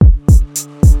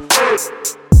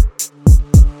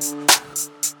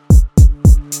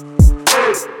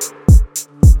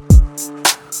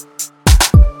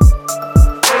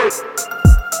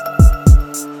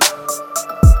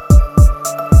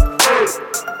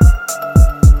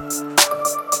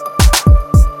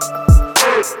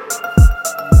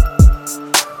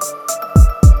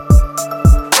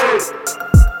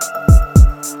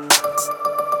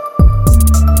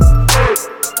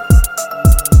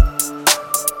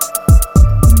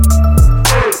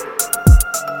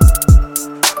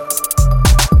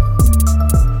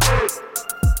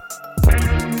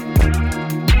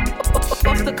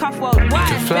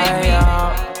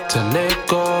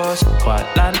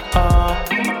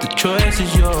choice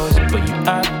is yours, but you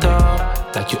act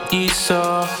up like you're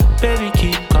Esau. Baby,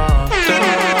 keep calm.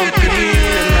 Don't be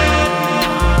alone.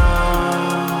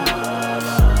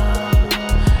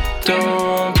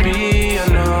 Don't be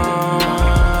alone.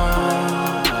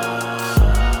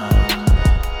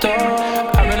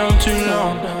 I've been on too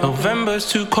long. November's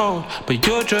too cold, but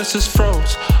your dress is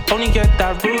froze. Only get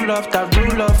that rule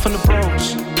off from the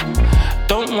bros.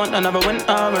 Don't want another winter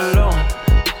alone.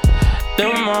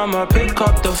 Little mama, pick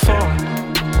up the phone.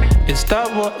 Is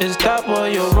that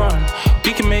what you're on?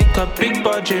 We can make a big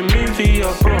budget movie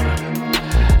abroad.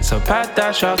 So pat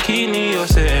that Sharkini you're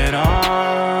sitting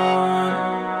on.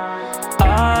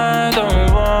 I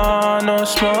don't want no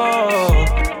smoke.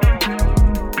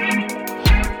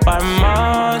 Why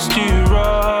must you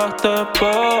rock the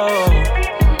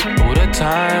boat all the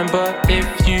time? But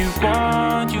if you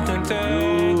want, you can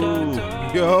take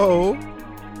a Yo,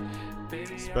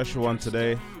 special one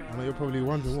today. I know you're probably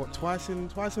wondering what twice in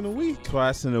a week.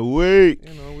 Twice in a week.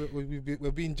 You know,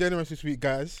 we're being generous this week,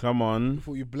 guys. Come on. We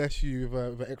thought we'd bless you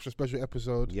with an extra special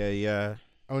episode. Yeah.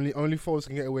 Only folks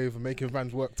can get away with making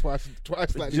fans work twice like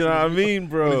Do this. you know what I mean,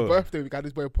 bro? On his birthday, we got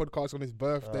this boy a podcast on his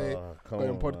birthday. Got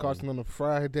him podcasting on a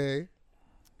Friday.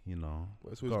 You know,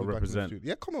 Well, it's gotta always good back in the represent. studio.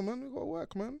 Yeah, come on, man. We gotta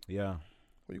work, man. Yeah,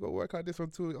 You gotta work like this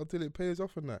until it pays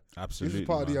off and that. absolutely. This is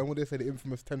part of man. what they say, the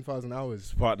infamous 10,000 hours.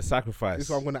 It's part of the sacrifice. This is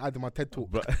what I'm gonna add to my TED talk.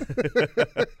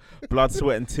 Blood,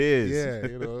 sweat, and tears. Yeah,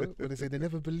 you know, when they say they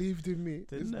never believed in me.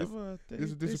 This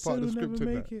is part of the script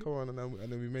in that. Come on,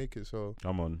 and then we make it. So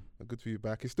Come on. good for you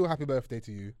back. It's still happy birthday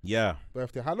to you. Yeah.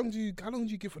 Birthday. How long do you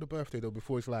give for the birthday though?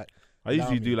 Before it's like, I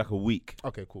usually me. do like a week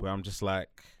okay, cool. where I'm just like,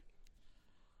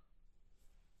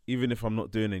 even if I'm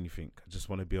not doing anything, I just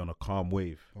want to be on a calm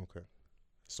wave. Okay.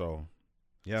 So,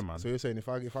 yeah, man. So you're saying if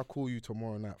I call you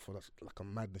tomorrow night for like a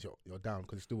madness, you're down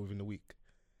because it's still within the week.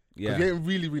 Yeah. You ain't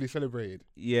really celebrated.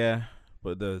 Yeah.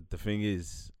 But the thing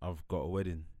is, I've got a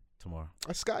wedding tomorrow.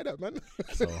 I sky that, man.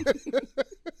 So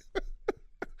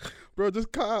Bro,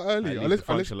 just cut out early. I leave the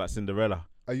function like Cinderella.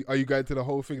 Are you going to the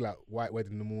whole thing like white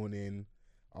wedding in the morning,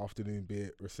 afternoon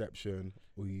bit, reception?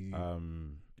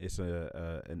 It's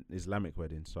an Islamic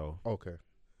wedding, so Okay.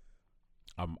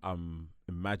 I'm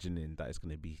imagining that it's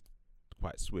gonna be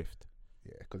quite swift.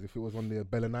 Yeah, because if it was on the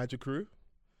Bella Niger crew,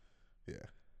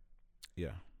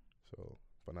 Yeah. So,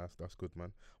 but that's good,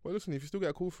 man. Well, listen, if you still get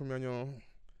a call from me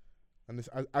and this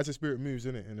as the spirit moves,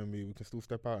 innit, and then we can still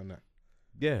step out in that.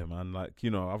 Yeah, man. Like, you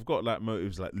know, I've got like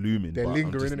motives like looming. They're but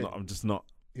lingering, innit? I'm just not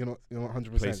You're not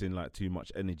 100%. placing like too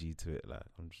much energy to it. Like,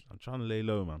 I'm trying to lay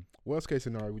low, man. Worst case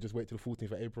scenario, we just wait till the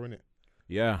 14th of April, innit?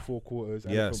 Yeah. 4 quarters.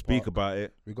 Yeah. Elephant Speak Park. about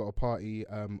it. We got a party,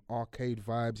 arcade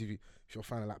vibes. If you're a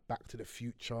fan of like Back to the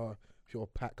Future, if you're a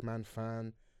Pac-Man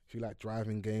fan, if you like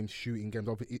driving games, shooting games,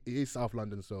 it is South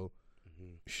London, so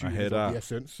shooting hear is of that. the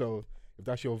essence. So if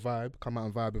that's your vibe, come out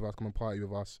and vibe with us, come and party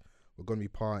with us. We're gonna be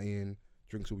partying,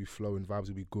 drinks will be flowing, vibes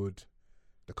will be good.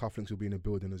 The cufflinks will be in the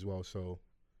building as well. So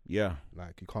Yeah.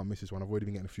 like you can't miss this one. I've already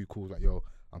been getting a few calls like, yo,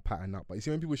 I'm patting up. But you see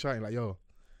when people shouting like, yo,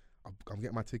 I'm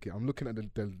getting my ticket. I'm looking at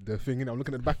the thing, I'm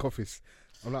looking at the back office.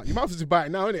 I'm like, you might as well just buy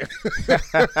it now, innit?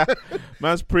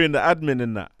 Man's preying the admin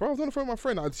in that. Bro, I was on the phone with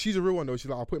my friend. She's a real one though. She's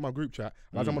like, I'll put it in my group chat.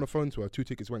 As I'm on the phone to her, 2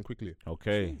 tickets went quickly.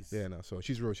 Okay. Yeah, no. So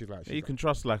she's real. She's like, Yeah, you can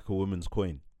trust like a woman's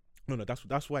coin. no.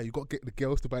 That's why you got to get the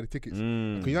girls to buy the tickets.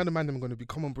 Because you know the man them are gonna be,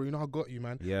 come on, bro. You know I got you,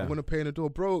 man. Yeah. I'm gonna pay in the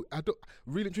door, bro. I don't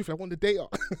really and truthfully, I want the data.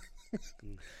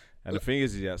 And the thing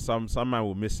is, yeah, some man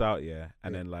will miss out, yeah.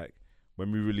 And then like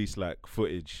when we release like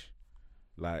footage,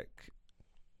 like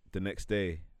the next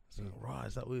day, it's like, right,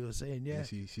 is that what you were saying? Yeah.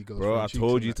 She goes, Bro, front I cheeks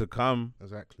told and you that. to come.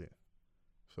 Exactly.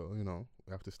 So, you know,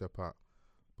 we have to step out.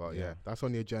 But Yeah. yeah, that's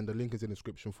on the agenda. Link is in the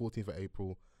description. 14th of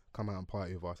April. Come out and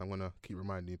party with us. I'm going to keep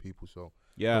reminding people. So,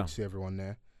 Yeah. hope to see everyone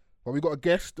there. But we got a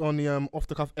guest on the Off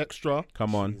the Cuff Extra.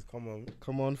 Come on. Jeez, come on.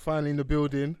 Come on, finally in the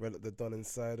building. Red at the Don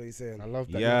inside. What are you saying? I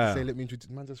love that. Yeah. You say, let me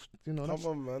introduce. Man, just, you know, Come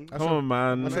on, man. that's Come on,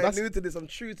 man. that's I'm a- not new to this. I'm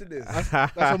true to this.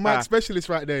 that's a mic specialist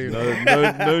right there. You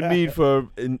know? No need for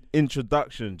an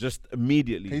introduction. Just Can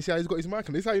immediately. you see how he's got his mic?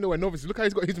 And this is how you know we're novices. Look how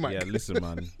he's got his mic. Yeah, listen,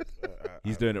 man.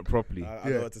 He's doing it properly. I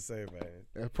Yeah. know what to say,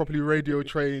 man. Properly radio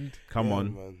trained. Come Yeah,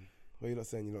 on. man. What are you not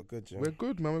saying? You look good, Jim. We're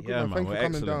good, man. We're good, Yeah, man. man. Thank you We're for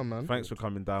coming excellent. down, man. Thanks for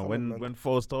coming down. Come on, man. When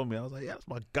Foles told me, I was like, yeah, that's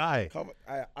my guy.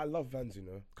 I love Vans, you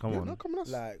know. Come Yeah, on. no, come on,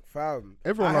 Like, fam.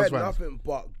 Everyone I loves heard Vans. nothing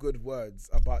but good words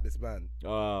about this man.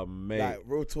 Oh, mate. Like,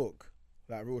 real talk.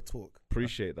 Like, real talk.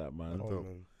 Appreciate that, man. Oh, dope.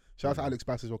 man. Shout out to Alex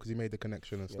Bass as well because he made the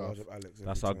connection and Yeah, stuff. large up Alex every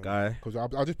That's our time. guy. Because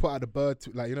I'll just put out the bird,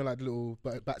 like the little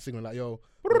bat signal, like yo,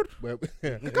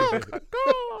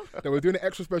 we're doing an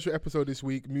extra special episode this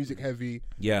week, music heavy,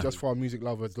 Yeah. just for our music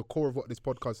lovers. The core of what this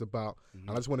podcast is about, and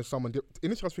I just wanted someone.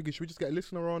 Initially, I was thinking, should we just get a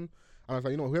listener on? And I was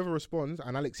like, whoever responds,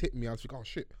 and Alex hit me. I was like, oh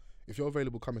shit, if you're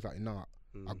available, come. He's like, nah,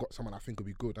 I got someone I think would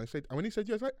be good. And when he said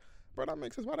yes, like, bro, that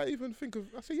makes sense. Why did I even think of?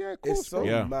 I said, yeah, of course, It's so bro.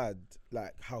 Yeah. mad,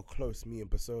 like how close me and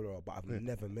Basola are, but I've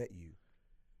never met you.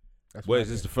 That's Wait, mad, is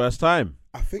this yeah. the first time?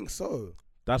 I think so.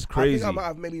 That's crazy. I think I might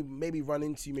have maybe run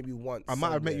into you maybe once. I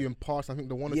might have met somewhere. you in past. I think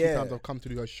the one or two Yeah. times I've come to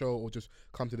do a show or just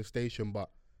come to the station, but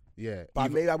yeah.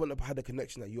 But maybe I wouldn't have had the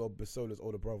connection that you're Basola's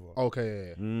older brother.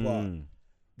 Okay, yeah. Mm.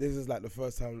 This is like the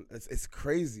first time. It's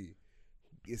crazy.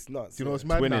 It's nuts. Do you know what's yeah.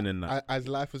 mad? Twinning now? and that. As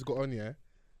life has got on, yeah.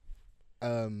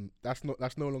 That's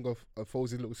no longer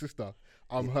Foles' little sister.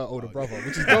 I'm her older brother,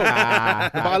 which is dope.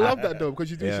 But I love that though because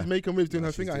she's making moves, doing No,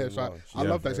 her thing she's out here. doing So well. I She's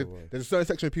love doing that. very well. There's a certain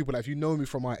section of people that if you know me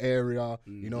from my area, like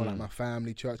Mm. my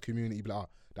family, church community, you be like, oh,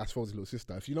 that's Foles' little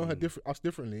sister. If you know her us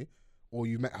differently, or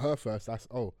you met her first, that's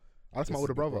my This is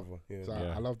older big brother. Yeah. So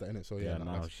Yeah. I love that in it. So Yeah, no,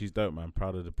 no, that's- she's dope, man.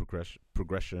 Proud of the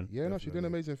progression. yeah, no, she's doing Definitely.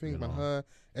 amazing things, You man. know. Her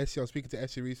Essie, I was speaking to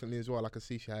Essie recently as well. I could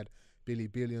see she had Billy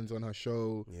Billions on her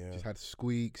show. Yeah. She's had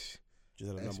Squeaks. She's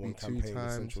had a number SB one two campaign with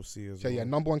times. Central C as So well. yeah,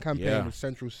 number one campaign Yeah. with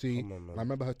Central C. Come on, man. And I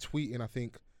remember her tweeting, I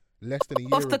think, less than a year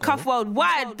Off the ago. cuff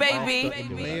worldwide, after baby. It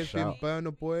Give may her have that been shout.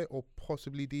 Burna Boy or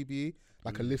possibly DBE,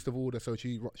 like a list of all the. So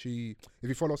she, if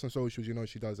you follow us on socials,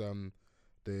 she does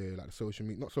the social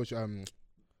media, not social,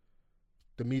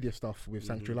 the media stuff with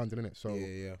Sanctuary London, innit? So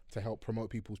yeah. to help promote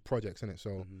people's projects, innit?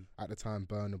 So at the time,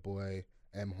 Burna Boy,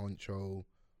 M Honcho,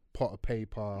 Pot of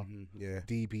Paper, Yeah.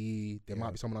 DBE, there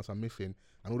might be someone else I'm missing,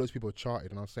 and all those people are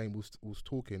charted. And I was saying, we was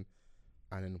talking,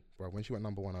 and then bro, when she went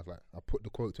number one, I was like, I put the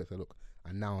quote to her, I said, look,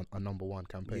 and now a number one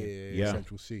campaign, Yeah. Yeah.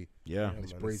 Central C, Yeah. and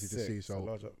it's man, crazy it's to sick. see. It's a So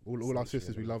large up all our Central,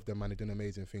 sisters, we man. love them, man. They're doing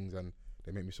amazing things, and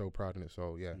they make me so proud in it.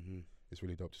 So yeah, Mm-hmm. it's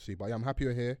really dope to see. But yeah, I'm happy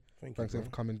you're here. Thanks Thanks again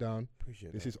for coming down.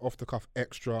 Appreciate This that. is Off the Cuff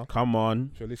Extra. Come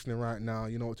on. If you're listening right now,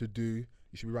 you know what to do.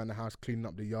 You should be around the house cleaning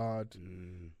up the yard.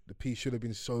 The pea should have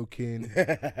been soaking.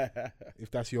 If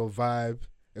that's your vibe.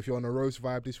 If you're on a roast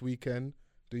vibe this weekend,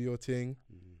 do your thing.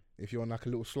 If you're on like a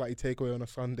little slutty takeaway on a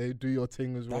Sunday, do your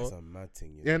thing as well. That's a mad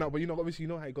thing. Yeah, no, but obviously you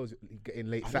know how it goes. Getting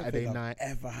late I don't Saturday think night.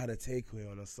 I've ever had a takeaway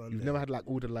on a Sunday. You've never had like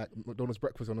ordered like McDonald's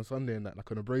breakfast on a Sunday and that like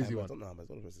on a brazy I one. don't know.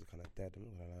 McDonald's is kind of dead. I'm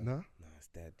not gonna lie. No, Nah, it's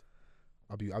dead.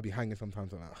 I'll be hanging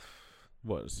sometimes on that.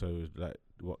 What? So like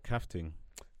what? Cafting?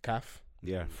 Calf.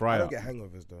 Yeah. I Fry don't up. get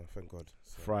hangovers though. Thank God.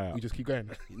 So. Fry up. We just keep going.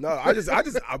 No,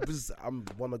 I'm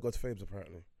one of God's faves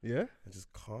apparently. Yeah. I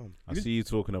just calm. I see you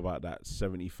talking about that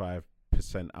 75%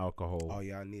 alcohol. Oh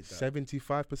yeah, I need that.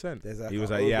 75%. There's like He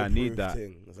was a like, yeah, I need overproof that.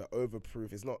 Thing. There's an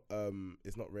overproof.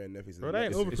 It's not rare nephews. Bro, that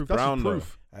ain't It's- overproof. it's That's brown, just though.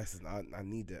 proof. I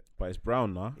need it. But it's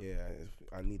brown, nah? Yeah,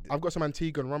 I need it. I've got some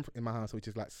Antigua rum in my house, which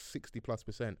is like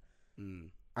 60+%.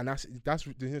 And that's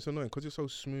it's annoying because it's so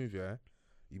smooth, yeah.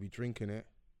 You be drinking it,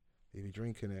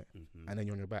 and then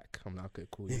you're on your back. I'm like, okay,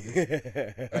 cool.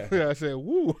 Yeah, I say,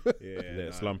 woo. Yeah, Let it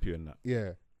nah. slump you in that.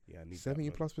 Yeah, Yeah, I need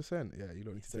 70+%. Yeah, you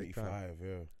don't need to take time. 75.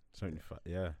 Yeah. 75.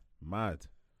 Yeah. Mad.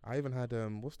 I even had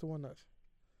what's the one that's?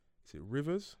 Is it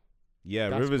Rivers? Yeah,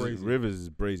 That's Rivers brazy. is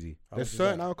brazy. How There's much is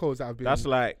certain that? alcohols that have been. That's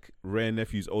like Rare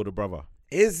Nephew's older brother.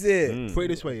 Is it? Mm. Put it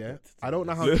this way, yeah. I don't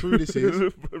know how true this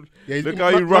is. Yeah, Look how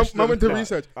you rushed Moment to them.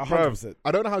 research. 100%.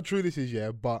 I don't know how true this is,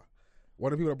 yeah, but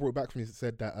one of the people that brought it back for me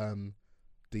said that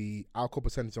the alcohol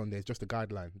percentage on there is just a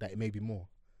guideline, that it may be more.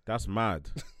 That's mad.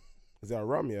 Is that a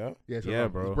rum? Yeah. Yeah, so Yeah,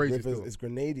 it's bro. brazy Rivers, still. it's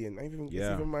Grenadian. It's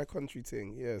Yeah. even my country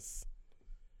thing. Yes.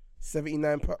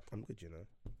 79 pound. I'm good, you know.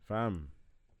 Fam.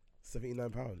 79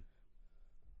 pound.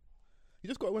 You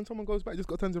just got when someone goes back, you just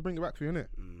got time to bring it back for you, innit?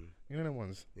 Mm. You know them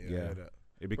ones. Yeah. Yeah. I know that.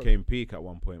 It became peak at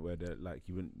one point where like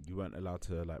you weren't allowed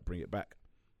to like bring it back.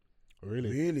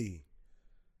 Really?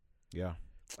 Yeah.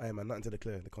 Hey man, nothing to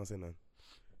declare. They can't say none.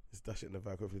 Just dash it in the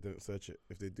bag. Hopefully they don't search it.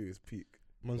 If they do, it's peak.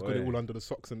 Man's got it Oi. all under the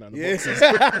socks and that. And the Yes.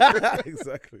 boxes.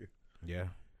 Exactly. Yeah.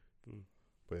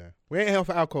 But yeah, we ain't here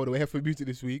for alcohol. We're here for music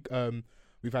this week.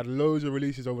 We've had loads of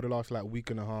releases over the last like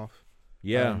week and a half.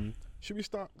 Yeah. Should we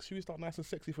start nice and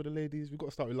sexy for the ladies? We've got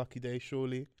to start with Lucky Day,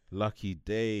 surely. Lucky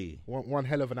Day. One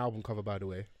hell of an album cover, by the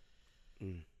way.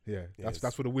 Mm. Yeah, Yes.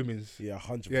 that's for the women's. Yeah,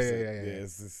 100%. Yeah.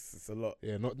 It's a lot.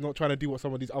 Yeah, not trying to do what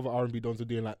some of these other R&B dons are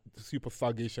doing, like super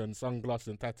thuggish and sunglasses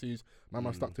and tattoos.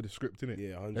 Man, stuck to the script, innit?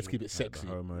 Yeah, 100. Let's keep it sexy.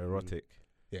 Homoerotic.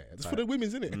 Yeah, it's for the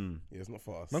women's, innit? Mm. Yeah, it's not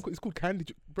for us. Man, it's called Candy,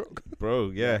 bro.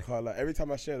 Bro, yeah. Can't lie. Every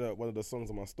time I share one of the songs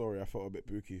on my story, I felt a bit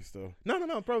booky still.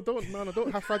 No, bro.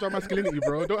 Don't have fragile masculinity,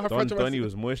 bro. Don't have fragile Donny masculinity.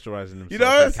 was moisturizing himself You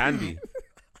know, with candy.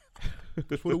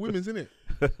 For the women's, innit?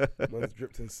 Man's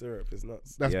dripped in syrup. It's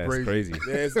nuts. That's yeah, crazy. it's crazy.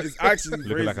 Yeah, it's actually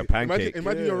Looking crazy. like a pancake.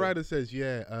 Imagine your Yeah. rider says,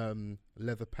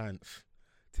 leather pants,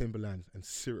 Timberlands, and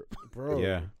syrup. Bro.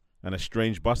 Yeah, and a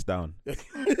strange bust down.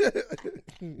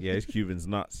 Yeah, his Cuban's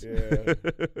nuts. Yeah,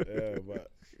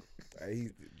 but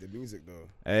the music though,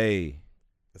 Hey,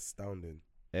 astounding.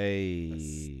 well,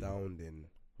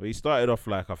 he started off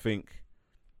like, I think,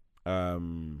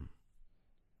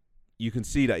 you can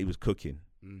see that he was cooking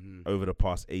over the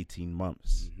past 18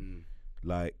 months.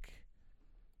 Like,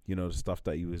 you know, the stuff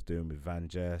that he was doing with Van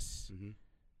Jess.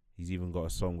 He's even got a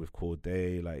song with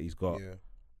Corday. Like, he's got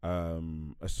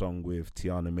a song with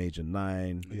Tiana Major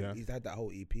 9. Yeah. He's had that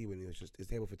whole EP when he was just his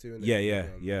Table for Two. Yeah.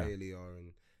 Haley R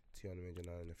and Tiana Major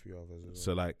 9 and a few others. As well.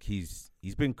 So like he's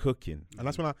been cooking. And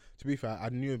that's when to be fair, I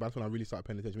knew, but that's when I really started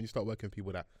paying attention. When you start working with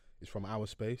people that is from our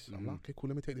space, I'm like, okay, cool,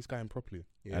 let me take this guy in properly.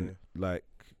 Yeah. And like,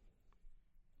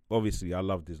 obviously, I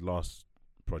loved his last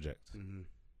project.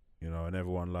 You know, and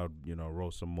everyone loved, you know,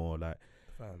 Roll Some More. Like,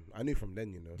 Fam, I knew from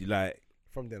then, you know. like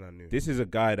From then I knew. this is a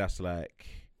guy that's like,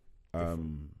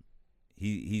 Different.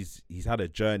 he's had a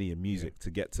journey in music to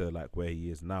get to like where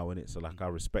he is now, innit? So like, I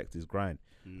respect his grind.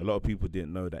 A lot of people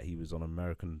didn't know that he was on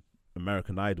American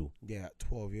Idol. Yeah,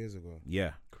 12 years ago.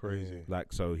 Yeah, Crazy.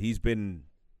 like, so he's been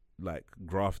like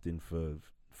grafting for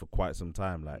quite some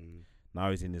time. Like, now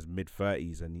he's in his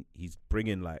mid-30s and he's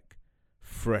bringing like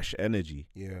fresh energy.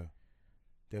 Yeah.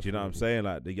 Do you know what I'm saying?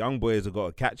 Like, the young boys have got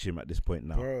to catch him at this point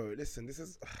now. Bro, listen, this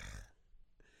is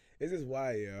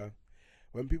why,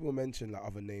 when people mention like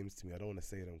other names to me, I don't want to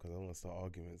say them because I don't want to start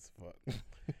arguments. But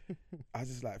I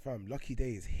just like, fam, Lucky Day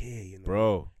is here, you know,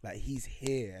 Bro. Like, he's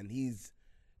here and he's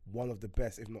one of the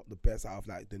best, if not the best, out of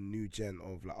like the new gen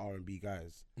of like R&B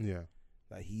guys. Yeah.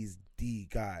 Like, he's the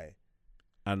guy.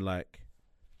 And like,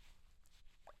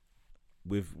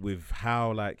 with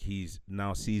how like he's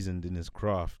now seasoned in his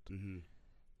craft,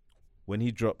 when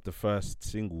he dropped the first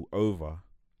single, Over,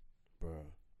 Bro.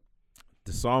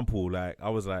 the sample, like, I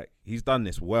was like, he's done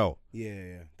this well.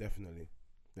 Yeah, definitely.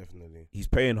 He's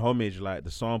paying homage. Like,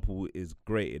 the sample is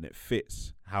great and it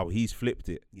fits how he's flipped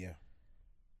it. Yeah.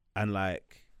 And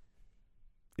like,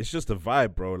 it's just a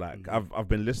vibe, bro. Like, I've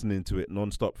been listening to it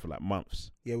non-stop for like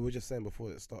months. Yeah, we were just saying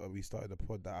before we started the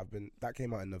pod that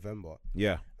came out in November.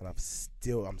 Yeah. And I'm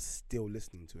still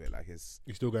listening to it. Like, it's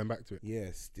You're still going back to it.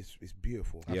 yes, it's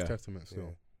beautiful. That's Yeah. testament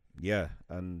still. Yeah.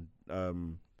 And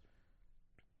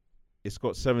it's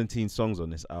got 17 songs on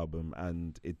this album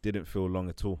and it didn't feel long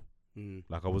at all.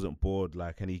 Like, I wasn't bored.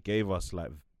 Like, and he gave us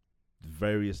like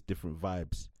various different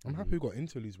vibes. I'm happy we got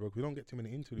interludes, bro. 'Cause we don't get too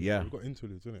many interludes. Yeah. Bro. We got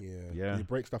interludes, innit? Yeah. Yeah. You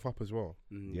break stuff up as well.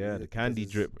 Yeah, the Candy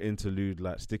Drip interlude,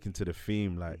 like sticking to the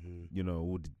theme, like, you know,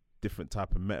 all the different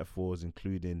type of metaphors,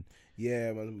 including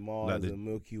Yeah, man, Mars like the and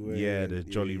Milky Way. yeah, and the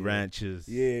Jolly Ranchers.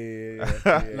 Yeah.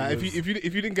 Like, if you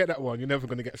didn't get that one, you're never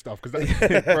gonna get stuff because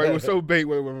bro, it was so bait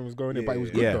when it was going in, but it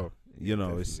was good Yeah. though. You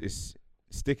know, definitely. it's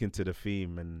sticking to the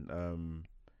theme and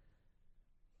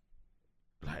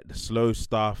like the slow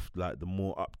stuff, like the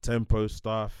more up tempo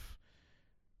stuff.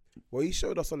 Well, he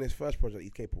showed us on his first project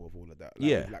he's capable of all of that. Like,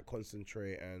 Yeah. with, like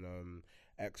Concentrate and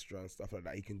Extra and stuff like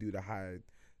that. He can do the high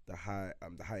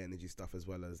energy stuff as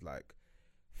well as like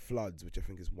Floods, which I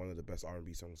think is one of the best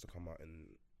R&B songs to come out in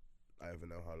I ever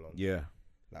know how long. Yeah.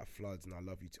 Like Floods and I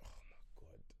Love You Too. Oh my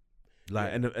god.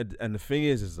 Like and the thing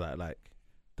is that like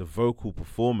the vocal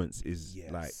performance is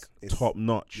Yes. like It's- top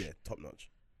notch. Yeah, top notch.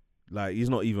 Like, he's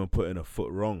not even putting a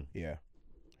foot wrong. Yeah.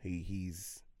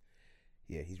 He's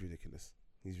ridiculous.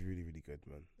 He's really, really good,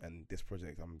 man. And this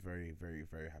project I'm very, very,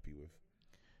 very happy with.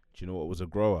 Do you know what was a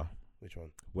grower? Which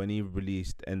one? When he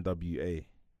released NWA.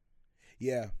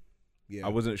 Yeah. I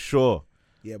wasn't sure.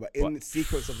 Yeah, but in the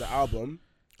sequence of the album,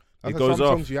 That's It why goes some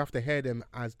off. songs you have to hear them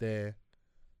as you're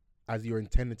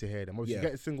intended to hear them. Obviously, Yeah. you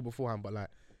get a single beforehand, but like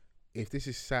if this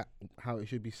is sat how it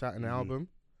should be sat in the album,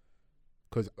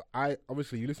 because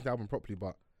obviously you listen to the album properly,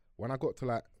 but when I got to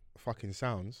like fucking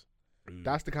sounds,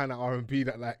 that's the kind of R&B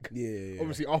that like yeah.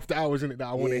 obviously after hours in it that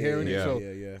I want to hear in it. Yeah. So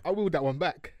yeah. I wheeled that one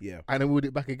back, Yeah. and I wheeled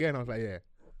it back again. I was like, yeah,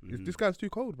 this guy's too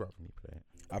cold, bro. Can you play it?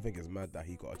 I think it's mad that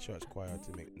he got a church choir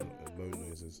to make moan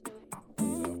noises.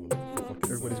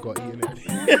 Everybody's got to eat in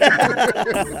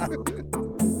it.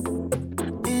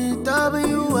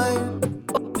 NWA,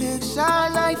 big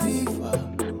shine like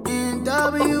FIFA.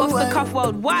 NWA, Off the cuff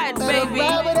worldwide, baby.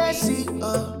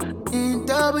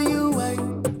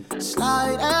 NWA,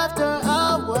 slide after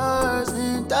hours.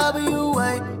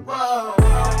 NWA, whoa.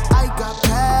 I got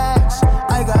packs,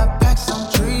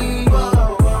 some trees.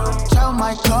 Tell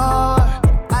my car,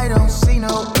 I don't see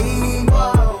no E.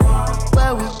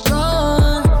 Where we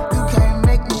going? You can't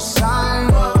make me sign.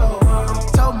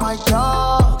 Tell my dog.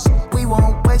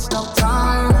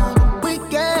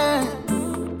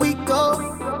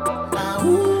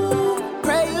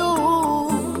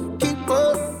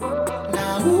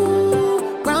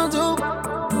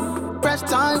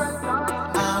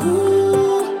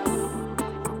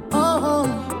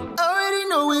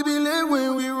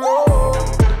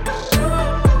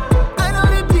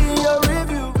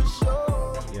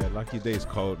 Lucky Day's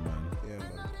cold, man. Yeah,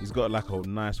 man. He's got like a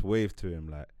nice wave to him,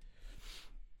 like.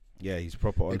 Yeah, he's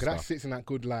proper on Yeah, 'cause that stuff. sits in that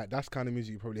good light. That's kind of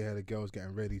music you probably hear the girls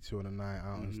getting ready to on a night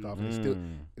out and stuff. And it's still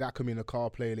that could be in a car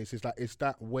playlist. It's like it's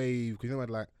that wave because you know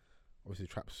like obviously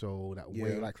trap soul that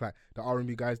wave like the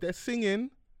R&B guys they're singing,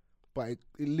 but it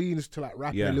leans to like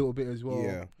rapping a little bit as well.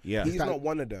 Yeah, Yeah. He's not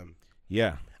one of them.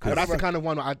 Yeah. But that's the kind of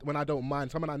one when I don't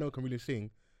mind. Someone I know can really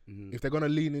sing. If they're gonna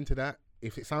lean into that,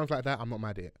 if it sounds like that, I'm not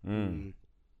mad at it.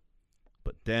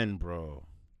 But then, bro.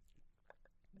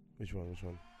 Which one?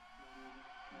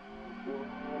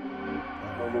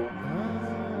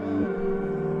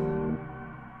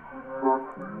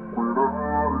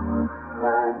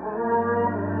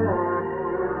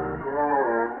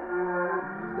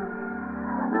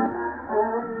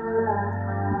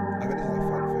 I bet this is a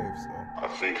fun fave, so. I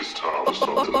think it's time to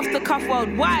start the Off the cuff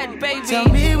worldwide, baby. Tell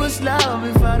me what's love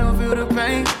if I don't feel the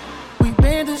pain. We've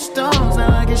been through storms,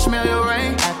 now I can smell your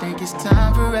rain. I think it's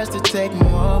time for us to take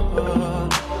more.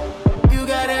 You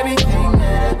got everything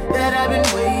that I've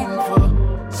been waiting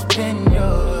for. Spin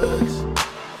yours.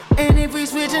 And if we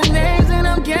switching names and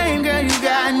I'm game, girl, you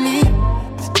got me.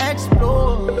 Let's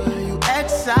explore. You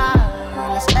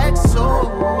exile, let's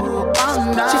exo.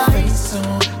 I'm not your face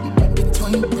on. You in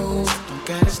between rooms. Don't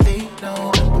gotta stay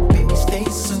long, but baby, stay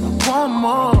soon. One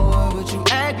more, would you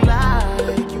act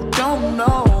like you don't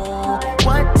know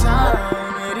what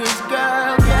time it is,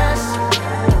 girl? Yes,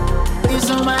 it's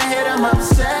on my head, I'm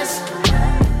obsessed.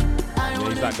 Yeah,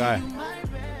 he's that guy.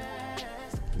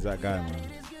 He's that guy, man.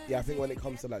 Yeah, I think when it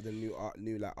comes to like the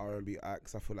new like R&B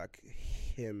acts, I feel like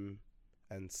him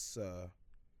and Sir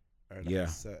are in like a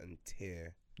certain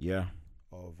tier Yeah.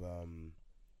 of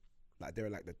like they're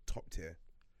in like the top tier,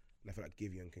 and I feel like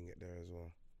Giveon can get there as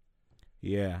well.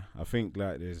 Yeah. I think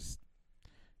like there's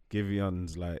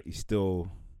Giveon's like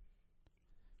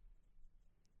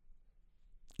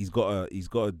he's got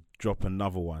to drop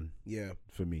another one Yeah,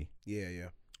 for me. yeah,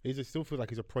 He just still feels like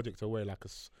he's a project away, like a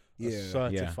Yeah.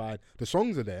 certified. The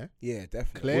songs are there. yeah,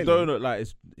 definitely. Clearly. Although like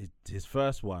it's his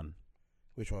first one.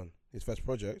 Which one? His first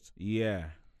project? Yeah.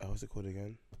 What's it called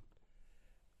again?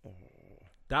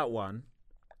 That one,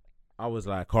 I was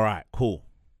like, all right, cool.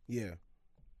 Yeah,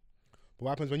 But what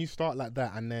happens when you start like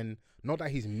that and then not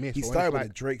that he's missed. he but when started it's with like,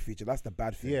 a Drake feature. That's the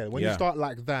bad thing. yeah, when you start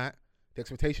like that, the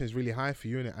expectation is really high for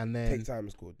you, innit? And then Take Time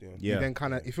is called. Yeah. Yeah. you then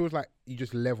kind of it feels like you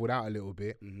just leveled out a little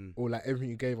bit, Mm-hmm. or like everything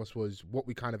you gave us was what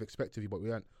we kind of expected of you, but we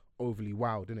weren't overly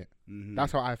wowed, innit? Mm-hmm.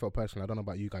 That's how I felt personally. I don't know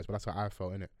about you guys, but that's how I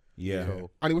felt, innit? Yeah.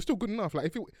 So, and it was still good enough. Like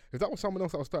if that was someone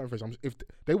else that was starting fresh, if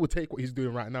they would take what he's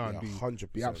doing right now and be 100%.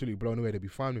 absolutely blown away, they'd be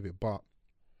fine with it. But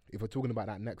if we're talking about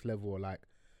that next level, or like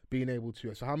being able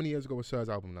to, so how many years ago was Sir's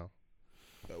album now?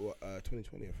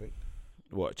 2020, I think.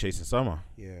 What, Chasing Summer?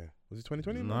 Yeah. Was it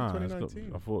 2020? Nah, it's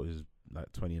 2019. I thought it was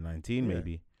like 2019 Yeah.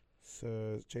 maybe.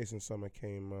 So Chasing Summer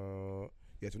came out.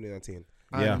 Yeah, 2019.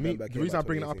 And Yeah. me, That the came reason out I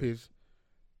bring it up 2018. is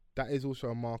that is also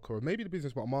a marker of maybe the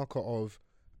business, but a marker of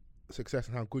success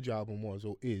and how good your album was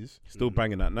or is. Still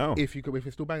banging that now. If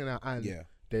it's still banging out and Yeah.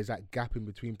 there's that gap in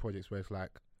between projects where it's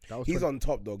like that was He's on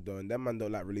top dog though, and them man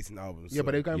don't like releasing albums. yeah, so.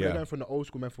 but they're going Yeah. from the old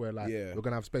school method where like Yeah. we're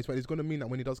gonna have space, but it's gonna mean that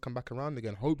when he does come back around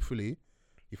again, hopefully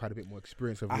you've had a bit more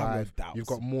experience of I have no live. doubts. You've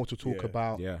got more to talk Yeah.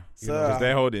 about. Yeah. So, Because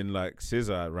they're holding like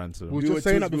Scissor at ransom. We were just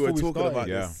saying that we before were we talking started. about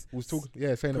Yeah. this. We was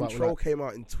talking, saying about Control like, came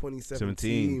out in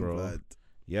 2017, bro. blood.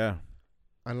 Yeah.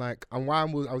 and like and why I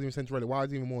was even saying to Relly, why I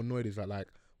was even more annoyed is that like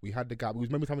we had the gap. We was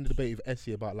maybe having a debate with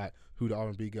Essie about like who the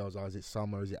R&B girls are. Is it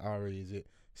Summer? Is it Ari? Is it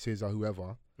SZA?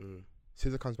 Whoever. Mm.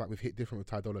 SZA comes back with Hit Different with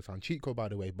Ty Dolla Sign. Cheat code, by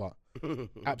the way, but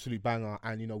absolute banger.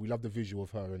 And you know we love the visual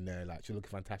of her in there. Like she's looking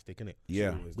fantastic, innit?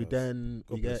 Yeah. We then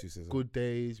God we bless get you, SZA. Good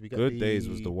Days. We get Good Days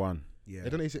was the one. Yeah. I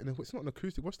don't know. It's not an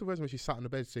acoustic. What's the version where she sat on the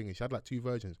bed singing? She had like two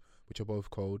versions, which are both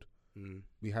cold. Mm.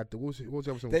 We had what was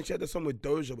the other song? Then she had the song with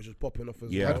Doja, which was popping off as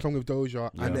Yeah. I had well. a song with Doja,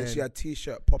 Yeah. And then she had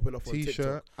T-shirt popping off on T-shirt,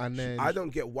 TikTok. and then I don't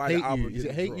get why Hate the album You. Is it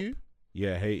didn't Hate drop. You?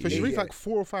 Yeah, Hate So she You. released Yeah. like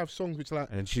 4 or 5 songs, which are like,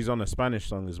 And she's on a Spanish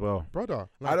song as well. brother.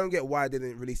 I Like, don't get why they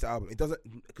didn't release the album. It doesn't,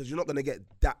 because you're not gonna get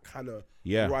that kind of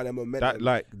Yeah. run and momentum. That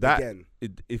like that again.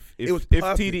 if It was if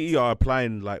perfect. TDE are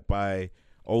applying like by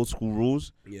old school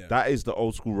rules, Yeah, that is the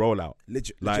old school rollout.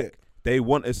 legit. Like they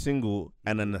want a single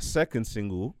and then a second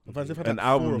single, Fans have had, an like, 4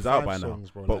 or album's out 5 by now.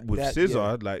 songs, bro, But like, with that- SZA,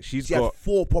 yeah. like she's she got had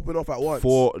 4 popping off at once.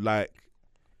 4 like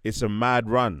it's a mad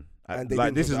run. And they Like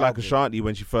didn't this drop is the like album. Ashanti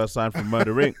when she first signed from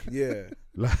Murder Inc. Yeah,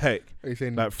 Like He's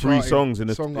saying like 3 charting songs in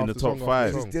the song in the after top song after 5.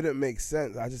 it song. just didn't make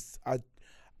sense.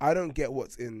 I don't get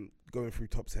what's in going through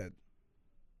Top's head.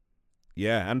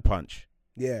 Yeah, and Punch.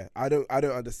 Yeah, I don't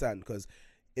understand, because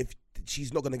if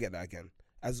she's not gonna get that again,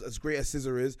 as great as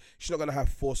SZA is, she's not gonna have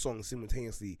 4 songs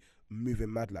simultaneously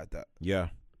moving mad like that. Yeah.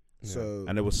 So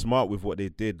And they were smart with what they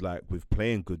did, like with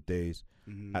playing Good Days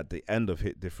mhm. at the end of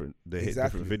Hit Different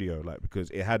Exactly. video, like because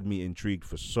it had me intrigued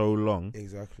for so long,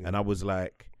 Exactly. and I was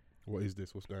like, What is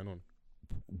this? What's going on?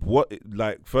 what?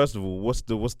 Like, first of all, what's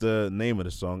the name of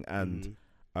the song, and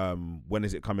Mhm. when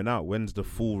is it coming out? When's the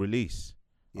full release?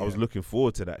 I was Yeah. looking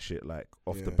forward to that shit, like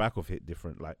off the Yeah. back of Hit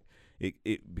Different. Like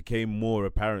it became more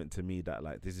apparent to me that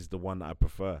like this is the one that I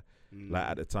prefer. Like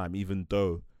at the time, even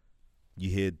though you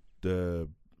hear the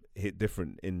Hit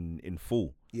Different in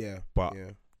full, Yeah. but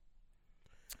Yeah.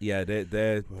 yeah,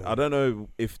 they're Well. I don't know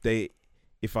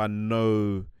if I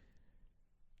know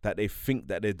that they think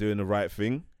that they're doing the right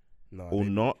thing No, or they,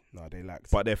 not, no, they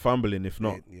lacked. but they're fumbling if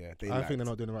not. yeah, they I lacked. think they're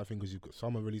not doing the right thing because you've got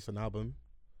someone released an album,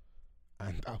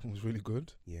 and the album was really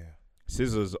good. Yeah.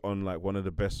 Scissors on like one of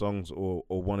the best songs or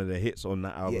one of the hits on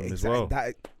that album yeah, as well.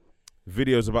 That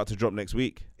Video's about to drop next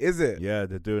week. is it. Yeah,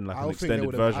 they're doing like I an think they extended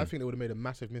would've- version. I think they would have made a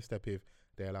massive misstep if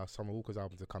they allow Summer Walker's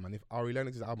album to come, and if Ari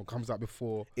Lennox's album comes out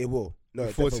before It will. No,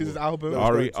 before it definitely Scissors' will. album. No, it's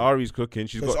going to. Ari's cooking.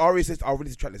 She's Because got Ari says I'll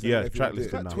release a track list. Yeah, if you track wanna do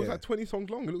list it. now. That was Yeah. like 20 songs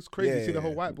long. It looks crazy. Yeah, See the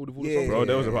whole yeah. whiteboard with all the Yeah, songs. bro. on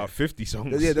There it. was yeah. about 50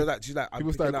 songs. Yeah, there's like she's like I'm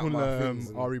People picking started out calling my her things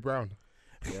and- Ari Brown.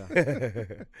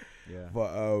 Yeah.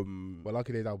 But But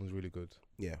Lucky Day's album's really good.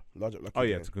 yeah, Lucky Oh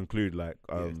yeah. Day. To conclude, like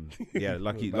Yeah.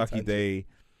 Lucky Bad tangent. Day,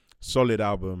 solid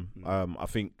album. Mm. I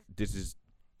think this is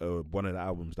one of the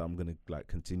albums that I'm gonna like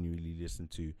continually listen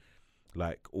to,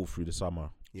 like all through the summer.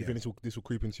 Do you Yeah. think this will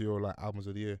creep into your like albums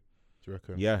of the year? Do you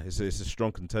reckon? Yeah, it's a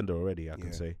strong contender already. I Yeah.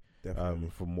 can say Definitely.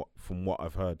 from what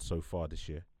I've heard so far this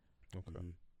year. Okay.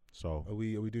 Mhm. So Are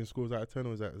we doing scores out of 10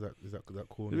 or is that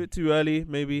cool? a bit too early,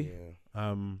 maybe.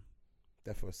 Yeah,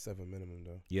 definitely a 7 minimum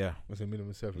though. Yeah, What's a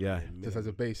minimum 7? yeah, Just as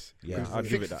a base. Yeah, Because I'll six-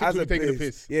 give it that. six As would a be taking a base,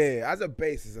 piss. yeah, as a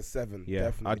base is a 7. yeah.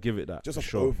 definitely. I'd give it that Just for off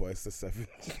sure. over, it's a 7.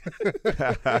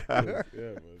 Yeah,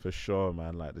 man. For sure,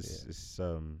 man. Like this, Yeah. it's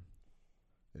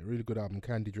Yeah, really good album.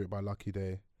 Candy Drip by Lucky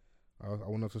Day. I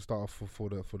want us to start off for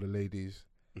the ladies.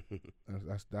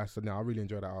 That's I really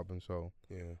enjoyed that album. So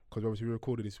Yeah. because obviously we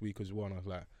recorded this week as well, and I was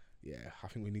like, yeah, I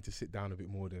think we need to sit down a bit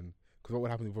more than because what would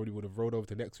happen if we probably would have rolled over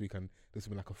to next week and this would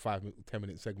been like a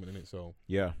 10-minute segment in it. So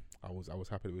yeah. I was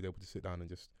happy that we were able to sit down and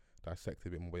just dissect it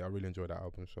a bit more. But yeah, I really enjoyed that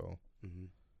album. So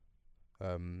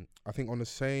Mhm. I think on the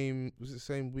same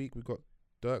week we got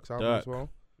Dirk's album as Dirk. well.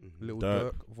 Mhm. Little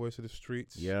Dirk. Dirk, Voice of the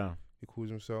Streets. Yeah. He calls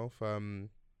himself.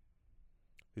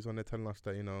 He's on there telling us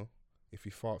that, you know, if he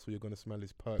farts, all you're gonna smell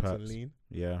is perks and Perks. lean.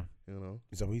 Yeah. You know,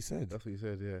 Is that what he said? that's what he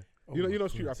said. Yeah. Oh you my know,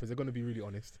 street God. rappers, they're gonna be really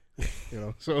honest. You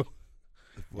know, so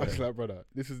I was like, brother,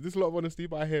 this is a lot of honesty,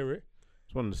 but I hear it.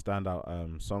 It's one of the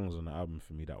standout songs on the album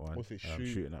for me. That one. What's it,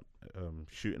 shooting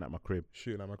at my crib.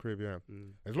 Shooting at my crib, yeah.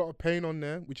 Mm. There's a lot of pain on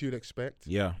there, which you'd expect.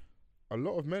 Yeah. A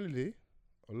lot of melody,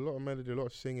 a lot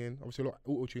of singing. Obviously, a lot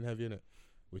of auto-tune heavy in it,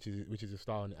 which is a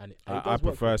style, and it I does work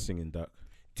prefer singing Dirk.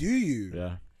 Do you?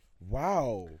 Yeah.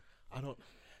 Wow. I don't.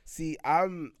 See,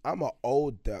 I'm an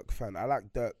old Dirk fan. I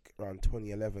like Dirk around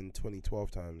 2011,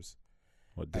 2012 times.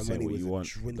 What this And ain't what you want.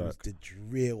 when he was Dirk. the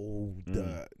drill Mm.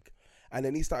 Dirk. And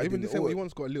then he started Even doing this the ain't what auto- you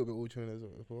want's got a little bit auto-tune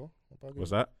as well.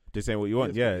 What's that? This ain't what you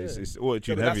want. Yeah, Yeah, it's- it's yeah. auto Yeah,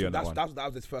 tune but heavy on that one. that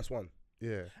was his first one.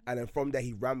 Yeah. And then from there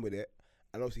he ran with it.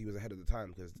 And obviously he was ahead of the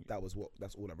time because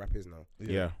that's all that rap is now.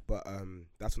 Yeah. But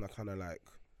that's when I kind of like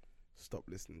stopped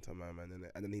listening to my man,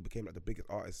 and then he became like the biggest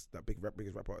artist, biggest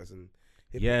rap artist in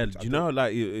hip hop. Yeah, which I do you know, thought-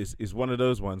 like it's one of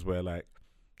those ones where like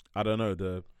I don't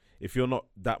know, if you're not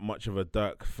that much of a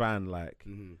Dirk fan, like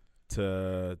Mhm.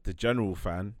 to the general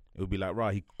fan, it would be like,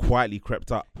 right, he quietly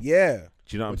crept up. Yeah,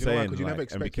 Do you know what I'm But you know why? saying? 'Cause you never and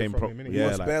expect it became from him, innit? He yeah,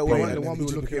 was like bare The way, one, and the then one he we were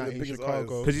just looking became at the in biggest Chicago.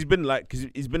 artist. because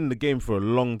he's been in the game for a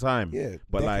long time. yeah.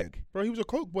 but decade. like, Bro, he was a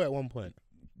coke boy at one point.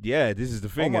 yeah, this is the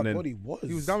oh thing, my and then god, he was.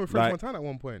 He was down with French Like- Montana at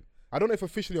one point. I don't know if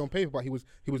officially on paper, but he was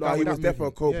No, down he with was that definitely a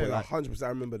movement. coke Yeah, boy. like- 100%, I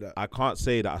remember that. I can't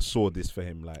say that I saw this for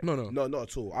him. Like, no. No, not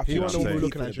at all. I He feel was what the I'm one we saying. were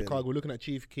looking at in He could've Chicago. We're looking at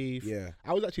Chief Keef. been- Yeah,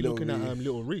 I was actually Lil looking at Reese.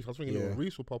 Little Reese. I was thinking Yeah. Little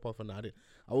Reese will pop off on that.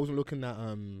 I wasn't looking at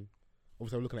obviously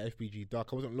I was looking at FBG Dirk.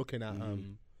 I wasn't looking at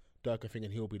Dirk and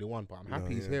thinking he'll be the one. But I'm No,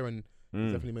 happy he's yeah. here and he's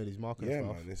mm. definitely made his mark and yeah,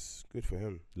 stuff. man, it's good for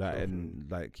him. like Good for and him.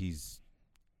 like he's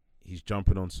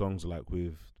jumping on songs like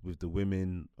with the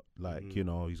women, like Mm. you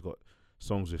know, he's got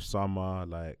songs with Summer,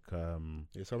 like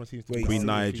Yeah, someone seems to Wait, be Queen calling him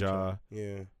a Niger.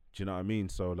 Yeah, Do you know what I mean?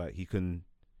 So like he can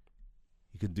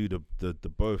do the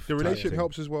both. The type relationship thing.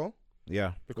 helps as well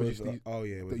Yeah, because oh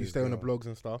yeah, that with you his stay on the girl. blogs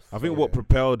and stuff. I think Oh, what yeah.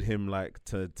 propelled him like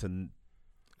to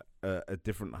a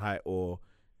different height or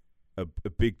a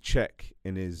big check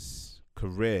in his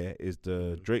career is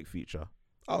the Drake feature.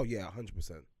 Oh yeah,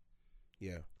 100%.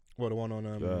 Yeah. Well, the one on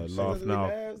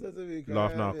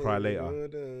Laugh Now, Cry Later.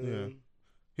 Yeah.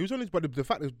 He was on his, but the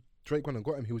fact that Drake went and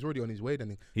got him, he was already on his way.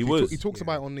 Then He was. He talks Yeah.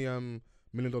 about it on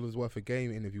 $1 million worth of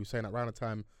game interview saying that around the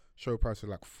time show price was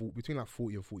like between like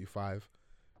 40 and 45.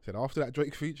 Said after that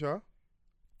Drake feature,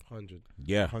 100.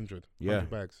 Yeah, 100 Yeah.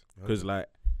 bags. because like,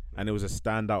 and it was a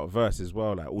standout verse as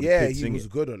well. Like all the Yeah, kids he singing. was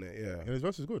good on it. Yeah, And his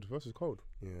verse is good. Verse is cold.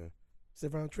 yeah. It's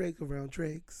around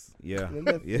Drakes. Yeah,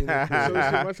 So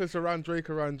yeah. man says around Drake.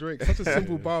 Such a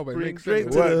simple bar, but it Bring makes Drake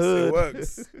sense. to the hood. It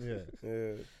works. Yeah.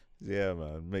 Yeah, Yeah,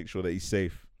 man. Make sure that he's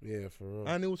safe. yeah, for real.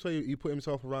 And also he put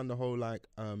himself around the whole like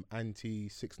anti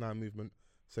 6ix9ine movement,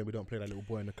 saying we don't play that little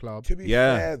boy in the club. To be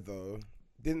Yeah. fair though,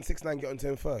 didn't 6ix9ine get onto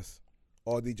him first,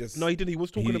 or they just? No, he didn't. He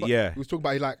was talking about. yeah. He was talking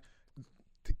about like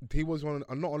he was one.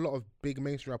 Not a lot of big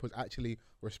mainstream rappers actually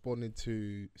responded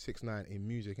to 6ix9ine in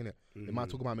music, innit? They might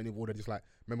talk about him in order, just like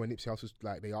remember when Nipsey Hussle was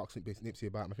like they asked Nipsey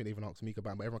about him. I think they even asked Meek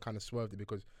about him, but everyone kind of swerved it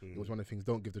because it was one of the things.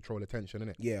 Don't give the troll attention,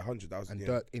 innit? Yeah, 100. That was And yeah.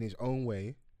 Dirk in his own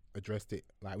way addressed it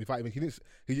like without even he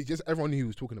just everyone knew he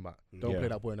was talking about. Don't Yeah. play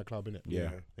that boy in the club, innit?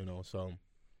 Yeah. You know, so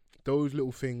those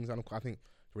little things, and I think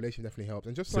relation definitely helps.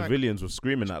 And just like Civilians were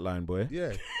screaming that line, boy.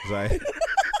 yeah. It's like,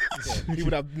 He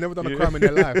would have never done a crime in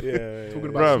their life. Yeah, Talking yeah,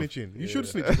 about Bruv. snitching. You should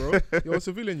snitch, bro. You're a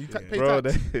civilian. You pay bro,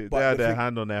 tax. they But had the their thing-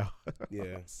 hand on their.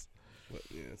 yeah. But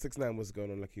yeah, 6ix9ine was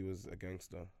going on like he was a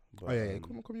gangster. But, Oh yeah.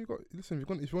 Come. You got listen.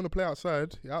 If you want to play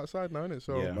outside, you're outside now, innit?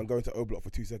 So. Yeah. Man going to O Block for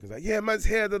 2 seconds, like, yeah, man's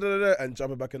here, da, da, da, da, and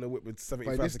jumping back in the whip with But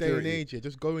 75 in this day security. and age, yeah,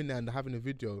 just going there and having a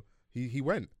video, he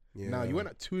went. Yeah. Now you went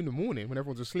at 2 a.m. when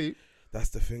everyone's asleep, That's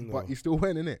the thing, though. but he still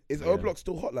went, innit? Is Yeah. O Block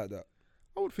still hot like that?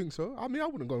 I would think so. I mean, I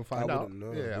wouldn't go and find I out. wouldn't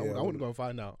know. Yeah, Yeah, I I wouldn't wouldn't. go and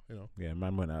find out. You know. Yeah,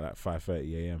 man went out at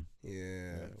 5:30 a.m.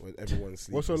 Yeah, when everyone's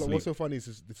sleeping. What's so funny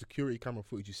is the security camera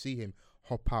footage. You see him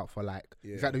hop out for like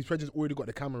exactly. His friend's already got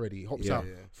the camera ready. He hops Yeah. out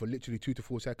for literally 2 to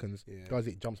 4 seconds. Yeah. Does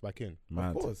it? Jumps back in. Man,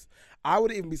 Of course. I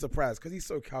wouldn't even be surprised because he's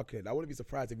so calculated. I wouldn't be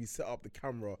surprised if he set up the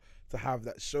camera to have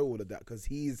that show all of that because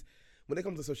when it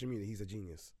comes to social media, he's a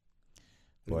genius.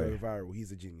 He's Boy. going viral.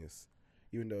 He's a genius.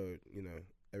 Even though,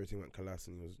 everything went collapse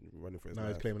and he was running for his Now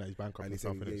life. he's claiming that he's bankrupt and and he's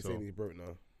stuff. saying, he's So saying he's broke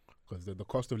now. because the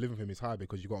cost of living for him is high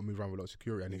because you got to move around with a lot of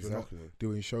security, and if you're not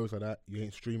doing shows like that, you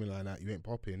ain't streaming like that, you ain't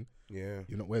popping. Yeah.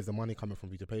 You're not. Where's the money coming from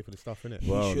for you to pay for the stuff, innit?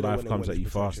 He well, should've life went and comes went at you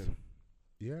to fast. protection.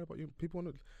 Yeah, but people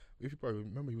want to. If you probably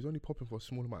remember, he was only popping for a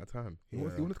small amount of time. He Yeah.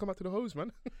 wanted to come back to the hose,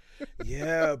 man.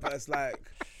 Yeah, but it's like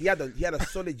he had a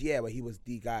solid year where he was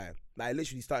the guy. Like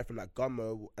literally started from like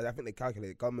Gummo. I think they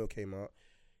calculated Gummo came out.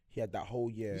 He had that whole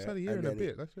year. He's had a year and a then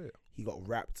bit. That's it. He got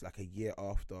wrapped like a year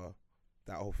after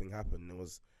that whole thing happened. It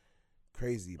was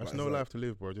crazy. That's but no it's like, life to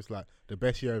live, bro. Just like the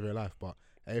best year of your life, but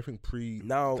everything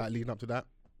now. like leading up to that.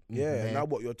 Yeah, man. now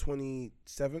what? You're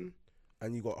 27,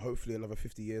 and you got hopefully another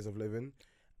 50 years of living,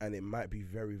 and it might be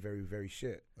very, very, very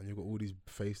shit. And you got all these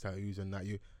face tattoos and that.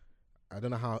 I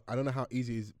don't know how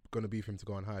easy it's gonna be for him to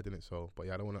go and hide in it. So, but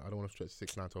yeah, I don't want to stretch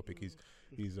 6ix9ine topic. He's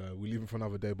we leave him for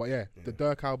another day. But yeah, the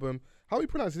Dirk album. How do you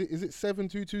pronounce it? Is it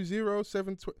 7220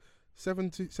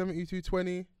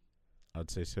 7220? I'd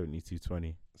say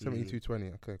 72:20. 7220.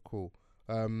 Okay, cool.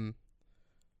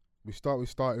 We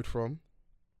started from.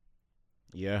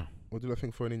 Yeah, What do I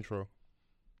think for an intro?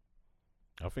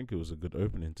 I think it was a good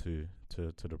opening to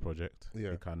the project. Yeah.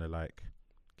 It kind of like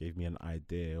gave me an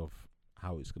idea of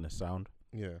how it's gonna sound.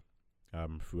 Yeah.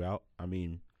 Throughout. I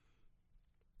mean,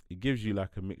 it gives you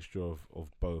like a mixture of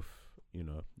both,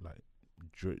 like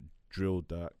drill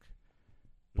Dirk,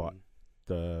 but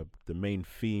the main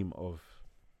theme of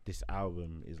this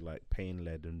album is like pain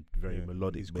led and very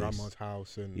melodic. His bass. grandma's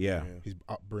house and Yeah. his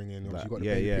upbringing. Like, You got the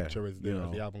yeah, baby yeah, picture as you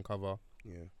know. the album cover.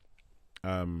 Yeah.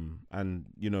 And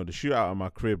the shootout at my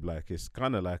crib, like it's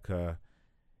kind of like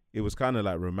it was kind of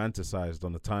like romanticized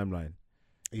on the timeline.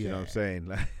 You know what I'm saying?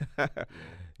 Like,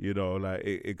 like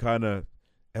it kind of,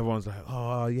 everyone's like,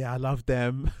 oh yeah, I love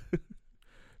them.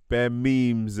 Bare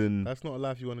memes and That's not a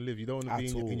life you want to live. You don't want to be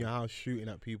At in all. your house shooting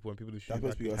at people and people to shoot That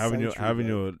must back be at your you. having sanctuary,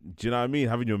 your, do you know what I mean?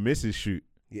 Having your missus shoot.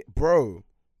 Yeah, bro.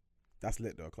 That's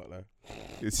lit though. I can't lie.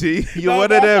 You see, you're one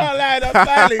No, of I them. can't lie.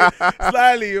 That's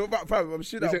slightly. I'm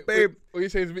shooting Is out, it- babe. What you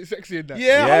saying is a bit sexy in that.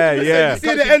 Yeah, Yeah, 100%. yeah. You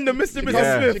see the end of Mr. She Mrs.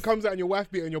 comes, Smith. she comes out and your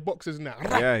wife beating your boxers now.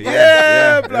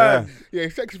 Yeah, blood. Yeah,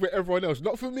 sexy for everyone else,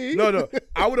 not for me. No.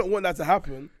 I wouldn't want that to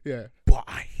happen, Yeah. but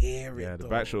I hear it. Yeah, the though.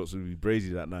 back shots would be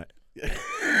brazy that night.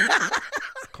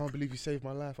 Can't believe you saved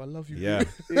my life. I love you. Yeah,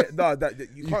 Yeah, no,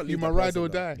 you can't You leave my that ride person, or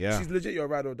though. die. yeah, She's legit your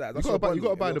ride or die. That's gotta your buy- you bonding,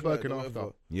 gotta buy your the client Birkin or after.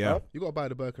 whatever. yeah, Huh? You got to buy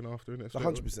the Birkin after, innit?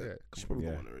 100%. She probably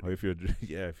got Yeah. one already. Or if you're,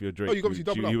 if you're Drake, Oh, you obviously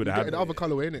double up. you You would get have the other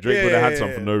colourway, innit? Drake would have had Yeah, some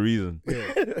yeah, for yeah. no reason.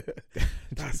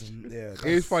 That's It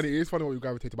is funny. It is funny what we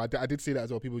gravitated. But I did see that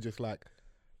as well. People just like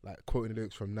quoting the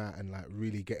lyrics from that and like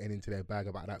really getting into their bag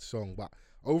about that song. But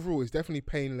overall, it's definitely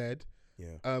pain led.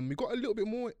 Yeah. We got a little bit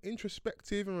more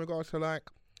introspective in regards to like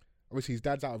obviously his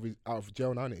dad's out of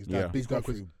jail now, isn't it? His dad, Yeah. big He's gone dad,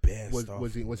 through bare was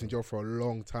stuff. in jail for a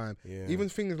long time. Yeah. Even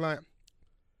things like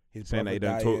his saying that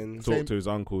brother he dying. don't talk to his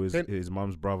uncle, Saying- his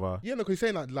mum's brother. yeah, no, because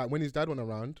he's saying like when his dad went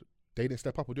around, they didn't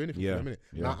step up or do anything Yeah, for him, innit?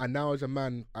 yeah. Now as a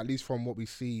man, at least from what we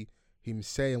see him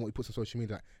say and what he puts on social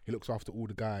media, like, he looks after all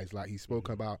the guys. Like he's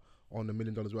spoken about on the $1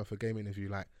 million worth of game interview,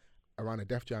 like around the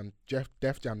Def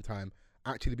Jam time,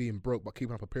 actually being broke but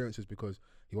keeping up appearances because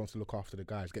he wants to look after the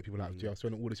guys, get people out of jail,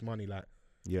 spending all this money, like.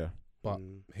 Yeah. But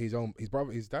his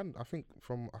dad, I think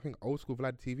old school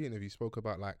Vlad TV interview spoke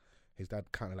about like his dad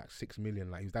kind of like 6 million.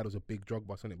 Like his dad was a big drug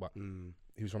boss, isn't it? But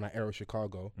he was from that era of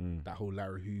Chicago, that whole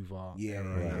Larry Hoover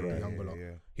era, the younger lot.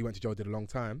 He went to jail, did a long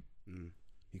time.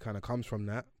 He kind of comes from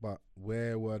that, but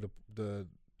where were the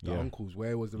uncles?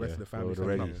 Where was the rest of the family? Where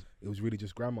were the stepping up? Reggies? It was really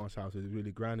just grandma's house. It was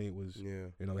really granny. It was,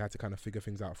 you know, we had to kind of figure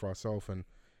things out for ourselves, and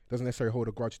doesn't necessarily hold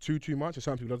a grudge too much. There's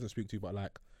some people he doesn't speak to, but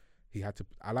like he had to.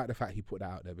 I like the fact he put that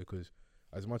out there because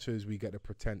as much as we get the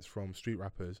pretense from street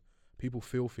rappers, people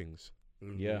feel things.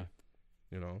 Yeah.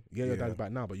 You know, your dad's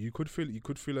back now, but you could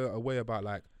feel a way about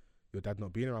like your dad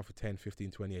not being around for 10, 15,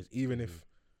 20 years, even if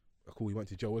cool he went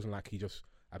to jail. It wasn't like he just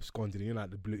absconded, you know,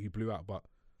 like he blew out, but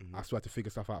I still had to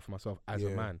figure stuff out for myself as a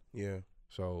man. Yeah.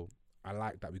 So I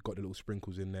like that we got the little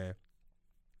sprinkles in there.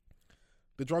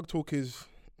 The drug talk is,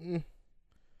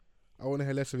 I want to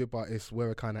hear less of it, but it's where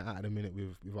we're kind of at the minute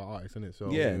with our artists, isn't it?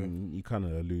 So Yeah, and you kind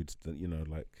of allude to, you know,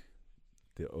 like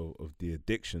the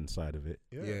addiction side of it.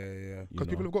 Yeah. Because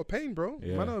people have got pain, bro.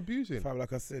 Yeah. Man are abusing. Fam,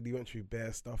 like I said, he went through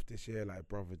bare stuff this year. Like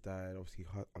brother died, obviously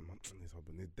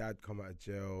his dad come out of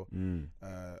jail.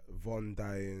 Von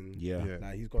dying. Yeah.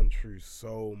 Like he's gone through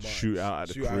so much. Shoot out at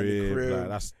the Shootout in crib.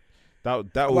 Like, that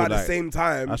but would, at the like, same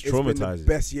time, that's it's been the traumatizing.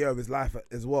 best year of his life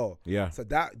as well. Yeah. So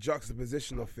that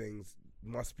juxtaposition of things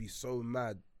must be so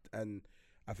mad, and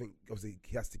I think obviously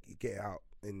he has to get it out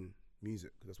in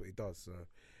music because that's what he does. So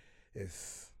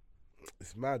it's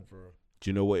mad, bro. Do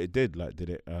you know what it did? Like,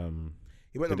 did it? He went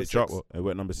Did number it drop? 6 It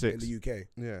went number 6 in the UK.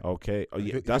 Yeah. Okay. Oh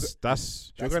yeah. If-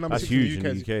 That's You're going number that's 6 huge in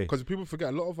the UK. Because people forget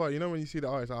a lot of you know when you see the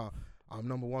artists, I'm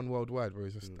number 1 worldwide, bro.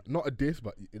 It's just not a diss,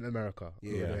 but in America.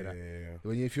 Yeah.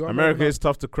 If you're America is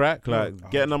tough to crack. Like, No,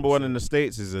 getting number 1 in 100%. the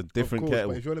States is a different of course,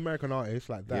 kettle. But if you're an American artist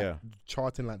like that,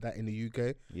 charting like that in the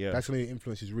UK, Yeah. that's when your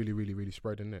influence is really, really, really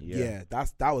spreading it. Yeah.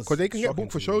 That was Because they can get shocking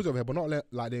booked for to shows me. over here, but not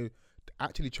like they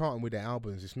actually charting with their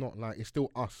albums. It's not like it's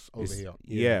still us over It's- here.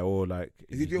 Yeah, or like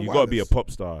Is he doing you got to be a wireless? pop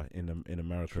star in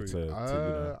America True. to you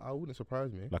know, I wouldn't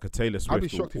surprise me. like a Taylor Swift. I'd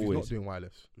be will shocked if he's not always. doing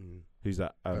wireless. Who's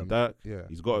that? Um, Dirk. Yeah.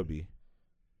 He's got to be.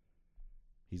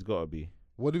 He's got to be.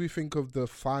 What do we think of the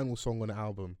final song on the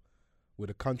album with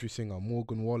a country singer,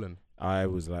 Morgan Wallen? I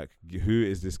was like, who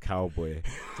is this cowboy?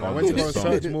 I went to go and Song?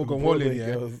 search Morgan Wallen,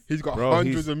 yeah. Girls. He's got Bro,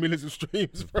 hundreds he's- of millions of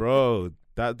streams, bro. Bro,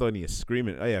 that Donny is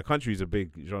screaming. Oh yeah, country's a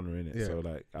big genre in it. Yeah. So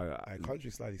like, Country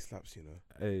slightly slaps, you know.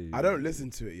 hey, I don't listen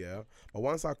to it, yeah. But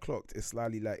once I clocked, it's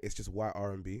slightly like it's just white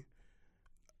R&B.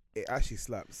 It actually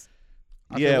slaps.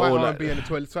 I Yeah, think white or R&B like- and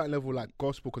to a certain level like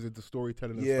gospel because of the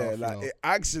storytelling and Yeah, stuff. like you know. it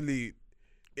actually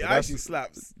But that's-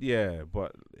 slaps. Yeah,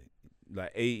 but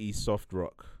like 80s soft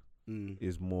rock Mm.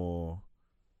 is more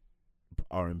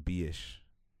R&B ish,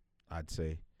 I'd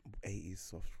say. 80s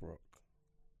soft rock.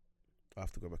 I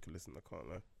have to go back and listen. I can't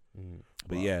lie.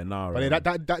 But yeah, nah. But yeah,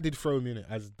 that did throw me in it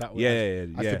as that was yeah, as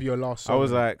yeah. to be your last song. I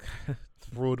was like,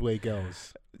 Broadway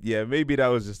girls. yeah, maybe that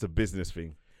was just a business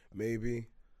thing. Maybe.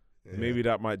 Yeah. Maybe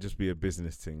that might just be a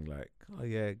business thing. Like, oh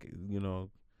yeah, you know,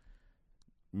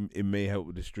 it may help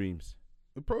with the streams.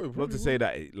 Probably Not to say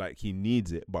that like he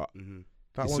needs it, but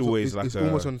that it's one's always like it's a-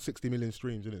 almost on 60 million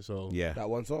streams, isn't it? So yeah, That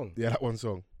one song. yeah, that one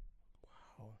song.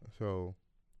 Wow. So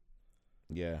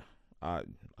yeah. I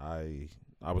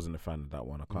wasn't a fan of that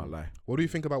one. I can't lie. what do you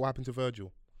think about what happened to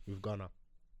Virgil with Ghana?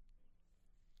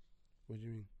 What do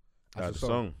you mean? As The a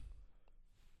song.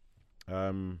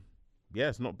 Yeah,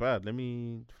 it's not bad. Let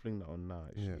me fling that on now.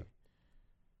 Actually. Yeah.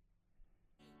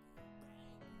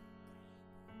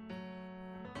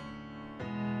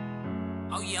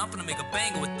 Oh yeah, I'm finna make a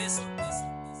banger with this.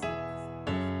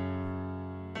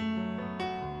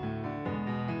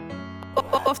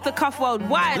 Off the cuff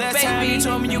worldwide, Last time you baby.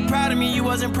 told me you proud of me, you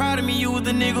wasn't proud of me. You was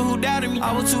the nigga who doubted me.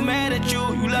 I was too mad at you.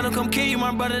 You let him come kill you,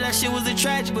 my brother. That shit was a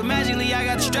tragic. But magically, I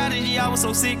got the strategy. I was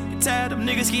so sick and tired of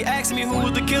niggas keep asking me who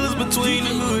was the killers between the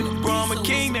hood. Bro, I'm a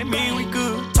king, that mean we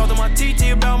good. Talk to my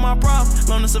TT about my problems.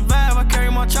 Learn to survive, I carry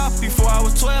my chopper. Before I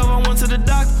was 12, I went to the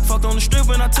doctor. Fucked on the strip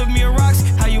and I took me a Roxy.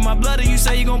 How you my blood, you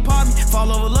say you gon' pop me.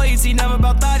 Fall over loyalty, never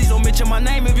about thotties. Don't mention my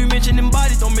name if you mention them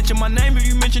bodies. Don't mention my name if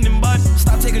you mention them bodies.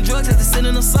 Stop taking drugs at the sin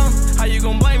of the sun. How you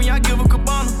gon' blame me? I give a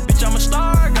cabana. Bitch, I'm a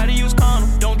star, gotta use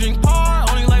condom. Don't drink par,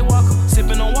 only like Walker.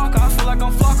 Sippin' on Walker, I feel like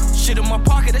I'm Flocka.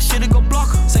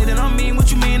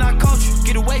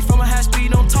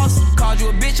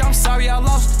 bitch, I'm sorry I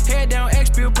lost. Head down, X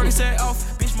bill, break set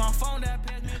off. Bitch, my phone that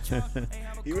passed me a truck. Ain't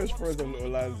have a He was throwing some little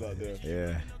lines out there.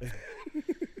 Yeah.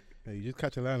 Hey, you just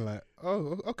catch a line like,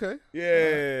 oh, okay.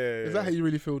 Yeah. Is that how you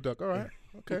really feel, Duck? All right,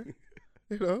 okay.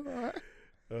 You know, all right.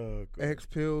 Oh, God. X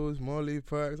pills, Molly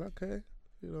perks, okay.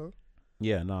 You know.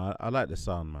 Yeah, no, I like the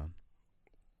sound, man.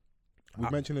 We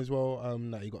mentioned as well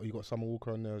that you got Summer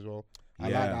Walker on there as well. I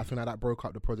like that. I think that broke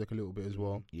up the project a little bit as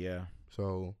well. Yeah.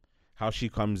 So How she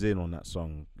comes in on that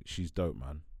song, she's dope,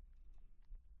 man.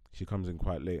 She comes in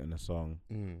quite late in the song,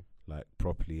 like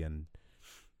properly, and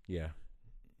yeah,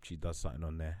 she does something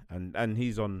on there. And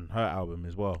he's on her album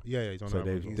as well. Yeah, he's on. So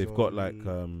her album. they've got like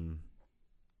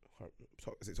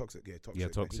Is it Toxic? Yeah, Toxic. Yeah,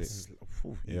 Toxic.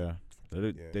 Yeah.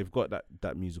 They've got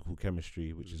that musical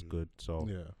chemistry, which is good. So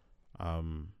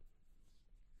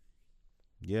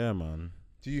yeah, man.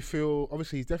 Do you feel,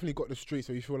 obviously he's definitely got the street,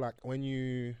 so you feel like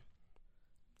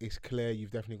it's clear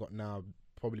you've definitely got now,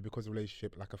 probably because of the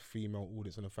relationship, like a female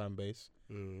audience and a fan base,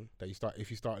 that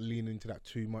if you start leaning into that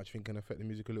too much, think can affect the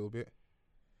music a little bit?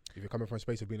 If you're coming from a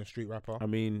space of being a street rapper? I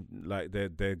mean, like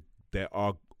there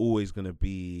are always going to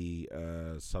be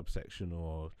a subsection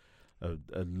or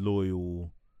a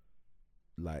loyal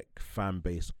like fan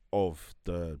base of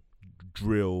the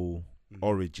drill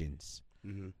origins.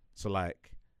 So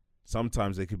like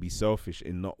sometimes they could be selfish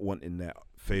in not wanting their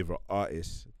favorite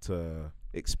artists to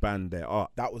expand their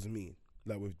art. That was me,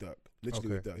 like with Dirk. Literally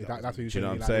with Dirk. That's what you're Do you know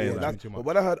what I'm saying. saying? But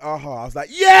when I heard Aha, I was like,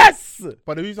 yes!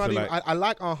 But the reason So I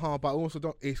like Aha, but I also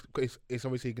don't. It's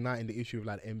obviously igniting the issue of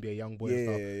like NBA YoungBoy and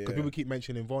stuff, because people keep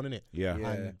mentioning Von, innit? Yeah.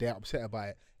 And they're upset about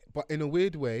it. But in a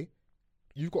weird way,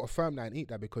 you've got to firm that and eat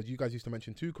that, because you guys used to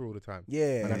mention Tuka all the time.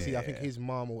 Yeah. And I think his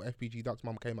mum or FBG Duck's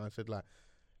mum came out and said like,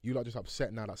 you lot just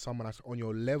upset now that someone that's on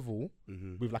your level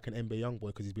with like an NBA YoungBoy,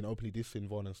 because he's been openly dissing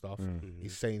Von and stuff,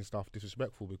 he's saying stuff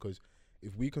disrespectful, because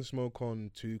if we can smoke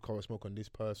on Tuka or smoke on this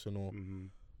person, or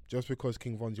just because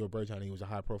King Von's your brother and he was a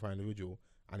high profile individual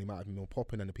and he might have been more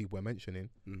popping than the people we're mentioning,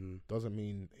 doesn't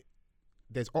mean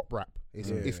there's op rap.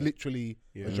 It's literally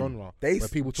a genre where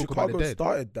people talk Chicago about the dead.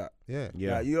 started that.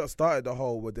 Yeah. Like, you lot started the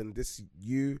whole, well, then this,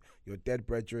 your dead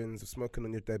brethren, smoking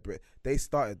on your dead brethren. They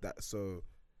started that. So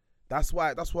that's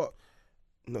what,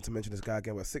 not to mention this guy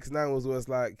again, but 6ix9ine was always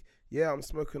like, yeah, I'm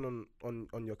smoking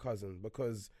on your cousin,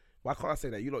 because why can't I say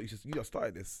that? You lot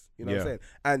started this. You know what I'm saying?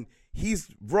 And he's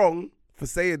wrong for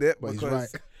saying it, but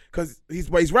because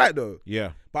he's right though.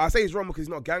 Yeah. But I say he's wrong because he's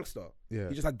not a gangster. Yeah.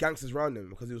 He just had gangsters around him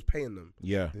because he was paying them.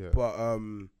 Yeah. But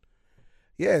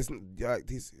it's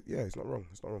not wrong.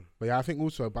 It's not wrong. But yeah, I think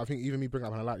even me bringing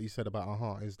up, and I like what you said about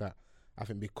Aha, is that I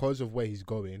think because of where he's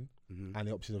going and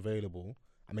the options available,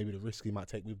 and maybe the risk he might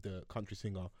take with the country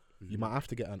singer, you might have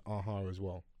to get an Aha as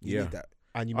well. You need that.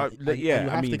 And you might, you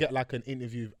have to get like an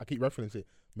interview. I keep referencing it,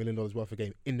 $1 million worth of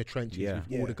game in the trenches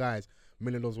with all the guys,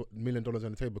 $1 million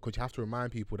on the table, because you have to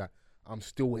remind people that I'm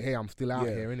still here, I'm still out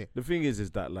here, innit? The thing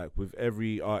is that like with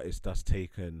every artist that's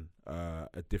taken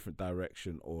a different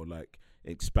direction or like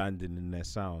expanding in their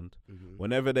sound,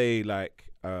 whenever they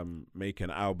like make an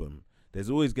album, there's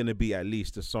always going to be at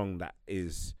least a song that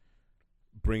is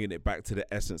bringing it back to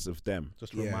the essence of them.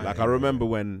 Just remind like I remember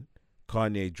when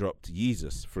Kanye dropped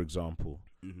Yeezus, for example,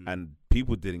 and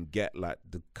people didn't get like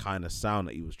the kind of sound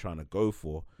that he was trying to go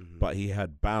for, but he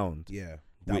had Bound,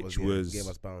 which was he gave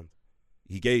us Bound.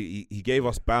 He gave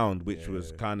us Bound, which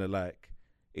was kind of like,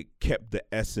 it kept the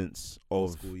essence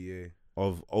of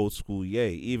old school Ye,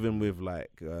 even with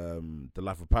like The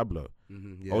Life of Pablo.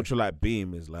 Ultralight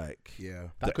Beam is like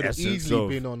that could have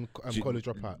easily been on College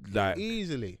Dropout, like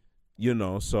easily, you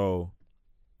know. So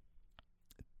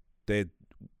they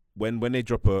when they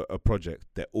drop a project,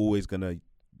 they're always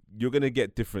you're gonna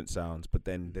get different sounds, but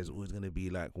then there's always gonna be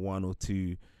like one or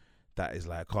two that is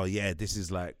like, oh yeah, this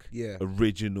is like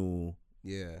original.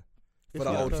 For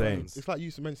the old things. It's like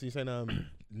you mentioned, you're saying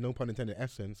no pun intended,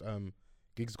 Essence.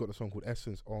 Giggs got a song called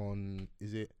Essence on,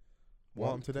 is it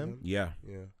Welcome to Them? Yeah.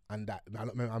 And that I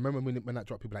remember when that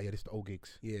dropped, people were like, yeah, this is the old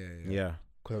Giggs. Yeah.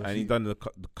 And he done the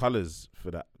colours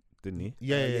for that, didn't he?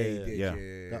 Yeah.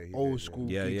 That old school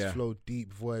Giggs flow,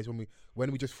 deep voice. When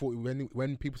we just thought some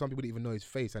people didn't even know his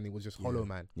face, and he was just Hollow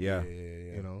Man. Yeah.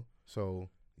 You know, so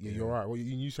you're right. Well,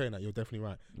 you saying that, you're definitely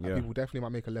right. Like, people definitely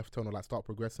might make a left turn or like start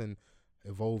progressing,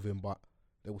 evolving, but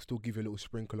they will still give you a little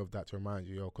sprinkle of that to remind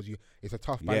you, because it's a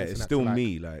tough Yeah, balance. it's and still that's like,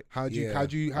 me. Like, How do you Yeah. how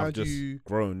do you how I've do just you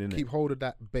grown in keep it. hold of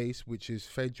that base which has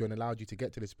fed you and allowed you to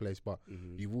get to this place, but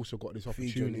Mhm. you've also got this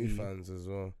Feed your new opportunity fans as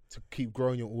well, to keep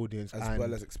growing your audience as and,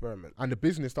 well as experiment. and the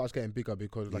business starts getting bigger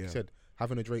because, like Yeah. you said,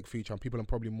 having a Drake feature and people are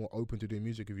probably more open to doing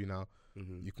music with you now.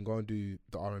 Mhm. You can go and do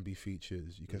the R&B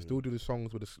features. You can Mhm. still do the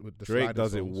songs with the Drake slider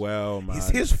does it songs. well, man. It's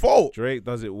his fault. Drake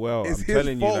does it well. It's I'm his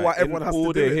telling you, fault like, why everyone in has to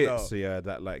all do the it hits, now. yeah,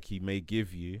 that like he may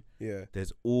give you, Yeah.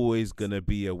 there's always gonna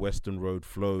be a Western Road At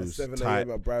Flows 7 type.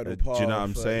 a.m. at Bridal do you know what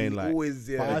I'm Path, saying? he Like, always,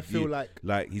 But yeah. I feel you-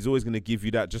 like he's always gonna give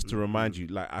you that just to remind you,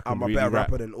 like, I can I'm a really better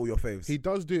rap. rapper than all your faves. he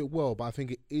does do it well, but I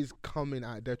think it is coming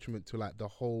at a detriment to like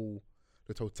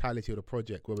the totality of the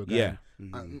project where we're going. Yeah.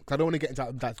 Mhm. I don't want to get into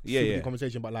that Yeah, super deep yeah.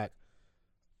 conversation, but like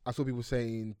I saw people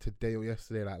saying today or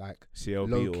yesterday like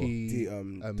CLB low or key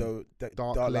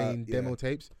Dark Lane demo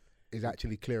tapes is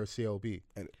actually clear as CLB,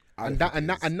 I and don't that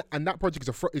think it and that project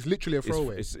is literally a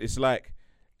throwaway. it's like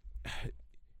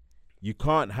you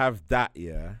can't have that,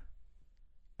 yeah,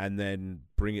 and then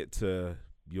bring it to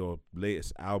your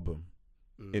latest album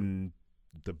is. in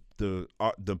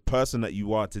the person that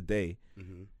you are today.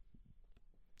 Mhm.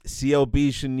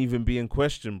 CLB shouldn't even be in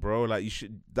question, bro. Like, it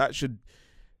shouldn't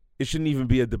even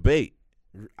be a debate.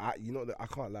 You know that I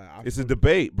can't lie. It's a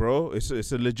debate, bro. It's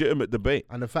a legitimate debate.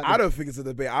 And the fact I that don't think it's a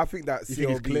debate. I think that You think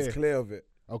it's CLB is clear of it.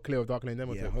 clear of Dark Lane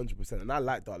demo Yeah, tape. 100%. And I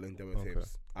like Dark Lane demo Okay.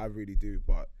 tapes. I really do.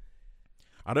 But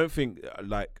I don't think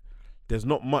like there's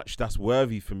not much that's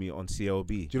worthy for me on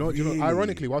CLB. Do you know? Really?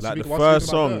 Ironically, whilst Like, the speaking first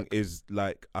about song Dirk, is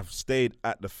like, I've stayed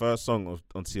at the first song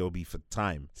on CLB for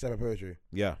time. Semi Poetry.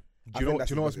 Yeah. do I you think know? that's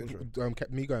Do you know the what's best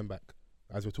kept me going back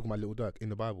as we're talking about Little Dirk in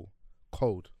the Bible?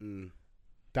 Cold. Mm.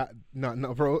 That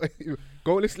no, bro.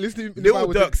 Go listen to in the Little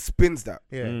Bible. Dirk spins that.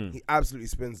 Yeah. Mm. He absolutely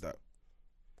spins that.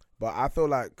 But I feel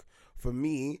like, for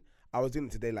me, I was doing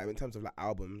it today, like, in terms of like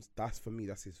albums, that's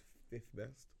his 5th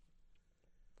best.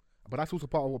 But that's also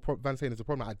part of what Van's saying is the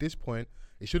problem. At this point,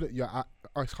 it shouldn't.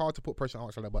 It's hard to put pressure on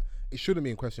outside, but it shouldn't be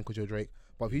in question because you're Drake.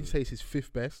 But if he says his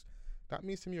 5th best, that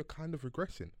means to me you're kind of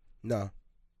regressing. No.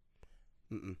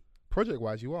 Mm-mm. Project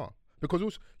wise, you are, because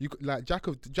also like Jack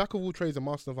of all trades and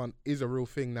master of none is a real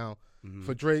thing now. Mhm.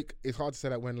 For Drake, it's hard to say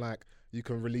that when like you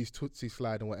can release Tootsie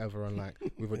Slide and whatever and like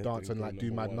with a Yeah, dance and like do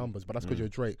number mad one. numbers, but that's because you're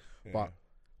Drake. Yeah. But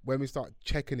when we start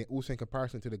checking it also in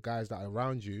comparison to the guys that are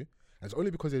around you, and it's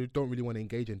only because they don't really want to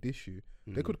engage and dish you.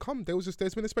 They could come. There's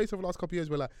been a space over the last couple of years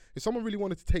where like if someone really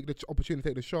wanted to take the opportunity to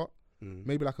take the shot,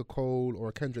 maybe like a Cole or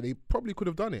a Kendrick, they probably could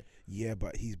have done it. Yeah,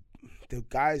 but the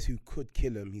guys who could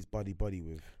kill him, he's buddy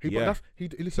with. Yeah.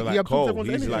 Listen, So he like absorbs Cole, everyone's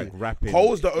he's energy. like rapping.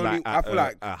 Cole's the only- Like, I feel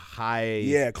like- a high.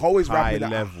 Yeah, Cole is high rapping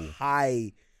level. at a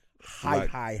high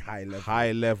Like, level.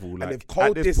 high level. Like, and if Cole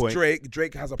at this diss point,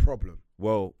 Drake has a problem.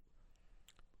 well,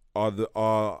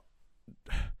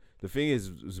 the thing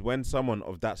is when someone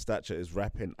of that stature is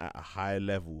rapping at a high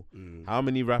level, how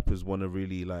many rappers want to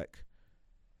really like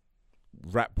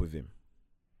rap with him?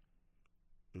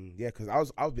 Yeah,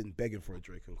 because I've been begging for a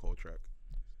Drake and Cole track.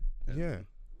 Yeah.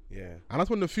 Yeah. And that's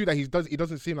one of the few that he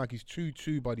doesn't seem like he's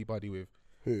too buddy with.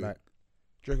 Who? Like,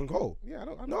 Drake and Cole. yeah, I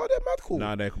don't No, they're mad cool.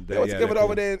 Nah, They they're were yeah, together they're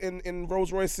over cool. there in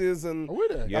Rolls Royces and Oh, were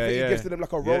they? Yeah, I think yeah. he gifted him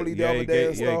like a Yeah, rollie the yeah, other he day gave-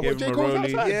 and yeah, stuff. he gave J. him a Cole's rollie.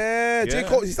 outside? Yeah, J. Yeah.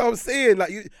 Cole. You see what I'm saying?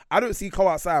 Like, I don't see Cole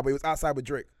outside, but he was outside with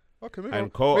Drake. Okay, maybe And I'll-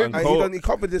 Cole maybe- and And Cole, he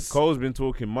covered this. Cole's been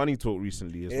talking money talk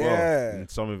recently as Yeah. well in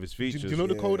some of his Do features. you know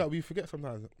the Yeah. Cole that we forget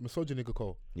sometimes? Misogyny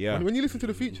Cole. Yeah. When you listen to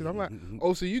the features, I'm like,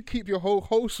 oh, so you keep your whole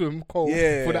wholesome Cole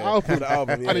Yeah, for the album, for the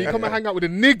album, and then you yeah, come and yeah. hang out with the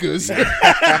niggas,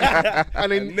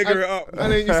 and then Nigger it up.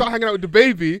 and then you start hanging out with the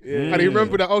baby, Yeah. and you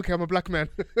remember that okay, I'm a black man.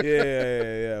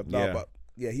 Yeah. No, Yeah. but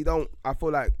yeah, he don't. I feel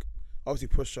like obviously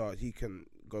Pusha, he can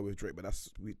go with Drake, but that's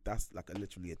like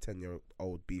literally a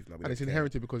 10-year-old beef now. We And don't it's care.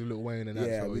 inherited because of Lil Wayne and that.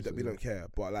 Yeah, so we don't care.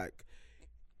 But like,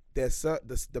 there's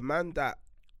the man that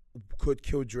could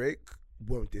kill Drake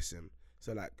won't diss him.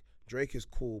 So like, Drake is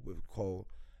cool with Cole,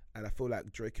 and I feel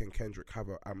like Drake and Kendrick have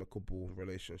an amicable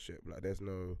relationship. Like, there's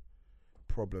no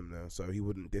problem there, so he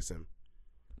wouldn't diss him.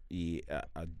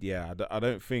 Yeah, I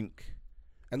don't think.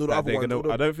 And all the that other they're ones,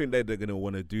 gonna, I don't think they're gonna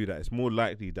want to do that. It's more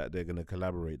likely that they're gonna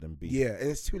collaborate than beef. yeah, and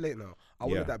it's too late now. I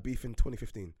wanted Yeah. that beef in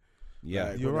 2015.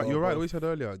 Yeah. Like, You're when right. they You're were right. both- What you said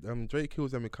earlier. Drake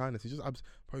kills them with kindness. He just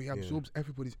he absorbs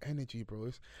everybody's energy,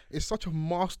 bro. It's such a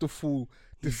masterful,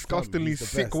 He's disgustingly he's the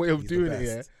sick best. way of He's the doing it.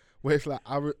 best. Yeah, where it's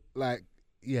like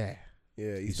yeah.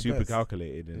 Yeah, He's the super best.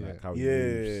 calculated in like Yeah. how he Yeah,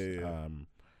 moves. yeah.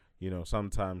 You know,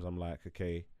 sometimes I'm like,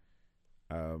 okay,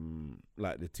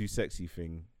 like the Too Sexy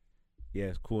thing, yeah,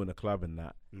 it's cool in the club and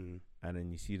that, and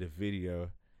then you see the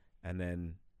video, and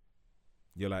then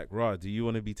you're like, "Rah, do you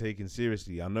want to be taken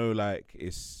seriously?" I know, like,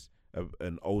 it's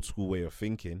an old school way of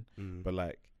thinking, Mm. but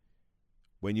like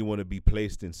when you want to be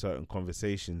placed in certain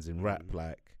conversations in rap,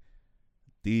 like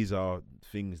these are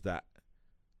things that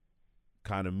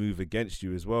kind of move against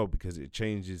you as well, because it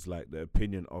changes like the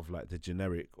opinion of like the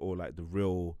generic or like the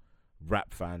real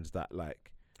rap fans that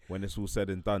like when it's all said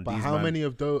and done. But these how man- many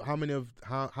of those?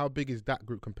 How big is that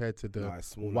group compared to the Nah, it's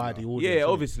small wider enough. audience? Yeah, isn't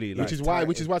it? obviously, like,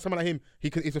 which is why someone like him,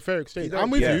 it's a fair exchange. don't- I'm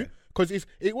with yeah. you because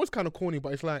it was kind of corny,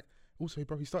 but it's like also,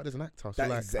 bro, he started as an actor, so That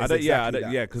like is- I don't, exactly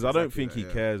that. because I don't Exactly think he that,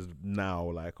 yeah. cares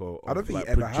now, like, or I don't of, think like,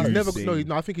 he ever has. he's never. producing-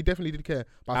 No, I think he definitely did care.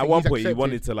 But I At think one he's point, he accepted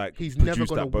wanted to like he's produce never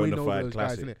gonna that win bona over fide those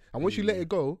guys, classic. innit? And once you let it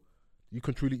go, you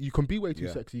can be way too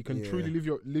Yeah. sexy. You can Yeah. truly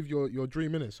live your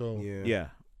dream in it. So Yeah.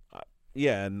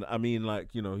 Yeah, and I mean,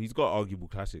 like, you know, he's got arguable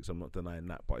classics. I'm not denying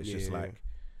that, but it's just Yeah. like,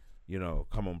 you know,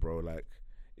 come on, bro. Like,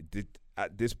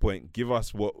 at this point, give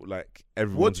us what like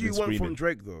everyone's What do you been want screaming. from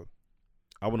Drake though?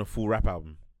 I want a full rap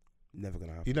album. Never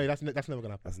gonna happen. you know that's never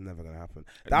gonna happen. That's never gonna happen.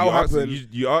 You That'll asked- happen.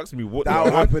 You asked me what.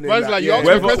 That'll happen. in Man's that- like, you yeah, asked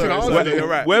me a yeah, question, sorry, I sorry, answered it. you're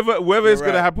right. whether You're it's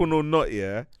gonna right. happen or not,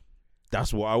 yeah,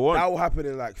 that's what I want. That will happen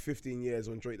in like 15 years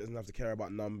when Drake doesn't have to care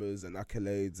about numbers and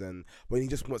accolades, and when he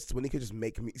can just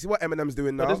make me. See what Eminem's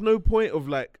doing But now? there's no point of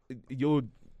like you're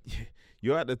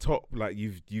at the top, like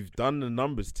you've done the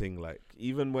numbers thing, like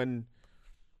even when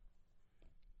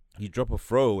you drop a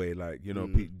throwaway, like, you know,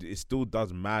 it still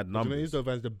does mad You know, numbers. it is though,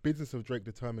 Vans, the business of Drake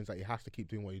determines that he has to keep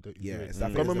doing what he does. Yeah, it's I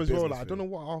definitely remember a as well. business Like, I don't know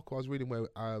thing. what article I was reading where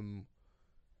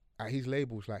at his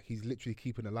labels, like he's literally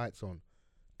keeping the lights on.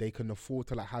 They can afford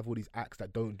to like have all these acts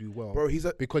that don't do well, Bro,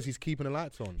 because he's keeping the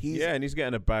lights on. Yeah, and he's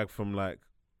getting a bag from like,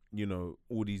 you know,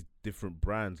 all these different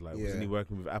brands. Like, Yeah. wasn't he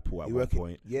working with Apple at He one working-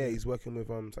 point? Yeah, he's working with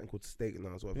something called Steak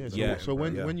now as well. Yeah, so, Yeah. so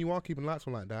when Yeah. when you are keeping lights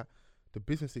on like that, the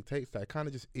business dictates that. It kind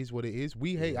of just is what it is.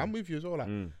 We hate. I'm with you as well. Like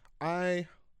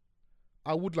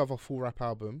I would love a full rap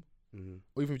album,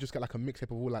 or even just get like a mixtape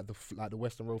of all like the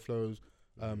Western Road flows,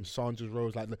 Sandra's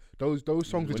Rose, like those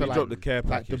songs When which he are dropped like the Care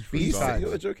like the Package, for B example. sides. You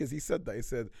know what the joke is? He said that. He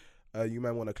said, "You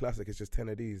man want a classic? It's just 10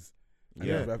 of these." And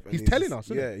Yeah. then rap- and He's he's telling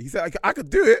just- us, isn't Yeah, he said, "I could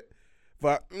do it,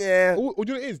 but yeah." All you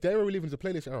know it is, the era we live in is a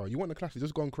playlist era. You want the classic,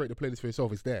 just go and create the playlist for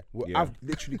yourself. It's there. Well, Yeah. I've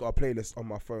literally got a playlist on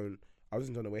my phone. I was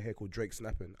listening on the way here called Drake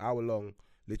Snapping, hour long,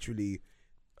 literally.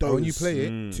 And when you those play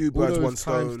it, two all birds, those one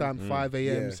stone. timestamp 5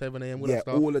 a.m., Yeah. 7 a.m., all Yeah, that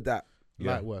stuff. all of that.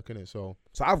 Light work, innit? So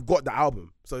So I've got the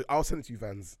album. So I'll send it to you,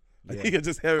 fans. Yeah. You can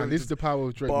just hear him. and this is the power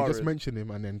of Drake. You just barring. mentioned him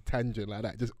and then tangent like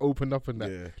that, just opened up and that.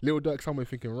 Yeah. Little Dirk somewhere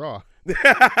thinking, rah, you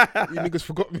niggas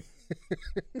forgot me.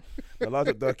 The large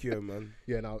up Durkio, man.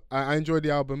 Yeah, no, I enjoyed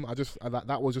the album. I just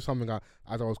that was just something as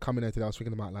I was coming into, I was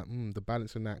thinking about like the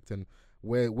balancing act and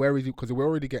where is it, because we're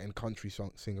already getting country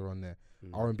singer on there,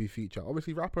 R&B feature.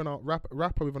 Obviously, rapper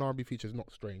with an R&B feature is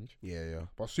not strange, Yeah.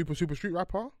 but super street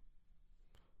rapper.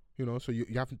 You know, so you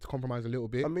have to compromise a little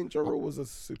bit. I mean, Ja Rule was a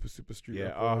super street Yeah,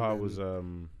 rapper, Aha and was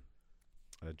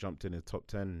jumped in the top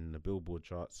 10 in the Billboard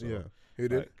charts. So, Yeah. Who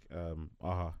did? Like,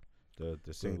 Aha, the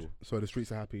single. So the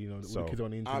streets are happy. You know, all So, the kids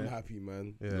on the internet. I'm happy,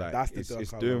 man. Yeah. Like, That's the it's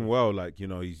Dirk I doing love. well. Like, you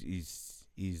know, he's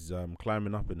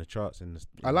climbing up in the charts in the.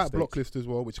 I like Blocklist as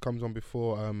well, which comes on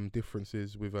before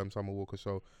Differences with Summer Walker.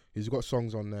 So he's got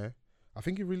songs on there. I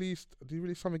think did he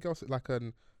release something else like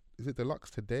is it Deluxe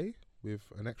Today with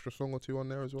an extra song or two on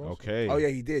there as well? Okay. Oh yeah,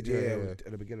 he did. Yeah, Yeah.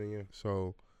 at the beginning. Yeah.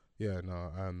 So yeah,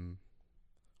 no,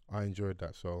 I enjoyed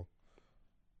that. So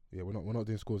yeah, we're not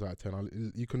doing scores out of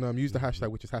 10. You can use the hashtag,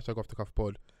 which is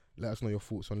 #OffTheCuffPod. Let us know your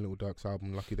thoughts on Little Dirk's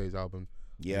album, Lucky Days album.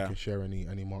 Yeah. You can share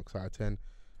any marks out of 10.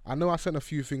 I know I sent a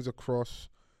few things across.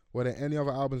 Were there any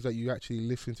other albums that you actually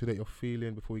listened to that you're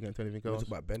feeling before we get into anything Talk else?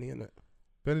 about Benny, innit?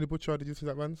 Benny the Butcher, did you see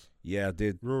that, Vans? Yeah, I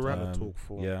did. Real Rap Talk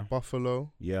for. Yeah.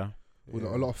 Buffalo. Yeah. With a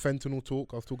lot of fentanyl talk.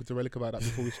 I was talking to Relic about that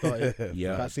before we started.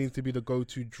 Yeah. That seems to be the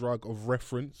go-to drug of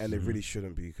reference. And it really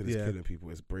shouldn't be because Yeah. it's killing people.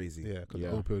 It's brazy. Yeah, because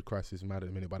Yeah. the opioid crisis is mad at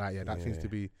the minute. But that seems Yeah. to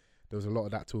be, there was a lot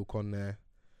of that talk on there.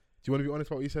 Do you want to be honest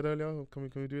about what you said earlier? Can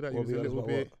we do that? What, You was be a honest little about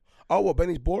bit. what? Oh, what?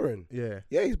 Benny's boring. Yeah.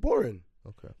 Yeah, he's boring.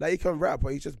 Okay. Like he can rap, but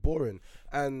he's just boring.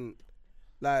 And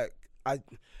like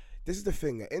this is the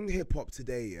thing in hip hop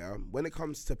today. Yeah, when it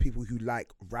comes to people who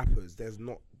like rappers, there's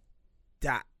not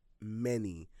that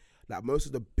many. Like most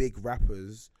of the big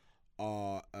rappers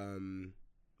are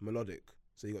melodic.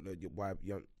 So you got the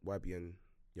YBN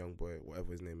Youngboy,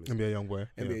 whatever his name is. NBA Youngboy.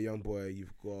 NBA Youngboy.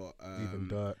 You've got Even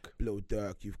Dirk. Lil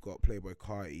Durk. You've got Playboy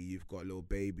Carti. You've got Lil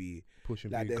Baby.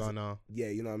 Pushing Like, Big there's- Gunna. Yeah,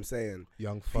 you know what I'm saying.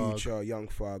 Young Thug. Future, Young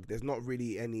Thug. There's not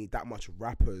really that much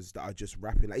rappers that are just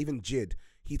rapping. Like even Jid,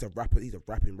 he's a rapper. He's a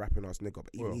rapping ass nigga, but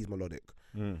even he's melodic.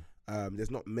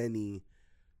 There's not many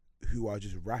who are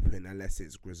just rapping unless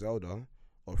it's Griselda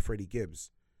or Freddie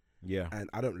Gibbs, Yeah. and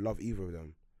I don't love either of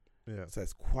them. Yeah. So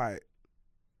it's quite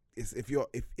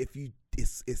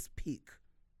it's peak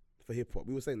for hip hop.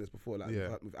 We were saying this before, like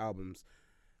with albums,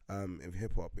 in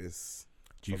hip hop is.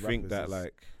 Do you think that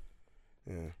like?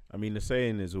 Yeah. I mean, the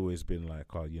saying has always been like,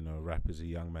 oh, you know, rap is a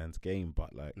young man's game,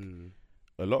 but like,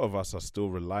 a lot of us are still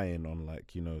relying on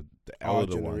like, you know, the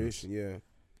elder ones,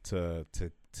 to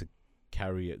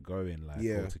carry it going, like,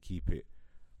 or to keep it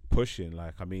pushing.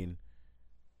 Like, I mean,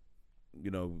 you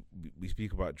know, we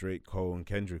speak about Drake, Cole, and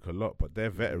Kendrick a lot, but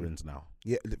they're veterans now.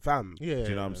 Yeah, fam. Yeah. Do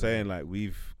you know what I'm saying? Like,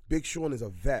 Big Sean is a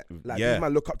vet. Like, these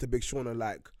man look up to Big Sean and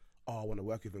like, oh, I want to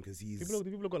work with him because he's.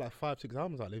 People have got like 5-6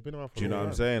 albums out. They've been around for. Do you know what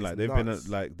I'm saying? Like, they've been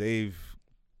like they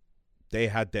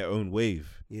had their own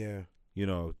wave. Yeah. You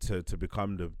know, to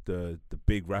become the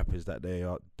big rappers that they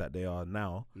are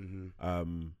now.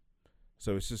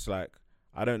 So it's just like,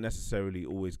 I don't necessarily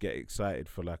always get excited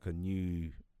for like a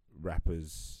new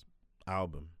rapper's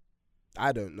album.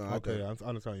 I don't know. Okay, I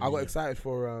understand. I got excited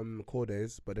for Core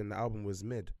Days, but then the album was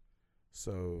mid.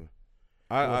 So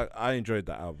I enjoyed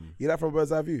that album. You like From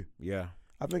Bird's Eye View? Yeah.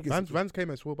 I think it's Vans came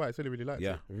and swore by it, said he really liked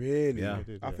it. Really? Yeah.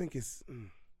 I think it's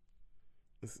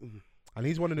and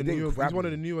he's one of the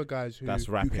newer guys who that's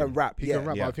rapping. Who can rap. He can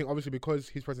rap, but I think obviously because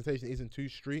his presentation isn't too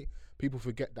street, people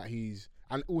forget that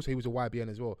and also he was a YBN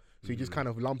as well. So you just kind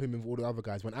of lump him with all the other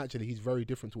guys when actually he's very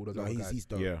different to all those other guys. He's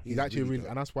dope. Yeah. He's actually really,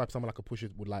 and that's why someone like a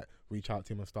Pusha would like reach out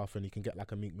to him and stuff, and he can get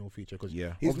like a Meek Mill feature because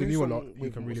he's the new a lot. He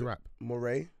can really rap.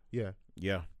 Moray. Yeah.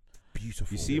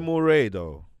 Beautiful. You see Moray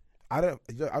though. I don't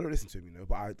listen to him, you know,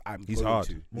 but he's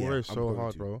hard. Moray's so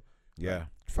hard, bro. Yeah.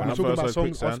 When I'm talking about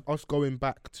songs, us going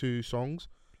back to songs,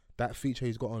 that feature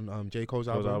he's got on J. Cole's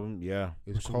album,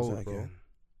 it's cold, bro.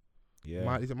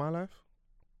 Yeah. Is it My Life?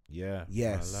 Yeah.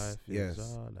 Yes. My life is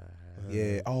all I have.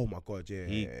 Yeah. Oh my God. Yeah.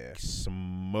 He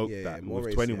smoked that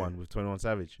with 21, with 21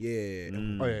 Savage. Yeah.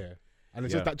 Oh yeah. And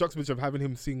it's just that juxtaposition of having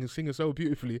him singing so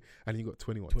beautifully, and you got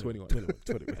 21.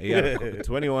 Yeah,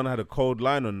 21 had a cold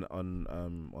line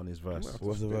on his verse.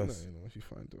 What's the verse? That, if you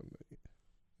find it.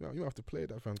 You have to play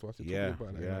that, fam. To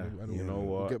you know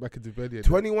what? Get back into bed.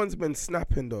 21's been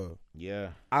snapping though.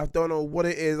 Yeah. I don't know what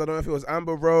it is. I don't know if it was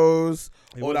Amber Rose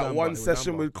or that one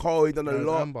session with Cole. He done a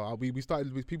lot. Amber. People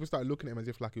started looking at him as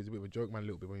if like he was a bit of a joke man a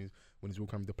little bit when he's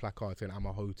walking around with the placard saying I'm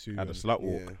a hoe too. At the slut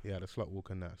walk. Yeah, the slut walk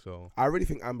and that. So I really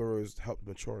think Amber Rose helped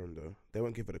mature him though. They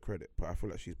won't give her the credit, but I feel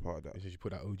like she's part of that. She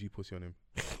put that OG pussy on him.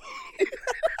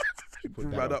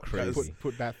 Put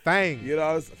that thing. You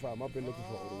know, fam, I've been looking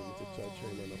for all the women to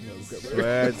train on.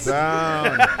 Swear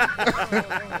down.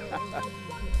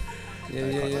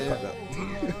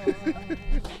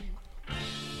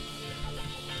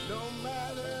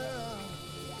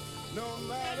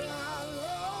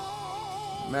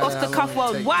 Yeah. Off the cuff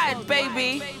worldwide,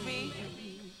 baby.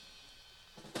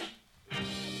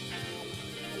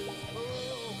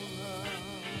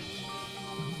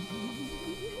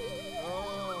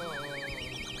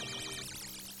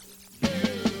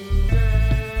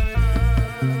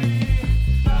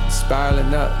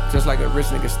 Spiraling up, just like a rich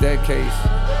nigga staircase.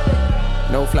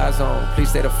 No fly zone, please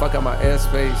stay the fuck out my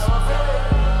airspace.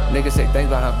 Niggas say things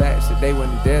behind back, shit they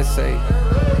wouldn't dare say.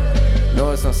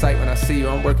 Know it's on sight when I see you,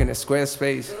 I'm working at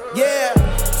Squarespace. Yeah,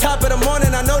 top of the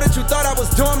morning, I know that you thought I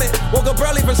was dormant. Woke up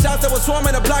early from shots that was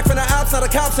swarming. A block from the outs, now the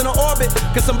cops in the orbit.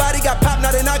 Cause somebody got popped,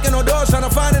 now they knocking on doors, trying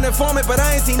to find an informant. But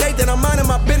I ain't seen Nathan, I'm minding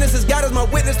my business. As God is my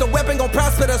witness, the weapon gon'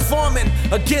 prosper that's forming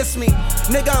against me.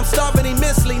 Nigga, I'm starving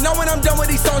immensely. Know when I'm done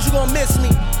with these songs, you gon' miss me.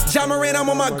 Ja Morant,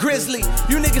 I'm on my grizzly.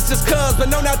 You niggas just cuz,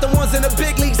 but no, not the ones in the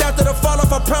big leagues. After the fall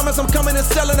off, I promise I'm coming and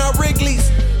selling out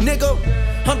Wrigley's. Nigga,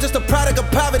 I'm just a product of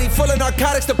poverty, full of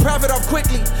narcotics to profit off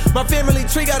quickly. My family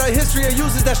tree got a history of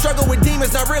users that struggle with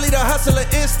demons, not really the hustler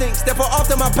instincts. Therefore,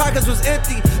 often my pockets was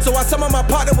empty. So while some of my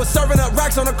partner was serving up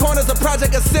racks on the corners of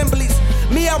project assemblies,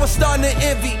 me, I was starting to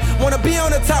envy. Wanna be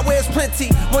on the top where it's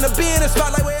plenty. Wanna be in the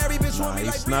spotlight where every bitch want me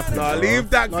like snapping. Nah, leave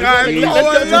that guy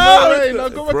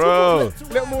alone. Bro.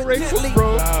 Let Moray cook,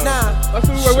 bro. Nah, that's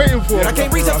what we're waiting for. I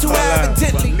can't reach up too high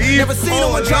evidently. Never seen no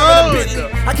one driving a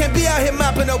Bentley. I can't be out here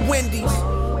mopping up Wendy's.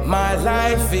 My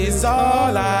life is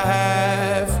all I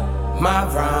have. My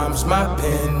rhymes, my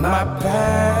pen, my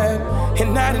pad.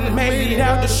 And I done made it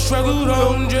out the struggle,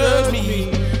 don't judge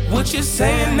me. What you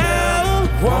saying now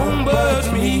won't budge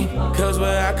me. Cause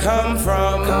where I come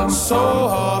from, so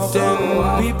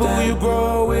often people you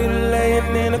grow with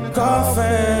laying in a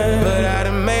coffin. But I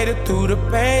done made it through the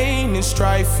pain and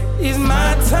strife. It's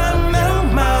my time now,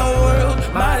 my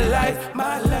world, my life,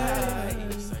 my life.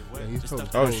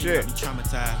 Oh shit.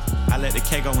 Traumatized. I let the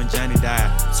K go when Johnny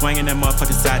died. Swinging that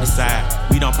motherfucker side to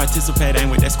side. We don't participate, ain't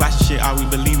with that squashy shit. All we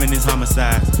believe in is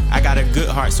homicides. I got a good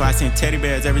heart, so I send teddy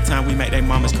bears every time we make they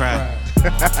mamas cry.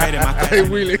 Traded my Hey,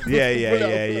 really? Yeah.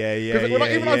 Even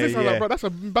I was listening, I'm like, bro,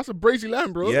 that's a brazy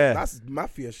line, bro. Yeah. That's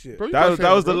mafia shit. Bro, you That can't was say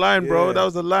that was the bro. line, bro. Yeah. That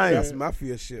was the line. That's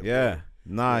mafia shit. Yeah.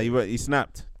 bro. Nah, he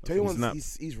snapped. He 21's snapped.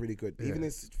 he's really good. Yeah. Even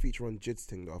his feature on Jid's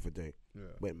thing the other day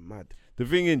went mad. The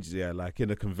thing is, yeah, like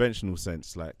in a conventional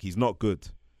sense, like he's not good.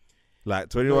 Like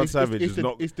 21 Savage is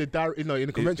not. It's the in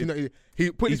the convention. He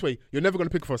put it this way: you're never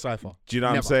gonna pick for a cipher. Do you know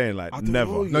what I'm saying? Like I don't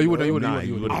never. know, No, you wouldn't. Nah,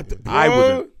 You wouldn't. I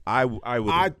wouldn't. I I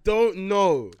wouldn't. don't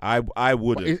know. I But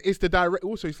wouldn't. it's the direct.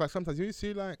 Also, it's like sometimes you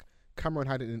see like Cameron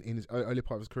had it in his early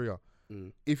part of his career.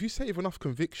 If you say with enough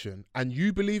conviction and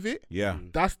you believe it, Yeah.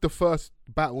 that's the first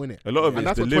battle in it. A lot of and it's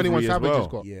that's what delivery 21 as Savage well. has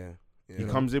got. Yeah. He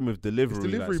comes in with delivery. It's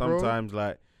delivery, like bro. sometimes,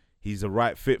 like he's a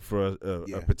right fit for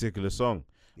a particular song.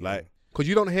 Like Because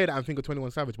you don't hear that and think of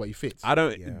 21 Savage, but he fits. I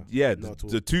don't. Yeah, Not at all.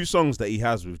 the two songs that he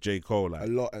has with J. Cole, like A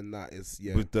lot, and that is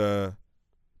with the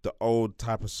old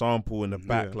type of sample in the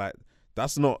back, Yeah. like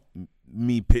that's not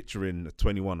me picturing the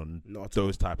 21 on Not at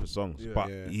those type of songs. Yeah. But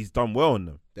Yeah. he's done well on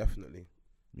them. definitely.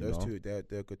 you Those know? two, they're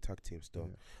a good tag team still.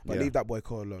 But Yeah. leave that boy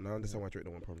Cole alone. I understand why Drake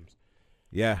don't want problems.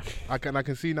 Yeah. I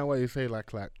can see now why you say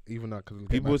like even though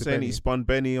People were saying he spun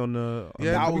Benny on the.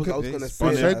 Yeah, I we was could- gonna it's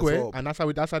say that as segue, well. and that's how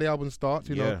the album starts.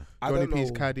 You know, Yeah. I Johnny don't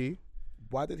P's know. caddy.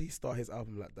 Why did he start his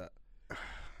album like that?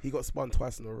 He got spun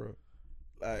twice in a row.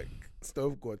 Like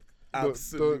Stove God,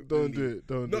 absolutely. Don't do it.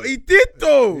 Don't. No, do he it. did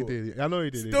though. He did. I know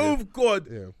he did. Stove God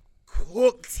Yeah.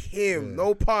 cooked him. Yeah.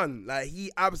 No pun. Like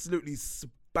he absolutely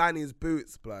span his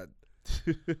boots, blood.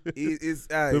 He is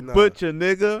The butcher,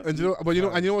 nigga. And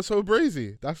you know what's so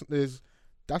brazy?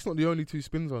 That's not the only two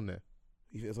spins on there.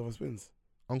 You think it's other spins?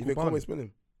 You Uncle think Bun, Conway spin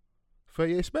him?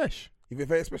 38 Special. You think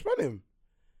Faye spin him?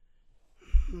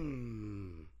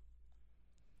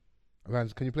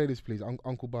 Vans, can you play this, please?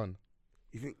 Uncle Bun.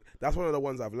 You think that's one of the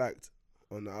ones I've liked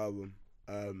on the album?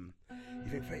 You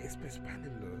think Faye spin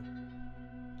him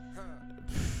though?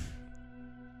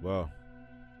 Well,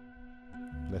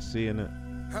 let's see in it.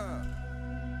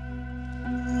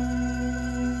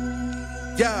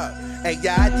 Yeah, hey,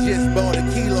 I just bought a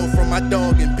kilo from my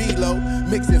dog in B-Lo,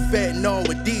 mixing fentanyl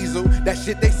with diesel. That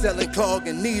shit they selling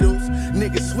clogging needles.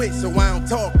 Niggas switch so I don't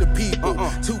talk to people.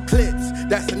 2 clips,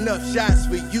 that's enough shots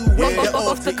for you.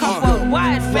 Off the cuff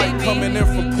worldwide, Flight baby. coming in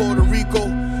from Puerto Rico,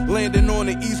 landing on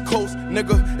the East Coast,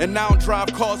 nigga. And now I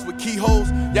drive cars with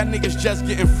keyholes. Y'all niggas just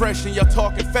getting fresh and y'all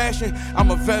talking fashion. I'm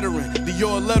a veteran,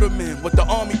 Dior Letterman with the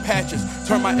army patches.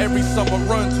 Turn my every summer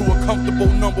run to a comfortable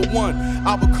 #1.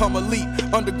 I become elite,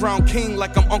 underground king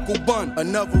like I'm Uncle Bun.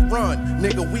 Another run,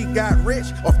 nigga, we got rich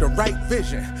off the right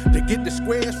vision. To get the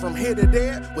squares from here to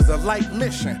there was a light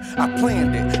mission. I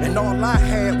planned it, and all I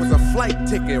had was a flight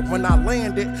ticket. When I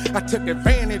landed, I took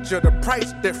advantage of the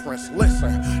price difference.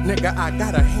 Listen, nigga, I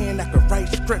got a hand that could write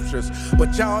scriptures,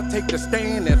 but y'all take the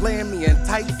stand and land me in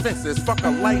tight fences. Fuck a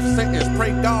life sentence,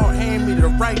 pray God hand me the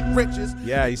right riches.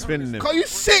 Yeah, he's spinning him. Call you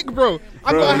sick, bro.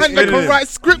 I Bro, got a he's hand that spinning can him. write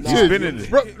scriptures. He's spinning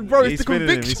him. Bro, He's it's the spinning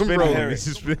him. He's conviction, spinning bro. him.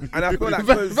 He's spinning And I feel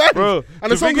like bro,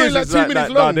 and the song thing going is, like is 2 minutes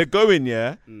nah, long. they're going,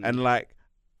 yeah, and like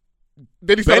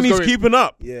Then he starts Benny's going, keeping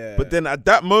up, Yeah. but then at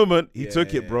that moment he Yeah,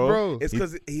 took it, yeah. bro. It's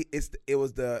because it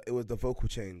was the vocal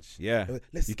change. Yeah,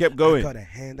 Listen, he kept going. I got a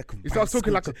hand that can He starts write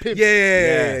talking like a scripture. pimp.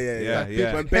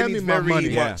 Yeah. When Pay Benny's me my very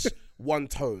money. much one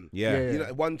tone. Yeah. You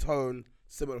know, one tone,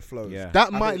 similar flows. Yeah.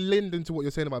 That I might think- lend into what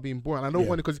you're saying about being boring. I don't Yeah.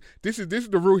 want it because this is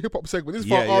the real hip hop segment. This is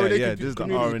Yeah, for yeah, R&A yeah. This is the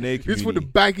community. R&A This is for the community.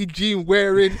 baggy jean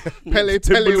wearing, Pele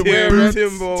Timberland wearing,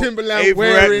 Timbo, Timberland Averex,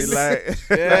 wearing, like,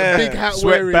 like big hat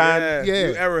wearing. Sweatband. Yeah.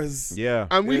 New errors. Yeah,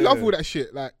 And we Yeah. love all that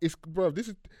shit. Like it's bro,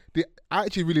 I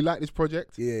actually really like this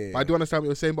project. Yeah. But I do understand what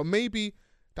you're saying, but maybe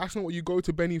that's not what you go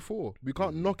to Benny for. We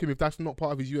can't knock him if that's not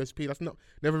part of his USP. That's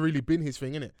never really been his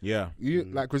thing, innit? yeah. You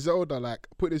like Griselda, like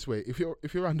put it this way, if you're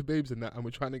around the babes and that and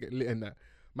we're trying to get lit in that,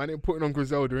 man ain't putting on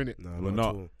Griselda, innit? No, We're not. not.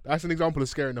 at all. That's an example of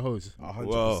scaring the hose. 100%.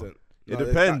 Well, it No,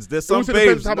 depends. There's It some also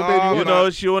depends babes, what type of baby you you want. know,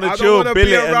 she want I to don't chill, want to bill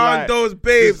be it, and around like, those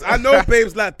babes. I know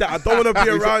babes like that. I don't want to be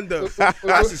around them.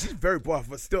 Actually, she's very buff,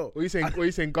 but still. What are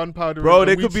you saying? Gunpowder? bro. and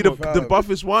They weed could be smoke? the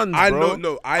buffest ones, I bro.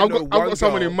 know I've one got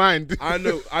someone girl. in mind. I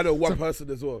know one person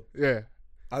as well. Yeah.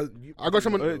 I got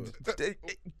someone. Man,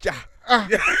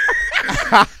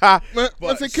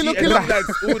 But say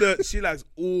killer. she likes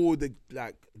all the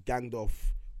like ganged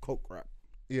off coke rap.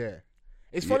 Yeah.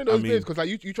 It's Yeah, funny those I mean- babes because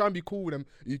like you try and be cool with them,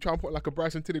 you try and put like a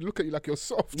Bryson Tiller, look at you like you're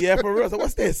soft. Yeah, for real. So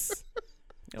what's this?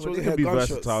 Yeah, So but they they had can be gunshots.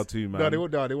 versatile too, man. No,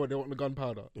 they want the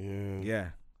gunpowder. Yeah. Yeah,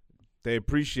 they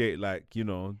appreciate like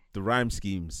the rhyme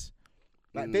schemes.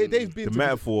 Like they've been the to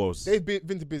metaphors. They've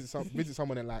been to visit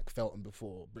someone in like Felton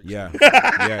before. Yeah.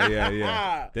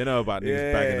 They know about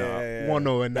niggas bagging it up.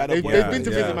 Wano and that. They've been to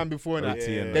visit man before and that.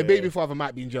 Their baby father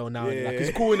might be in jail now. And like,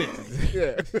 it's cool, innit?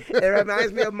 Yeah. It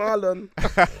reminds me of Marlon.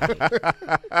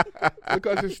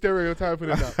 Because it's stereotyping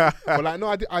and that. But like, no,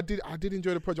 I did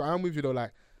enjoy the project. I am with you though.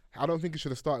 Like, I don't think it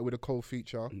should have started with a Cole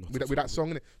feature with that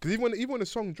song in it. Because even when the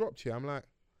song dropped here, I'm like,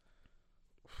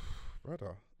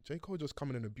 brother, J. Cole just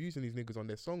coming and abusing these niggas on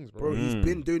their songs, bro. He's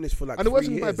been doing this for like 3 years. And the worst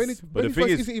thing about Benny's verse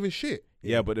isn't even shit.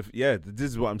 Yeah, but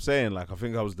this is what I'm saying. Like, I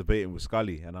think I was debating with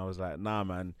Scully, and I was like, nah,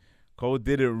 man, Cole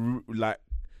didn't like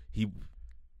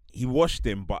he washed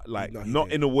him, but like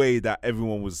not in a way that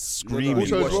everyone was screaming.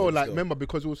 Also as well, like remember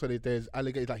because also there's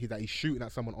allegations that he's shooting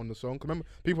at someone on the song. Remember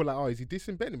people are like, oh, is he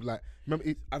dissing Benny? Like,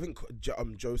 remember, I think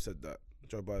Joe said that.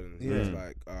 Joe Biden. He was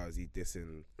like, is he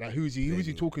dissing? Like, who's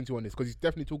he talking to on this? Because he's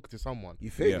definitely talking to someone. You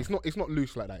think? Yeah. It's not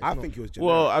loose like that. I think it was generic.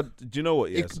 Well, do you know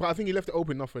what? Yes. But I think he left it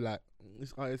open enough for like,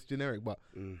 it's generic. But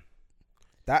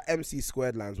that MC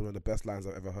Squared line is one of the best lines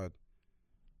I've ever heard.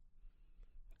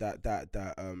 That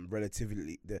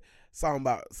relatively, something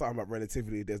about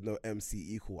relatively. There's no MC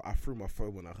equal. I threw my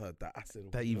phone when I heard that. I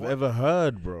said, that you've ever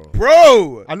heard,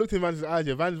 bro. I looked in Van's eyes.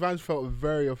 Vans felt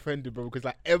very offended, bro, because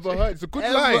like ever heard. It's a good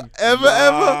line. Ever.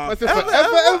 I said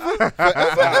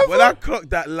forever. When I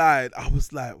clocked that line, I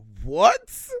was like,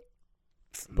 what?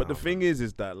 But the thing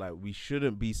is that like we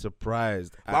shouldn't be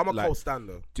surprised. I'm a like, Cole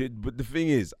stander. But the thing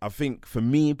is, I think for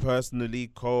me personally,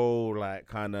 Cole like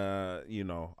kind of, you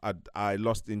know, I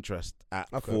lost interest at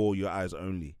For Your Eyes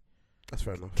Only. That's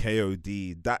fair enough.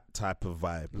 KOD, that type of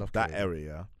vibe, Love that KOD.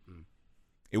 area.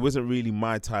 It wasn't really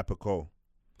my type of Cole.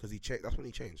 Because he changed. That's when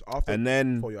he changed. After and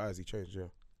then For Your Eyes, he changed. Yeah.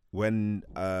 When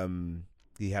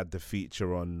he had the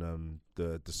feature on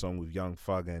the song with Young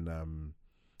Thug and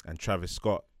Travis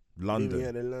Scott.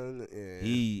 London.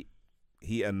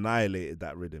 He annihilated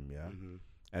that rhythm, yeah.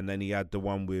 And then he had the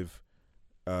one with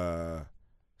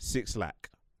 6 Lack,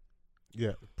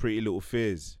 Pretty Little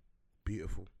Fears,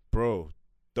 beautiful, bro.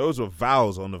 Those were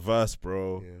vowels on the verse,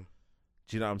 bro. Yeah.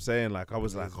 Do you know what I'm saying? Like I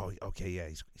was like, oh, okay, yeah,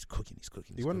 he's cooking.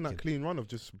 He went on that clean run of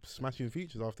just smashing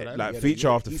features after that. Like feature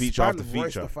after feature after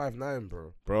feature. Royce the 5'9",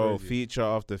 bro. Bro, feature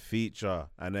after feature,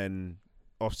 and then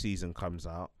Off Season comes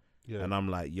out, and I'm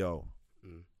like, yo.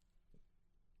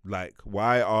 Like,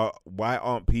 why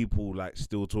aren't people like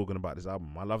still talking about this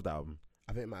album? I love that album.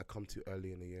 I think it might have come too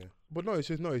early in the year. But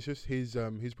it's just his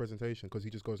presentation because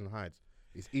he just goes and hides.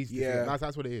 It's easy. Yeah,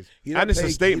 that's what it is. And it's a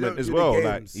statement as well.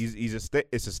 Like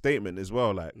it's a statement as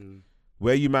well. Like,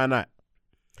 where you man at?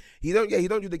 He don't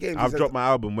do the games. I've dropped my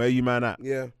album. Where you man at?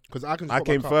 Yeah, because I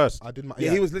came first. I did my.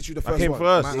 Yeah, he was literally the first. I came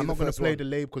first. I'm not gonna play the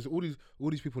label because all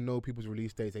these people know people's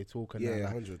release dates. They talk and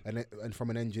 100. And from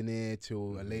an engineer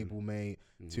to a label mate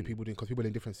to people doing, because people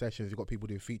in different sessions. You've got people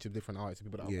doing features with different artists.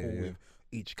 People that are cool with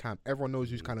each camp. Everyone knows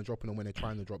who's kind of dropping and when they're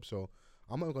trying to drop. So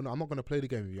I'm not gonna play the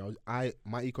game with you.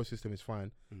 My ecosystem is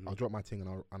fine. I'll drop my thing and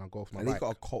I'll go for my. And he's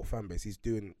got a cult fan base. He's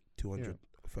doing 200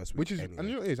 first week, which is anyway. And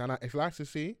you know what it is, and it's nice to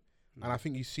see. And I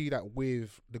think you see that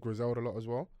with the Griselda a lot as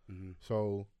well.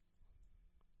 So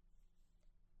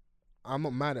I'm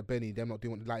not mad at Benny. Them not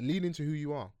doing like lean into who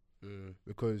you are,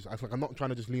 because I think I'm not trying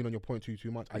to just lean on your point too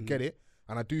much. I get it,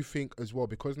 and I do think as well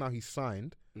because now he's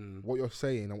signed. What you're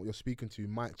saying and what you're speaking to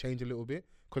might change a little bit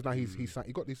because now he's signed.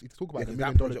 He got this. He's talk about the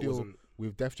 $1 million deal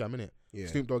with Def Jam, innit? Yeah.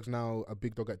 Snoop Dogg's now a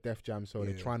big dog at Def Jam, so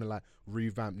they're trying to like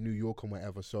revamp New York and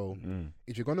whatever. So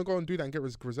if you're gonna go and do that and get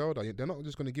Griselda, they're not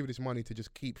just gonna give you this money to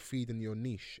just keep feeding your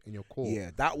niche and your core.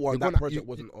 Yeah, that project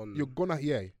wasn't on. You're gonna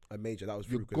a major. That was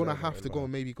you're gonna have to go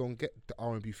and maybe go and get the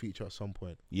R&B feature at some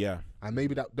point. Yeah, and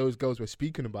maybe that those girls we're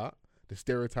speaking about, the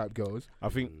stereotype girls. I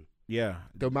think. Yeah,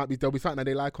 there'll be something that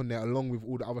they like on there along with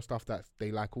all the other stuff that they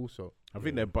like also. I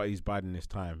think he's biding his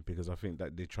time because I think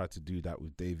that they tried to do that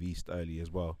with Dave East early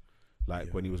as well.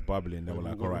 Like when he was bubbling, they were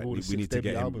like, "All right, we need to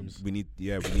get him. Albums. We need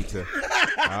to."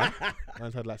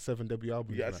 Man's had like 7 debut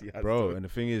albums, yes, bro. And the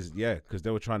thing is, because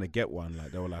they were trying to get one.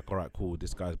 Like they were like, "All right, cool.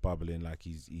 This guy's bubbling. Like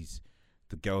he's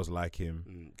the girls like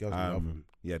him. Girls love him.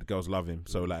 Yeah, the girls love him.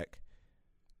 So like,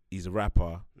 he's a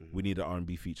rapper. We need an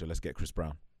R&B feature. Let's get Chris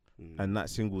Brown." And that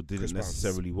single didn't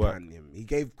necessarily work. He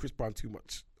gave Chris Brown too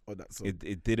much on that song.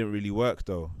 It didn't really work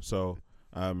though. So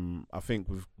I think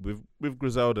with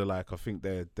Griselda, like I think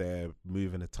they're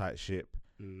moving a tight ship.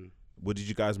 What did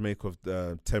you guys make of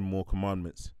the 10 More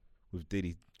Commandments with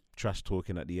Diddy trash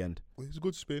talking at the end? Well, it's a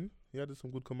good spin. He had some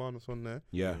good commandments on there.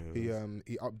 Yeah. He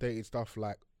updated stuff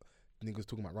like niggas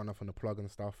talking about Run Up on the Plug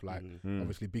and stuff. Like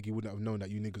obviously Biggie wouldn't have known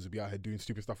that you niggas would be out here doing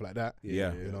stupid stuff like that.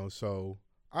 Yeah. You know, so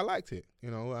I liked it,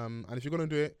 you know, and if you're gonna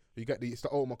do it, it's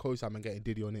the ultimate co-sign and getting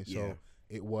Diddy on it. So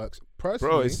it works.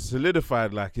 Personally, Bro, it's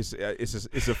solidified. Like it's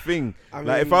a thing. I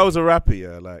Like if mean- I was a rapper,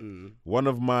 yeah, like one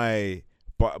of my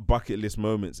bucket list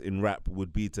moments in rap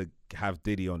would be to have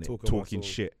Diddy on it talking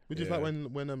shit. which is like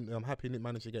when I'm Happy Nick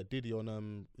managed to get Diddy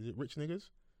on is it Rich Niggas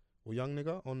or Young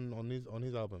Nigga on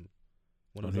his album.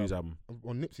 On whose album?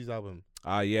 On Nipsey's album.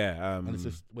 Yeah. And it's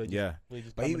just where yeah.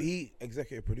 But he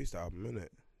executive produced the album, innit?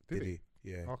 Did he?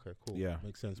 Yeah. Okay, cool. Yeah.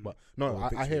 Makes sense. But no, Well,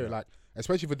 I hear it that. like,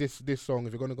 especially for this song,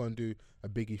 if you're gonna go and do a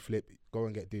Biggie flip, go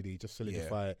and get Diddy, just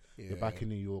solidify it. You're back in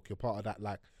New York, you're part of that,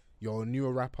 like you're a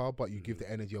newer rapper, but you give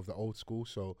the energy of the old school.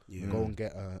 So go and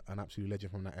get an absolute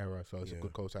legend from that era. So it's a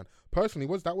good co-sign. Personally,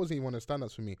 that wasn't even one of the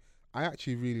standouts for me. I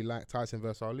actually really like Tyson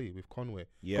vs. Ali with Conway.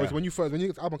 Yeah. Because when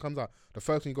your album comes out, the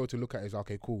first thing you go to look at is,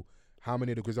 okay, cool, how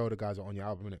many of the Griselda guys are on your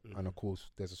album, innit? And of course,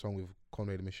 there's a song with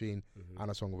Conway the Machine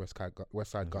and a song with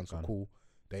West Side Gun. So cool,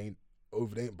 they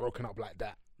ain't broken up like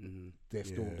that. They're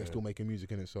still making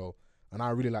music in it. So, and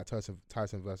I really like Tyson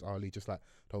vs. Ali, just like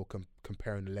the whole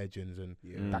comparing the legends and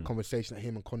that conversation that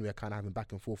him and Conway are kind of having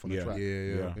back and forth on the track.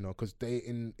 You know, because they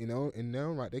in their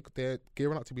own right, they're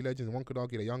gearing up to be legends. And one could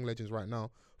argue they're young legends right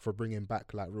now for bringing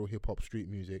back like real hip hop street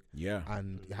music. Yeah,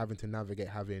 and having to navigate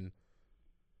having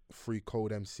 3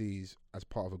 cold MCs as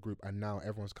part of a group, and now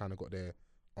everyone's kind of got their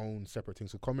own separate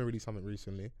things. So Conway released something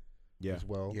recently. As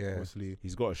well. Yeah, obviously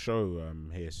he's got a show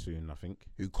here soon. I think.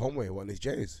 Who Conway? One of his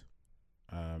J's.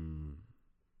 I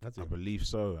believe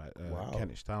so. At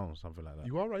Kentish Town, something like that.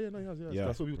 You are right. Yeah, no, yeah.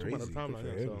 That's what we were talking about at the time.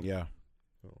 Like,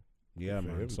 yeah,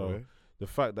 man. So the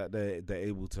fact that they're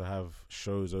able to have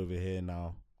shows over here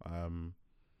now,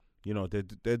 you know,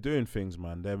 they're doing things,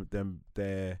 man.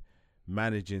 They're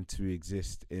managing to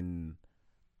exist in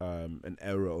an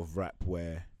era of rap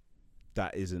where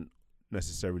that isn't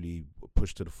necessarily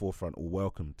pushed to the forefront or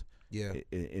welcomed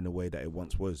in a way that it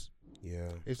once was.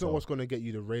 It's not what's going to get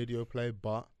you the radio play,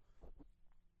 but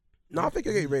no, I think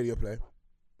I get radio play.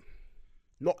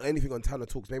 Not anything on Tanner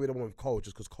Talks. Maybe the one with Cole,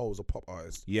 just because Cole's a pop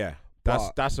artist. Yeah,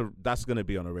 that's gonna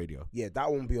be on the radio. Yeah,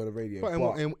 that won't be on the radio.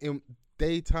 But in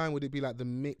daytime, would it be like the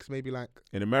mix? Maybe like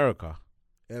in America.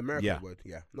 In America, it would,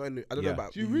 Not in, I don't know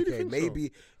about. Do you really UK. think Maybe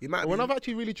so? You might. When I've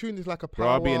actually really tuned, it's like a power.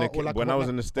 Bro, I'll be in when I was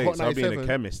in the States, I'll be in a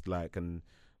chemist, like, and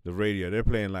the radio, they're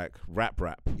playing like rap.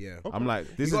 Yeah, I'm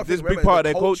like, this is a big part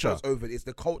of their culture. It's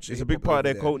the culture. It's a big part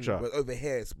of their culture. But over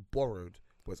here, it's borrowed.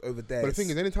 But it's over there. But the thing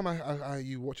is, anytime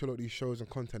you watch a lot of these shows and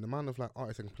content, the amount of like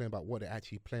artists that complain about what they're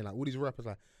actually playing, like all these rappers,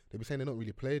 like they be saying they don't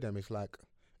really play them. It's like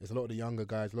it's a lot of the younger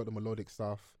guys, a lot of the melodic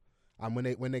stuff, and when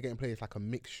they're getting played, it's like a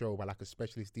mixed show by like a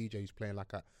specialist DJ who's playing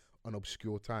like an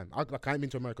obscure time. I ain't been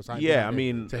to America, so I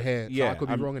ain't to hear. So I could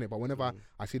be wrong in it, but whenever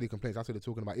I see the complaints, that's what they're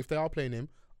talking about. If they are playing him,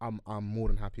 I'm more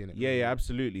than happy in it. Yeah,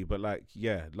 absolutely. But like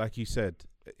you said,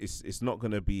 it's not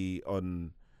gonna be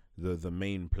on the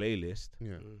main playlist.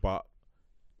 Yeah, but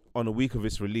on a week of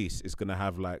its release, it's gonna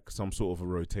have like some sort of a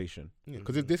rotation. Yeah,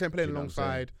 because if this ain't playing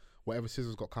alongside whatever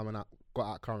SZA's got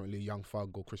out currently, Young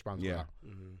Thug or Chris Brown's got out,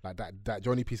 like that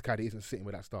Johnny P. Caddy isn't sitting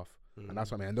with that stuff, and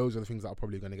that's what I mean. And those are the things that are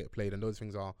probably gonna get played, and those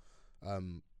things are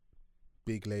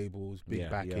big labels, big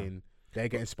backing. They're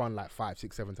getting spun like 5,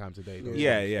 6, 7 times a day.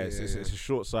 It's a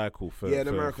short cycle for in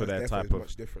America for that type of of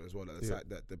much different as well. Like, it's like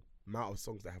the amount of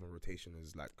songs they have in rotation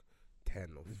is like 10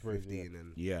 or 15,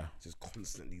 and it's just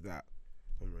constantly that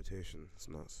on rotation. It's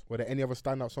nuts. Were there any other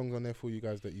standout songs on there for you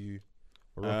guys that you?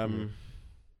 No,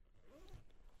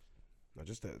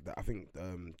 just that I think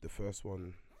the first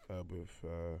one with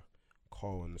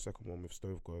Cole and the second one with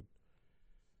Stove God.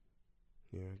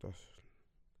 Yeah,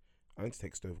 I need to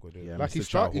take Stove God in. Yeah, like he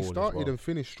started and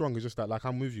finished strong. It's just that, like,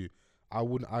 I'm with you.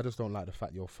 I just don't like the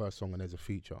fact your first song and there's a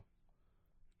feature.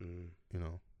 You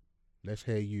know, let's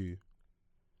hear you.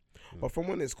 But from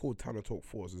when it's called Tanner Talk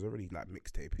 4s, there's already like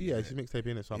mixtape. Yeah, it's a mixtape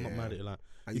in it, so I'm not mad at it. Like,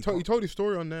 he told his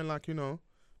story on there, like, you know,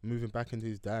 moving back into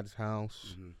his dad's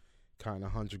house, counting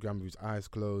 100 grams with his eyes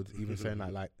closed, even saying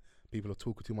like people are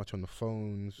talking too much on the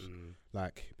phones.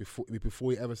 Like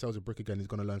before he ever sells a brick again, he's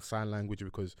gonna learn sign language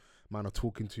because man are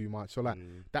talking too much. So like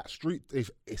that street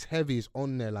is heavy. It's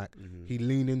on there. Like he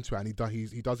leaned into it and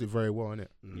he does it very well, innit?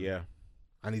 Yeah.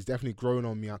 And he's definitely grown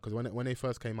on me out because when they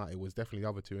first came out, it was definitely the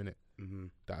other two, innit?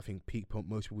 That I think piqued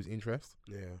most people's interest.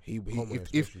 Yeah.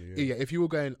 If you were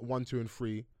going 1, 2, and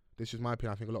 3, this is my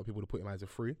opinion. I think a lot of people would put him as a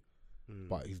 3,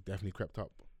 but he's definitely crept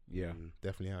up. Yeah,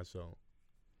 definitely has. So.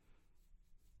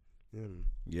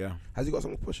 Yeah. Has he got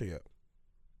something Pusha yet?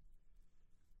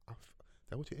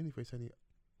 That would anyway. It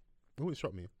wouldn't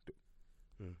shock me.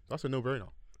 That's a no-brainer.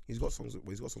 He's got songs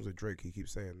with Drake. He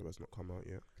keeps saying that's not come out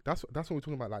yet. That's what we're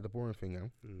talking about, like the boring thing,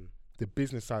 yeah. The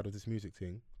business side of this music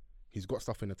thing. He's got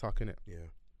stuff in the tuck, innit? Yeah.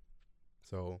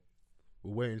 So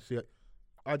we'll wait and see.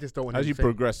 I just don't want. As to you say,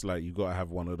 progress, like you gotta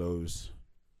have one of those.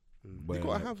 you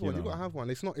gotta have one. You gotta have one.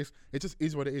 It's not. It just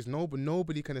is what it is.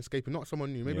 Nobody can escape it. Not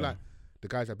someone new. Maybe like the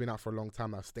guys that have been out for a long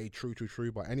time that have stayed true.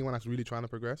 But anyone that's really trying to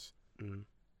progress,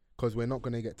 because we're not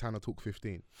gonna get Tana Talk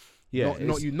 15. Yeah,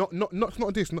 not you. Not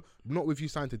this. Not with you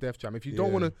signed to Def Jam. If you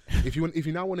don't want to, if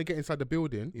you now want to get inside the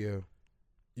building,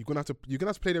 you're gonna have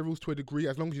to play the rules to a degree,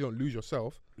 as long as you don't lose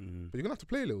yourself. But you're gonna have to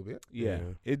play a little bit. Yeah,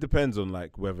 it depends on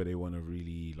like whether they want to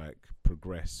really like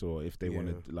progress or if they want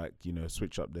to like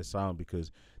switch up their sound,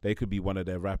 because they could be one of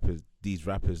these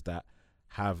rappers that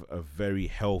have a very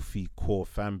healthy core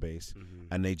fan base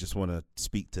and they just want to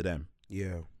speak to them.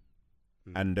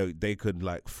 And they could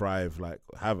like thrive, like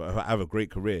have a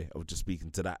great career of just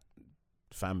speaking to that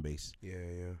fan base. Do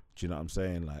you know what I'm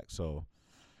saying? Like, so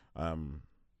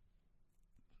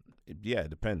it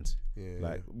depends.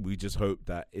 Like we just hope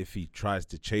that if he tries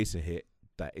to chase a hit,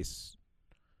 that it's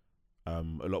a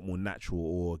lot more natural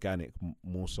or organic,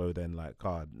 more so than like,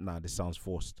 this sounds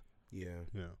forced.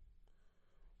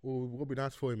 Well, what would be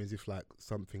nice for him is if like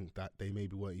something that they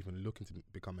maybe weren't even looking to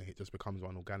become a hit just becomes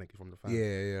one organically from the fans.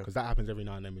 Because that happens every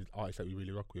now and then with artists that we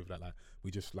really rock with. That like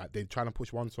we just like they're trying to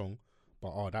push one song,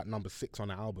 but that number 6 on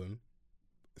the album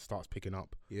starts picking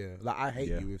up. Like I Hate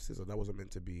You with SZA, that wasn't meant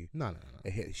to be a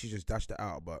hit. She just dashed it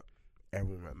out, but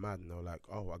everyone went mad and they were like,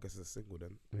 I guess it's a single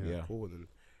then. Cool, and then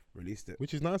released it.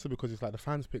 Which is nicer because it's like the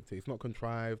fans picked it. It's not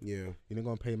contrived. You're not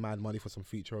gonna pay mad money for some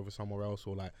feature over somewhere else,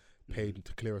 or like paid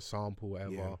to clear a sample,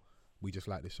 whatever. We just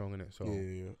like this song, innit? So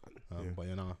but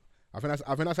I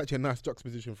think that's actually a nice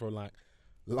juxtaposition for like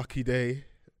Lucky Day,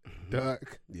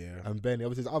 Dirk, and Benny.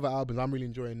 Obviously there's other albums. I'm really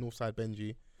enjoying Northside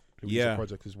Benji, who released a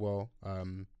project as well.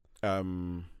 I've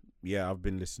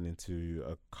been listening to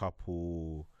a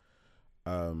couple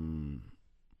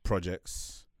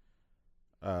projects.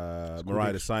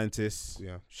 Mariah the Scientist,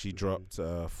 she dropped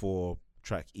a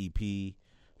 4-track EP.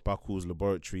 Buckles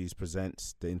Laboratories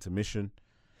presents The Intermission.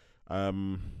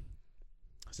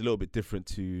 It's a little bit different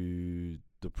to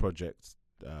the project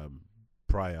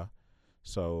prior,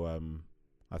 so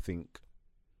I think,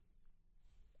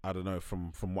 I don't know,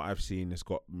 from what I've seen, it's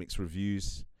got mixed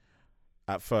reviews.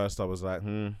 At first I was like,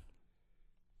 I'm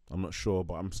not sure,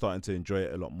 but I'm starting to enjoy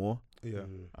it a lot more.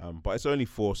 But it's only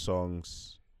 4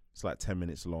 songs. It's like 10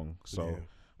 minutes long, so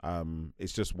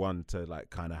it's just one to like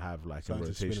kind of have like a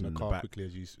rotation in the back. Quickly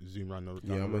as you zoom around the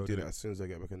I'm gonna do that as soon as I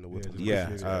get back in the wood.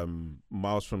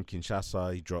 Miles from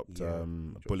Kinshasa, he dropped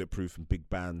Bulletproof and Big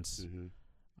Bands.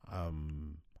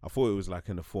 I thought it was like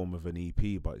in the form of an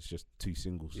EP, but it's just 2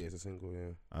 singles. It's a single.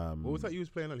 What was that you was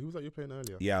playing earlier? Who was that you were playing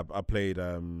earlier? I played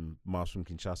Miles from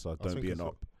Kinshasa, Don't Be an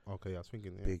Op. Okay, I was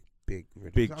thinking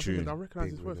big tune. I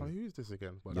recognise his voice. Like, who is this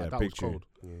again? But that big was tune. cold.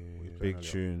 Big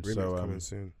tune. Remix So coming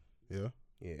soon.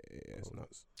 It's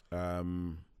nuts.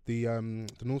 The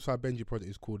Northside Benji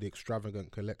project is called the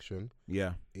Extravagant Collection.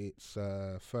 It's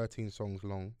 13 songs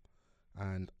long,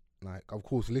 and like, of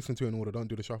course, listen to it in order. Don't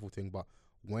do the shuffle thing. But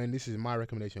this is my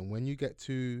recommendation, when you get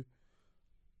to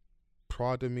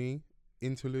Prada Me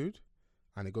interlude,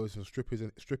 and it goes from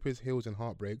strippers, heels, and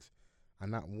heartbreaks.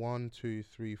 And that 1, 2,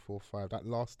 3, 4, 5.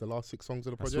 The last 6 songs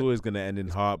of the project. It's always gonna end in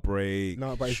heartbreak.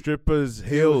 No, but strippers,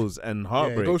 heels, and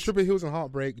heartbreak. Yeah, it goes strippers, heels, and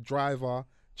heartbreak. Driver,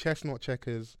 Chestnut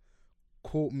Checkers,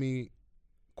 Caught Me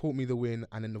the Win,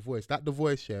 and then The Voice. The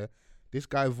Voice, this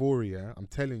guy Voria, I'm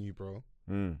telling you, bro,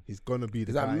 he's gonna be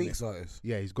the guy. Is that Meek's artist?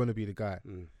 Yeah, he's gonna be the guy.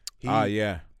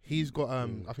 He's got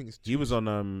I think it's he was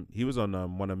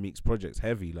on one of Meek's projects,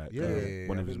 Heavy, like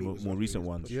one of his more recent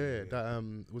ones.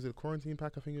 That was it a Quarantine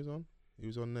Pack? I think he was on. He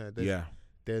was on there.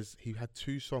 He had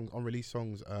 2 songs, unreleased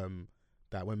songs,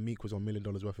 that when Meek was on $1 Million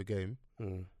Worth of Game,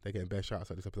 they're getting bare shout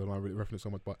outs at this episode. I don't really reference so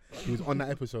much, but he was on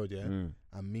that episode, and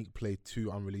Meek played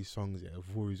 2 unreleased songs.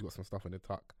 Vori's got some stuff in the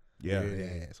tuck.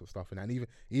 Some stuff in that. And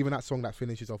even that song that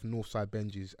finishes off Northside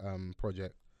Benji's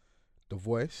project, The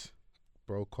Voice,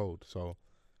 bro, cold. So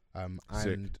and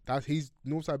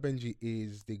Northside Benji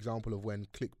is the example of when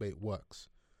clickbait works.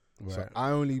 Right. So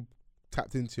I only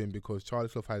tapped into him because Charlie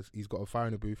Sloth he's got a Fire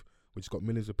in the Booth, which has got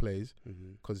millions of plays,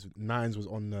 because Nines was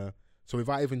on the. So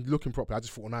without even looking properly, I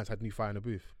just thought Nines had new Fire in the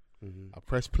Booth. I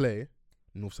press play,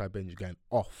 Northside Benji going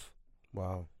off.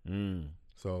 Wow.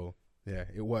 So yeah,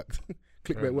 it worked.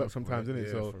 Clickbait works sometimes, innit?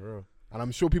 So, for real. And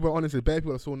I'm sure people, honestly, bare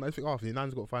people saw Nines think,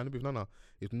 Nines got Fire in the Booth. No,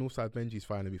 it's Northside Benji's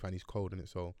Fire in the Booth, and he's cold, innit?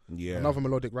 So another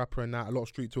melodic rapper and that. A lot of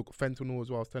street talk, fentanyl as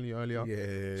well. I was telling you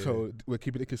earlier. So we're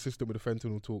keeping it consistent with the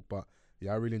fentanyl talk, but.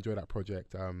 Yeah, I really enjoy that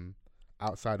project.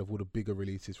 Outside of all the bigger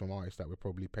releases from artists that we're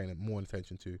probably paying more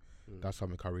attention to, that's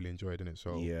something I really enjoyed in it.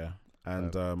 So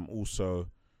and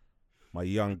also my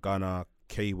young gunner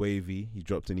K Wavy, he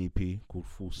dropped an EP called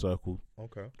Full Circle.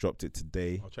 Okay. Dropped it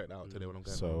today. I'll check that out today when I'm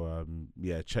going. So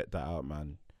yeah, check that out,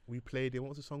 man. We played it. What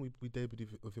was the song we debuted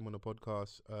with him on the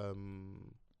podcast?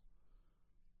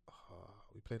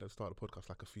 We played at the start of the podcast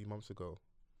like a few months ago.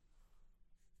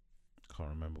 Can't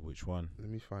remember which one. Let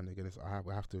me find it again.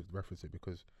 I have to reference it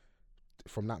because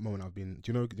from that moment I've been.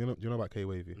 Do you know about K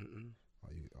Wavy?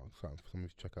 Something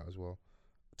to check out as well.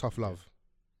 Tough Love.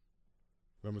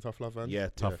 Remember Tough Love, man? Yeah,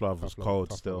 Tough Love was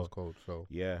cold still. Love was cold, so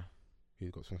yeah,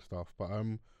 he's got some stuff. But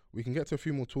we can get to a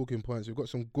few more talking points. We've got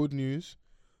some good news.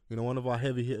 You know, one of our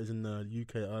heavy hitters in the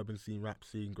UK urban scene, rap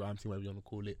scene, grime scene, whatever you want to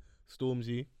call it,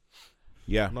 Stormzy.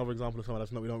 Yeah. Another example of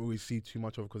someone we don't really see too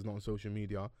much of because not on social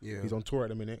media. Yeah. He's on tour at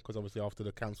the minute because obviously after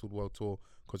the cancelled world tour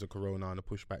because of Corona and the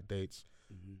pushback dates.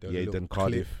 Yeah, he done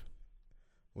Cardiff.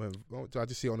 I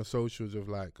just see it on the socials of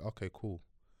like, okay, cool.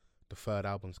 The third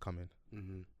album's coming.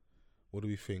 Mm-hmm. What do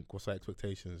we think? What's our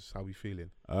expectations? How are we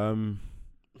feeling? I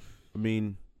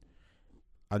mean,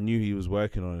 I knew he was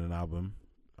working on an album.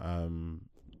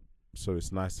 So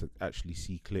it's nice to actually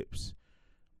see clips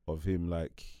of him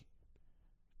like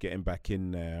getting back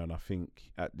in there. And I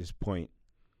think at this point,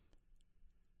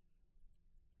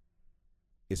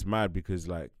 it's mad because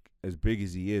like as big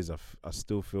as he is, I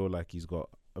still feel like he's got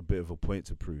a bit of a point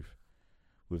to prove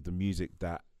with the music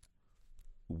that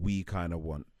we kind of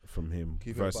want from him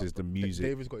versus the music.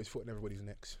 David's got his foot in everybody's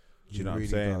necks. Do you know what I'm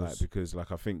saying? Like, because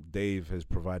like I think Dave has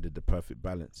provided the perfect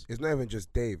balance. It's not even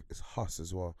just Dave, it's Huss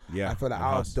as well. Yeah, I feel like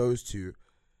out of those two,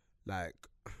 like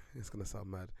it's gonna sound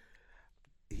mad.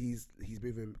 He's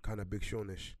moving kind of Big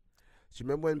Sean-ish. Do you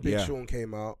remember when Big Sean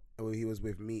came out? He was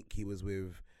with Meek, he was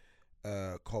with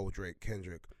Cole, Drake,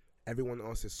 Kendrick. Everyone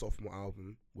else's sophomore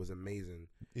album was amazing.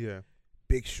 Yeah.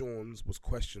 Big Sean's was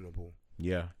questionable.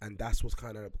 Yeah. And that's what's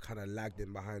kind of lagged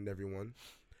in behind everyone.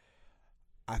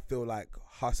 I feel like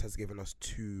Huss has given us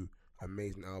 2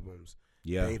 amazing albums.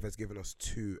 Yeah. Dave has given us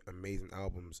 2 amazing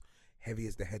albums. Heavy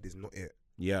as the Head is not it.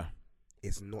 Yeah.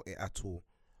 It's not it at all.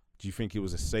 Do you think it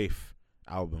was a safe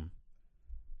album?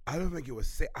 I don't think it was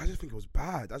safe. I just think it was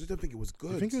bad. I just don't think it was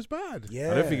good. You think it was bad?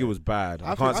 Yeah. I don't think it was bad.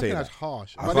 I can't say think that. That's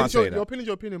harsh. I can't say that. Your opinion's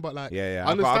your opinion, but like, yeah.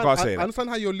 I can't say that. I understand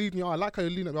how you're leading. I like how you're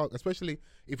leading it, especially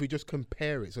if we just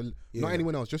compare it. So not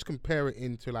anyone else. Just compare it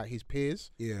into like his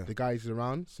peers. Yeah. The guys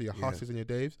around. So your Husses and your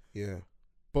Daves. Yeah.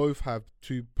 Both have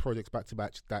 2 projects back to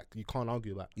back that you can't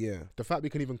argue about. Yeah. The fact we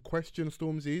can even question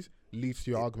Stormzy's leads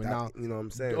to your argument. Now, you know what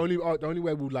I'm saying? The only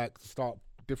way we'll like start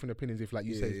different opinions if like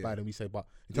you say it's bad and we say, but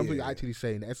in terms of what you're actually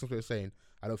saying, the essence of what you're saying,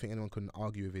 I don't think anyone can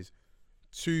argue with is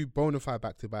 2 bona fide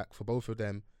back to back for both of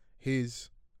them.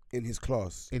 In his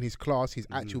class, his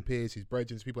actual peers, his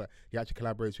brethren, people that he actually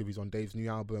collaborates with. He's on Dave's new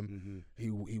album. He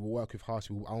will work with Huss.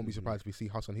 I won't be surprised if we see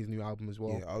Huss on his new album as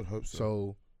well. Yeah, I would hope so.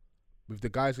 So with the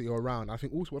guys that you're around, I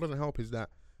think also what doesn't help is that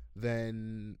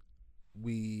then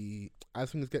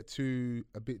as things get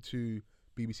a bit too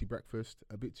BBC Breakfast,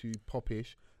 a bit too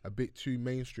popish, a bit too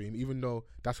mainstream, even though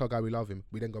that's how guy we love him,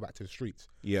 we then go back to the streets.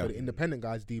 Yeah. So the independent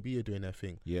guys, DB, are doing their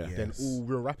thing. Yeah. Then all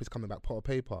real rappers coming back, Pot of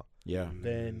Paper. Yeah.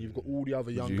 Then you've got all the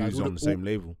other young guys on the same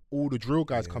label. All the drill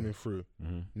guys coming through.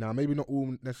 Now maybe not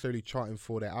all necessarily charting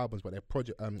for their albums, but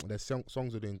their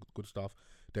songs are doing good stuff.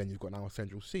 Then you've got now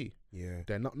Central C. Yeah.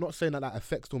 They're not saying that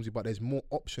affects Stormzy, but there's more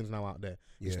options now out there.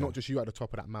 It's not just you at the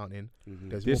top of that mountain.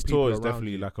 There's this more people tour is around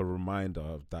definitely you. like a reminder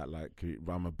of that. Like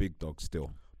I'm a big dog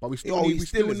still. But we still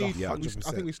need. Yeah, I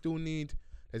think we still need.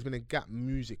 There's been a gap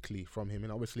musically from him,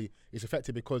 and obviously it's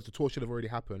affected because the tour should have already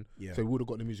happened. Yeah. So we would have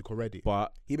got the music already.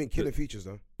 But he been killing features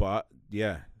though. But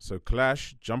yeah, so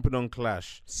Clash jumping on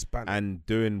Clash and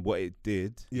doing what it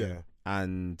did. Yeah.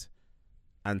 And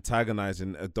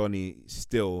antagonizing Adoni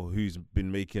still, who's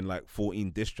been making like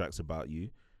 14 diss tracks about you,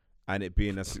 and it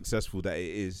being as successful that it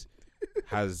is,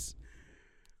 has.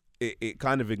 It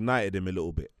kind of ignited him a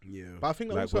little bit. Yeah. But I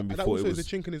think that like also is a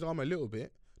chink in his armor a little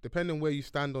bit, depending on where you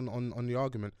stand on the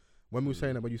argument. When we were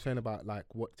saying when you were saying about like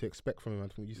what to expect from him, I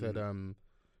think you said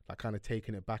like kind of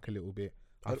taking it back a little bit.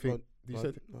 I thought you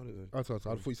said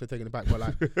taking it back, but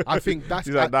like I think that's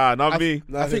He's like, nah, not me.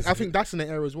 I think that's in the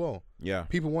air as well. Yeah.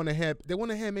 People want to hear. They want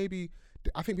to hear maybe.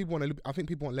 I think people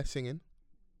want less singing.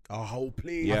 Oh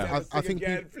please! Yeah. I think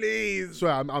please.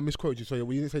 Sorry, I misquoted you. So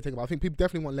we didn't say taking it back. I think people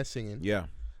definitely want less singing. Yeah.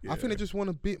 I think they just want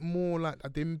a bit more like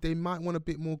they might want a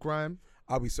bit more grime.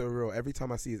 I'll be so real. Every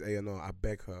time I see his A&R, I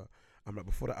beg her. I'm like,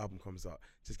 before the album comes out,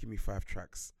 just give me 5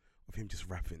 tracks of him just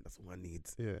rapping. That's all I need.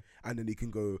 Yeah. And then he can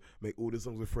go make all the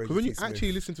songs with Fraser. Because when you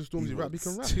actually listen to Stormzy rap, he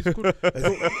can rap. He's good.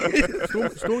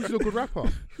 Stormzy's a good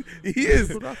rapper. He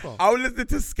is. A good rapper. I was listening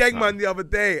to Skegman the other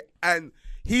day, and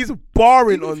He's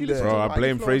barring Even if on you there. listen Bro, I Like,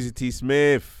 blame he Fraser T.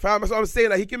 Smith. Fam, that's what I'm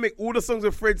saying. Like, he can make all the songs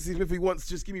with Fraser T. Smith he wants.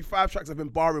 Just give me 5 tracks of him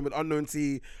barring with Unknown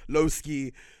T,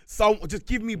 Lowski. Just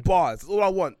give me bars. That's all I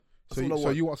want. That's all I want. So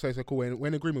you want to say, so cool. We're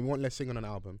in agreement. We want less singing on an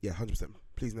album. Yeah, 100%.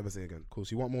 Please never sing again. Cool.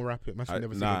 So you want more rapping? Must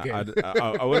never sing Nah, again.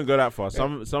 I wouldn't go that far.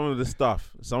 Some of the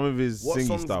stuff, some of his What singing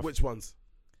songs? stuff. Which ones?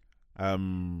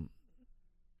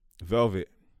 Velvet.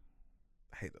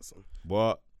 I hate that song.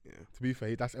 What? Yeah. To be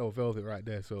fair, that's El Velvet right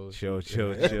there. So Chill. I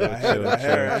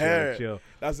hear it.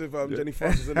 That's with Jenny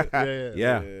Fox, isn't it?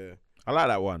 Yeah. Yeah. I like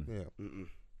that one. Yeah.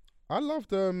 I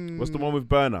loved What's the one with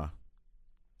Burner?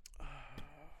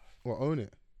 What, Own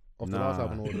It? Off the last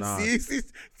album. Or Nah. See,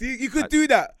 you could do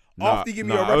that after you give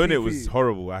me your Own rapping It was fee.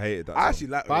 horrible. I hated that. I song. actually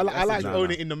like. But I like Nah, Own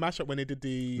nah. It in the mashup when they did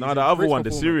the. No, the other Brits one, the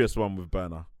performance. serious one with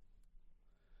Burner.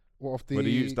 What of the? Where the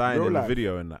youth's dying Real in the Life.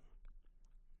 video and that.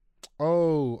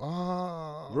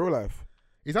 Real Life.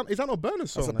 Is that not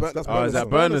Burner's song? That's Oh, is that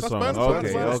Burner's song?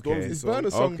 Okay, okay. It's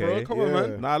Burner's song, bro. Okay. Come on,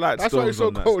 man. Nah, I like That's why Storms it's so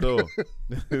on that cold.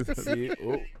 still. See?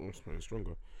 Oh, it's pretty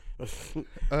stronger.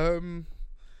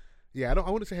 Yeah, I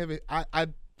wouldn't say Heavy.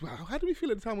 How do we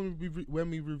feel at the time when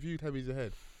we reviewed Heavy's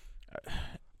Ahead?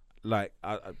 Like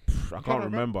I can't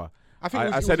remember. I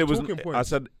think I said it was. talking points. I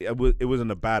said it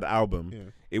wasn't a bad album. Yeah.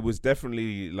 It was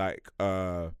definitely like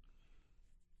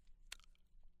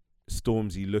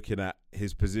Stormzy looking at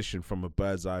his position from a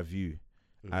bird's eye view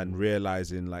and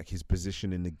realizing like his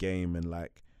position in the game and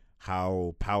like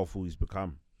how powerful he's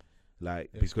become.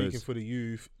 Like because speaking for the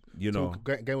youth, you know,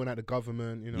 going at the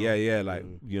government, you know. Yeah, like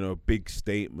you know, big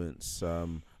statements.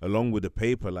 Along with the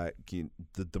paper, like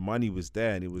the money was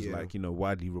there, and it was like, you know,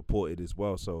 widely reported as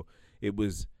well. So it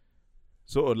was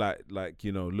sort of like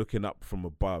you know, looking up from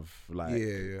above. Like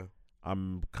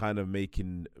I'm kind of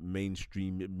making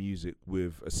mainstream music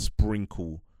with a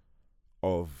sprinkle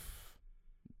of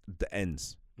the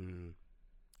ends. And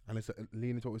it's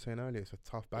leaning to what we were saying earlier. It's a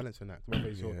tough balancing act. Whether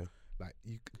it's like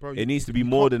bro, It needs to be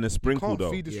more than a sprinkle, you can't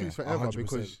though. feed the streets forever 100%.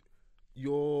 because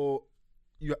you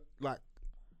like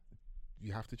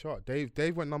you have to chart.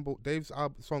 Dave went Dave's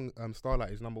song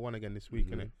Starlight is number 1 again this week,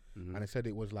 innit? And they said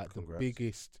it was like the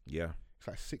biggest. Yeah. It's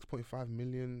like 6.5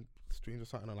 million streams or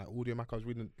something on like Audio Mac. I was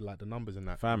reading like the numbers and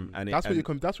that. Fam, and that's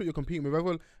what you're competing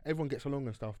with. Everyone gets along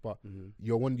and stuff, but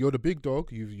you're the big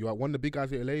dog. You're one of the big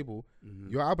guys at your label.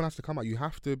 Your album has to come out. You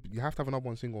have to have another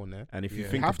 1 single on there. And if you you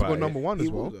think have to about go number 1 as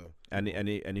well. and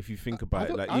if you think about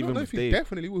it, like I don't even know with if he Dave,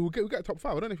 definitely will. We'll get a top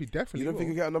 5. I don't know if he definitely. You don't think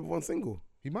will. he'll get a number 1 single?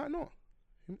 He might not.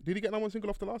 Did he get number 1 single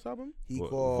off the last album? He got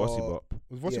Vossy Bop.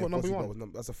 Was Vossy Bop number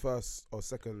 1? That's the first or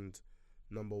second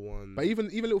number 1. But even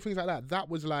little things like that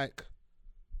was like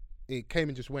it came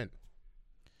and just went.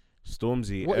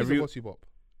 Stormzy. What is a Vossy Bop?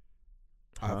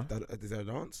 Is there a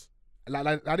dance?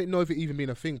 Like I didn't know if it even been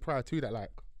a thing prior to that. Like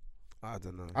I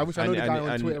don't know. I wish I know the guy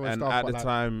on Twitter and stuff. At but the like,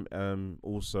 time,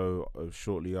 also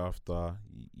shortly after,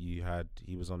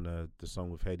 he was on the song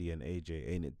with Heady and AJ,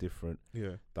 Ain't It Different?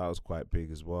 Yeah, that was quite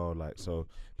big as well. Like so,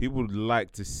 people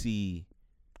like to see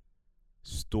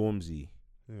Stormzy.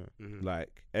 Yeah.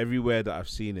 Like everywhere that I've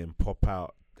seen him pop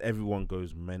out, everyone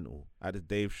goes mental. At the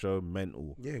Dave show,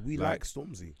 mental. Yeah, we like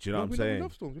Stormzy. Do you know what I'm saying? We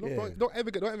love Stormzy. Don't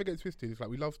ever get twisted. It's like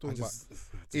we love Stormzy.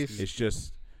 It's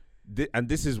just, and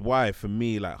this is why for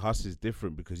me, like Huss is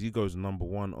different because he goes number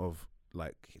 1 of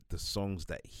like the songs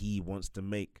that he wants to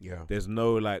make. Yeah, there's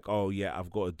no like, oh yeah, I've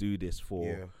got to do this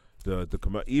for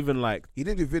the even like he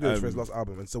didn't do videos for his last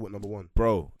album and still went number 1.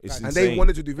 Bro, it's and insane. they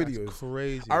wanted to do videos. That's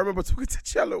crazy. I remember talking to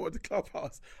Cello at the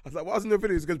clubhouse. I was like, "Why wasn't there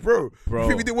videos?" Because bro,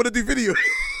 we didn't want to do videos.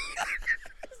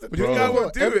 But this guy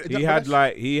won't do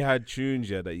it. He had tunes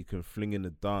that you can fling in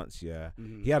the dance.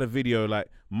 He had a video like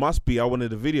Must Be. I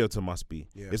wanted a video to Must Be.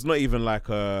 It's not even like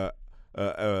a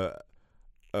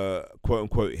quote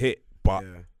unquote hit, but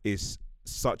it's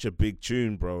such a big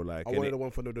tune, bro. Like I wanted the one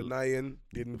for the denying.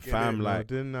 Didn't get fam, it. like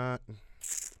didn't I?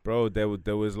 Bro, there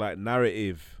was like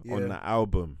narrative on the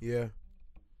album. Yeah.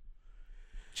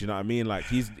 Do you know what I mean? Like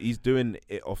he's doing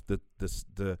it off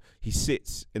the he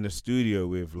sits in the studio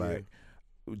with like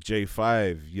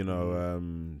J5, you know,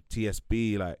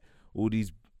 TSB, like all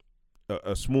these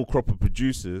a small crop of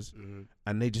producers,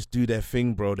 and they just do their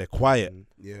thing, bro. They're quiet,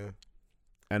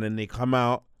 and then they come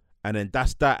out, and then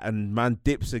that's that, and man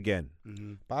dips again.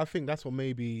 But I think that's what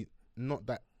maybe not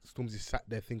that Stormzy sat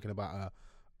there thinking about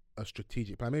a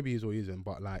strategic plan. Maybe he is or he isn't,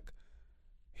 but like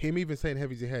him even saying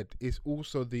Heavy's Ahead is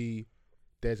also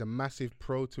there's a massive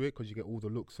pro to it because you get all the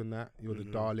looks and that. You're the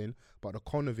darling, but the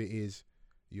con of it is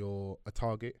you're a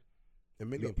target.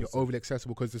 You're overly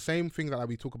accessible because the same thing that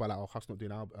we talk about, like Huss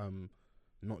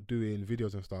not doing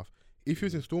videos and stuff. If he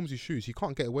was in Stormzy's shoes, he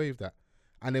can't get away with that.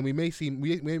 And then we may see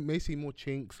more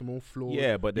chinks, more flaws.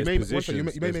 Yeah, but there's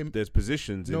positions. There's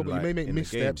positions. No, in, but like, you may make in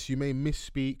missteps. You may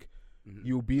misspeak.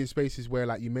 You'll be in spaces where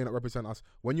like you may not represent us.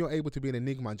 When you're able to be an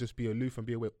enigma and just be aloof and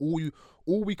be aware,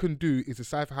 all we can do is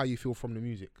decipher how you feel from the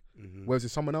music. Whereas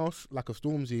if someone else, like a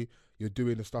Stormzy, you're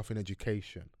doing the stuff in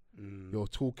education. You're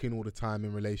talking all the time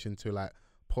in relation to like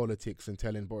politics and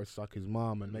telling Boris to suck his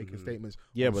mum and making statements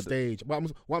on stage.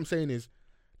 What I'm saying is,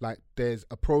 like, there's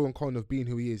a pro and con of being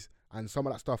who he is, and some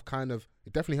of that stuff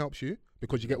it definitely helps you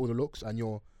because you get all the looks and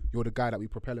you're the guy that we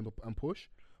propel and push.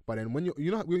 But then when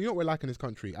you know what we're like in this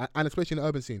country, and especially in the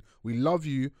urban scene, we love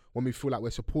you when we feel like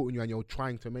we're supporting you and you're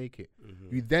trying to make it.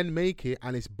 You then make it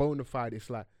and it's bona fide. It's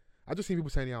like, I just seen people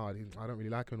saying, I don't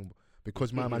really like him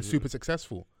because my man's super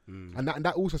successful. And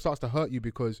that also starts to hurt you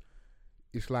because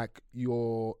it's like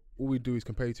all we do is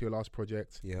compare you to your last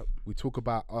project. Yep. We talk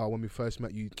about when we first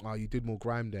met you, you did more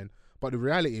grime then. But the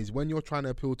reality is when you're trying to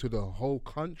appeal to the whole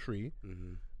country,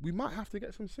 we might have to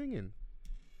get some singing.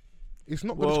 It's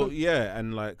not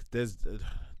and like there's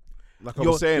like I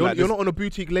was saying, you're not on a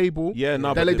boutique label. Yeah,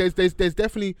 no, but there's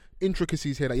definitely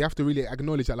intricacies here that you have to really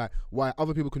acknowledge that, like, why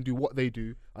other people can do what they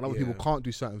do and other people can't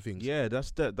do certain things. Yeah,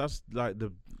 that's like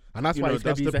the, and that's why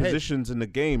that's the positions in the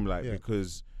game, like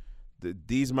because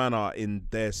these men are in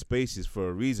their spaces for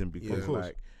a reason because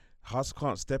like Huss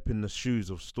can't step in the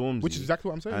shoes of Stormzy, which is exactly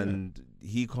what I'm saying, and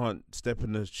he can't step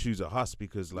in the shoes of Huss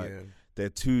because like they're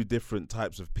two different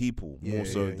types of people more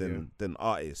so than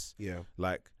artists. Yeah,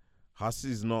 like Huss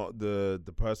is not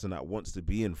the person that wants to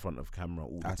be in front of camera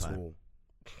all the time. All.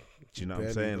 Do you know what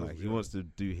I'm saying? Like he wants to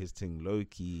do his thing low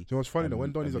key. You know what's funny though?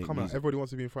 When Donnies are coming out, everybody wants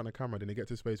to be in front of camera. Then they get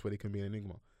to a space where they can be an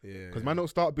enigma. Yeah. Because man don't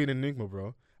start being an enigma,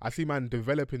 bro. I see man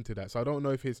develop into that. So I don't know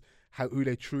if it's who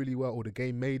they truly were or the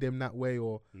game made them that way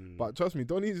or. But trust me,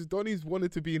 Donnies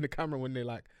wanted to be in the camera when they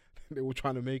were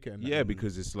trying to make it. And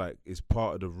because it's like it's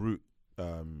part of the route.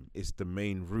 It's the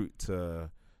main route to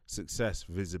success,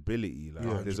 visibility.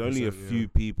 Like there's only a few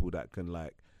people that can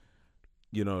like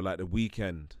The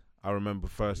Weeknd. I remember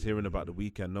first hearing about The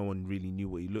Weeknd. No one really knew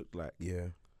what he looked like. Yeah,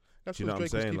 that's what I'm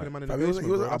saying. Like, he was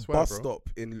at a bus stop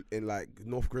in like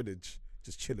North Greenwich,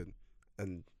 just chilling,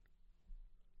 and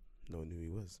no one knew who he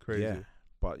was. Crazy. Yeah,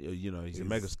 but he's a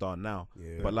megastar now.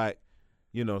 Yeah. But like,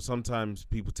 sometimes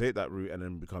people take that route and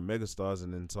then become megastars,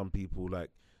 and then some people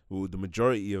the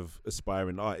majority of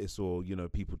aspiring artists or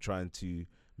people trying to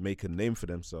make a name for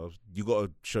themselves, you got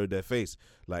to show their face.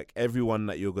 Like everyone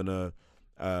that you're gonna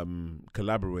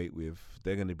collaborate with,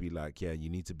 they're gonna be like, yeah, you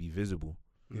need to be visible.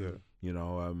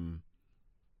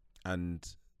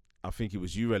 And I think it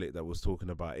was you, Relic, that was talking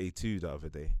about A2 the other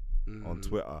day on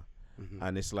Twitter,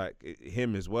 and it's like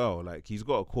him as well. Like he's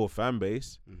got a core fan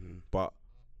base, but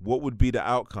what would be the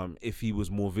outcome if he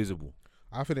was more visible?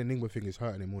 I think the Enigma thing is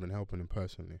hurting him more than helping him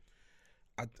personally.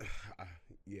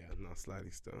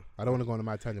 Slightly still. I don't want to go on a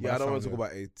mad tangent. Yeah, I don't want to talk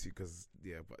about A2 because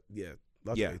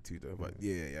that's A2 though. But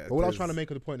But what I was trying to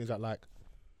make of the point is that like,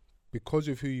 because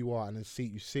of who you are and the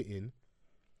seat you sit in,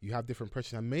 you have different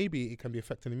pressures, and maybe it can be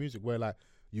affecting the music where like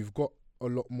you've got a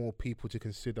lot more people to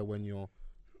consider when you're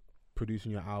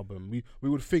producing your album. We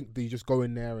would think that you just go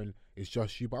in there and it's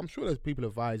just you, but I'm sure there's people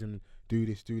advising do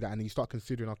this, do that, and you start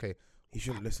considering, okay, you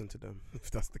shouldn't listen to them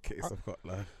if that's the case. I've got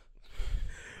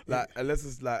like unless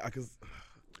it's like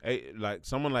like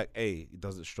someone like A, it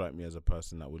doesn't strike me as a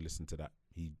person that would listen to that.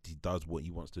 He does what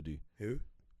he wants to do. Who?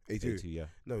 A2? Yeah.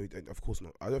 No, of course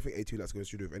not. I don't think A2 likes to go to the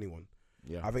studio with anyone.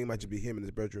 Yeah. I think it might just be him in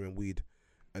his bedroom and weed,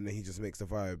 and then he just makes the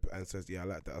vibe and says, "Yeah, I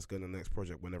like that. Let's go to the next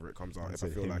project whenever it comes out." If I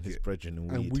feel like his it. bedroom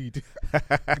And weed.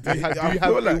 Do you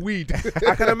have weed?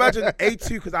 I can imagine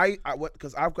A2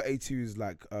 because I've got A2's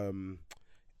like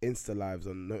Insta lives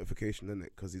on notification, innit?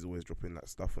 Because he's always dropping that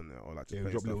stuff on there or like just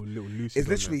drop little loose. It's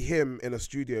literally him in a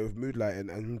studio with mood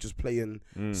lighting and him just playing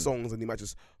songs, and he might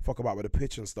just fuck about with the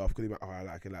pitch and stuff because he might, I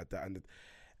like it like that, and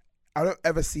I don't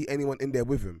ever see anyone in there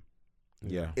with him.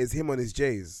 Yeah, it's him on his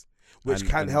J's, which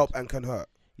can help and can hurt.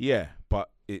 Yeah,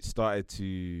 but it started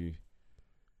to.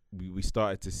 We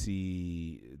started to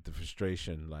see the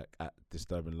frustration like at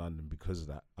Disturbing London because of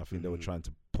that. I think they were trying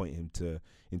to point him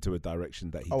into a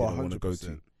direction that he didn't want to go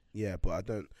to. Yeah, but I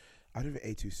don't think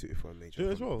A2 suited for a major.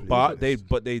 Yeah, as well. But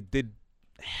they did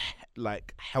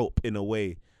like help in a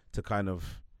way to kind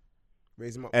of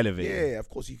raise him up, elevate. Yeah, of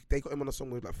course. They got him on a song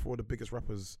with like 4 of the biggest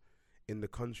rappers in the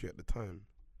country at the time.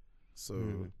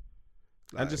 So.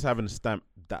 And just having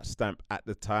that stamp at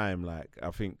the time, like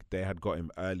I think they had got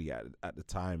him early at the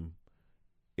time.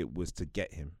 It was to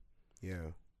get him.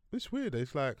 Yeah, it's weird.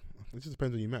 It's like it just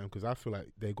depends when you met him because I feel like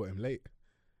they got him late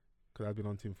because I've been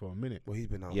on to him for a minute. Well, he's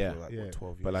been out for like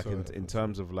 12 years. But like in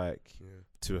terms of like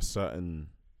to a certain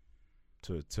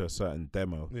to a certain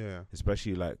demo. Yeah.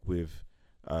 Especially like with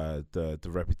the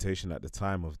reputation at the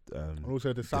time of And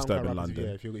also the SoundCloud Disturbing rappers, London.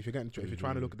 yeah, if you're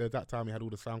trying to look at that time, he had all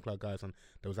the SoundCloud guys, and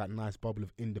there was that nice bubble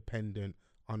of independent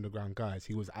underground guys.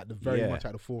 He was at the very much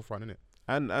at the forefront, innit?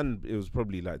 And it was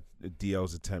probably like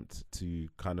DL's attempt to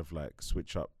kind of like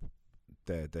switch up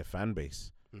their fan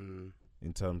base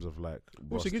in terms of like.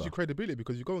 Also gives you credibility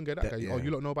because you go and get that guy. Yeah. Oh,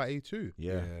 you don't know about A2.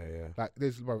 Yeah. Like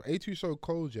there's A2 so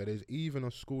cold. Yeah, there's even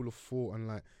a school of thought, and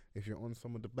like if you're on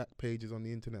some of the back pages on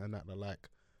the internet and that, they're like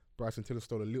Bryson Tiller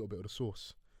stole a little bit of the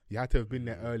source. You had to have been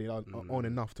there early on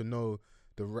enough to know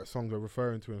the songs we're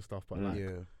referring to and stuff. But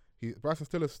Bryson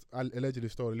Tiller allegedly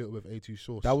stole a little bit of A2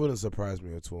 source. That wouldn't surprise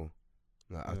me at all.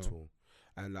 Like, at all.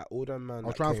 And like all them man.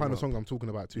 I'll try and find the song I'm talking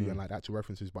about too, and like the actual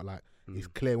references. But like it's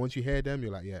clear once you hear them,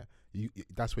 you're like,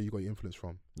 that's where you got your influence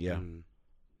from. Yeah.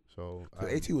 So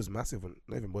A2 was massive.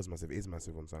 Not even was massive. It is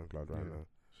massive on SoundCloud right now.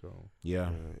 So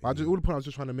all the point I was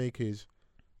just trying to make is,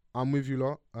 I'm with you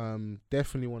lot.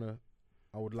 Definitely wanna.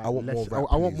 I would like. I want more.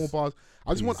 I want more bars.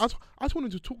 I just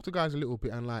wanted to talk to guys a little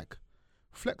bit and like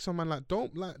flex on, man. Like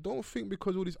don't think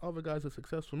because all these other guys are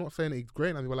successful. Not saying it's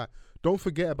great, but like don't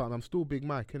forget about them. I'm still Big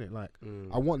Mike, innit? Like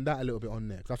I want that a little bit on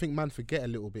there because I think man forget a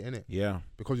little bit, innit? Yeah.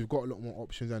 Because you've got a lot more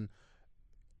options and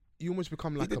you almost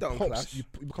become like a pop. You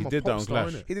become He a did that pop on star,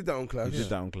 Clash. innit? He did that on Clash. He did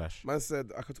that on Clash. Man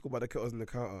said I could talk about the kettles in the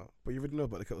counter, but you already know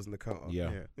about the kettles in the counter.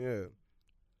 Yeah.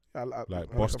 I Like I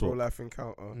boss like a real talk. life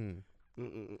encounter. And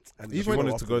And he even wanted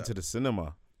to after go that, to the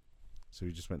cinema, so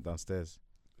he just went downstairs.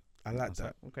 I like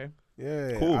that. Okay.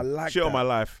 Yeah, Cool. I like Shit that. on my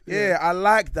life. Yeah, I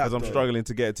like that. Because I'm though. struggling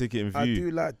to get a ticket in view. I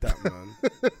do like that, man.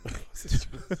 I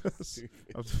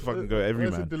have to fucking go every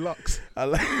Where's the man. deluxe? I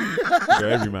like. Go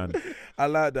every man. I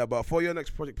like that. But for your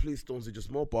next project, please, Stormzy,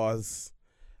 just more bars,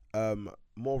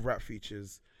 more rap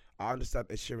features. I understand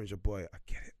Ed Sheeran's your boy. I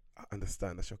get it. I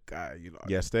understand. That's your guy. You know.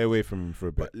 Yeah, stay away from him for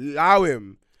a bit. But allow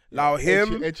him. Allow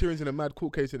him. Ed Sheeran's in a mad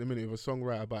court case at the minute with a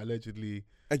songwriter about allegedly.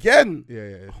 Again. Yeah,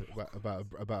 it's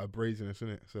about a brazenness, isn't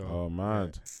it? So. Oh,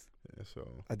 mad. Yeah, so.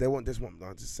 They want this one.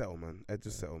 No, just settle, man.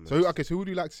 Just settle, man. So who would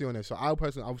you like to see on there? So I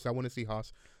personally, obviously, I want to see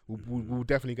Huss. We'll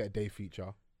definitely get a Dave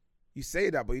feature. You say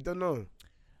that, but you don't know.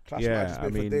 Clash might Yeah, just I be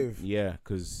for mean, Dave. yeah,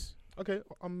 because. Okay,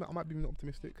 I might be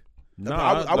optimistic. No,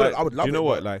 I would love do you know it,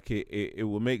 what? but- Like, it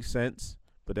will make sense,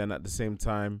 but then at the same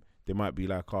time, they might be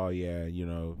like, oh, yeah, you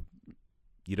know,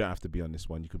 you don't have to be on this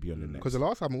one. You could be on the next. Because the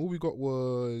last album, all we got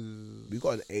was. We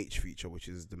got an H feature, which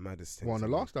is the maddest thing. Well, on the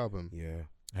to me. last album. Yeah.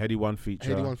 Heady One feature.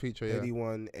 Heady One feature, yeah. Heady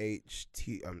One, H,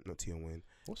 T, not Tion Wayne.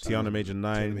 What's Tiana Major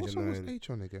 9. What song was H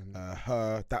on again?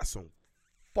 Her, that song,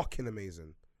 fucking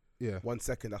amazing. Yeah. 1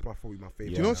 second, that's probably my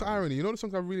favorite. Do you know what's irony? You know the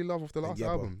songs I really love off the last Yeah,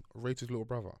 bro. album? Rachel's Little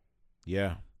Brother.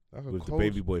 Yeah. That's a With the cold-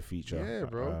 Baby Boy feature. Yeah,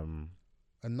 bro.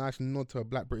 A nice nod to a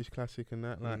black British classic and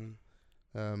that. Like,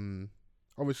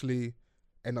 obviously,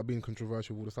 end up being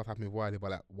controversial with all the stuff happening with Wiley,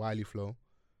 but like Wiley Flow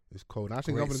is cold. And I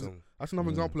think that's another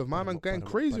example of my man getting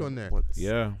crazy on there.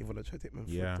 Yeah. You want to try to take my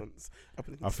Yeah. foot once.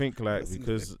 I think like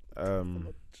because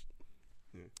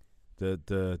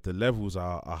the levels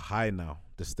are high now.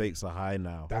 The stakes are high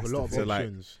now. They have a lot of So, like,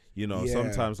 options. you know, Yeah.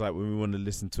 sometimes like when we want to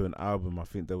listen to an album, I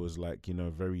think there was like, you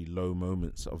know, very low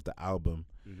moments of the album.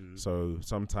 So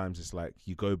sometimes it's like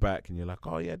you go back and you're like,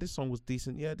 oh yeah, this song was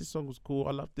decent. Yeah, this song was cool.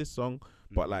 I love this song.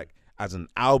 But like as an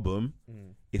album,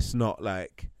 it's not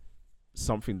like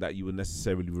something that you would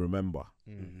necessarily remember.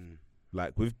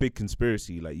 Like with Big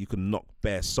Conspiracy, like you can knock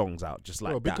bare songs out just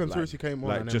like Bro, Big that. Conspiracy like, came on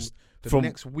like and just then the from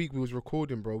next week we was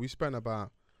recording, bro. We spent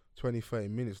about 20-30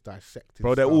 minutes dissecting.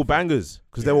 bro, they're stuff. all bangers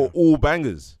because they were all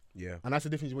bangers. Yeah. And that's the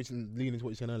difference between leaning to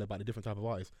what you said earlier about the different type of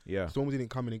artists. Yeah. Stormzy didn't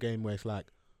come in a game where it's like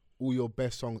all your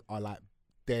best songs are like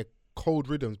they're cold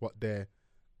rhythms, but they're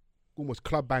almost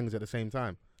club bangers at the same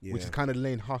time, which is kind of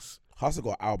laying Huss. Huss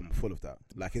got an album full of that.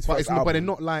 Like his But first it's not, album. but they're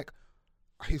not like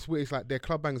it's weird. It's like they're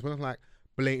club bangers, but not like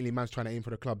blatantly man's trying to aim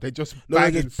for the club. They're just No, they're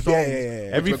banging just- songs. yeah. which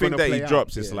we're Everything gonna that he play out.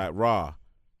 drops is Yeah. like raw.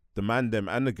 The man, them,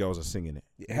 and the girls are singing it.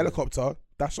 Helicopter,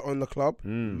 Dash It on the Club,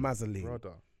 Mazzoline.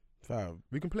 Brother. Fam.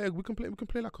 We can play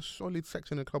like a solid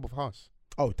section in the club of Huss.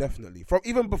 Oh, definitely. From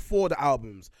even before the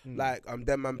albums, like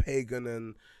Dem Man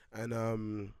Pagan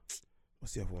and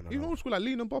what's the other one? Even old school like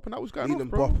Lean and Bop and that was going Lean off,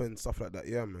 and bro. Bop and stuff like that.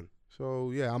 Yeah, man.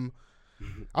 So yeah,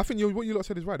 I think what you lot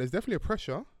said is right. There's definitely a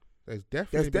pressure.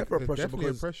 There's definitely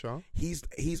a pressure.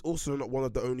 He's also not one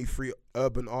of the only 3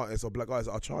 urban artists or black guys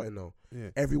that are charting now. Yeah.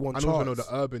 Everyone and charts. also know the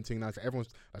urban thing now. So everyone's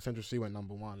like Central C went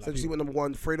number 1. Like Central C went number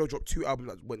 1. Fredo dropped 2 albums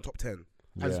that went top 10.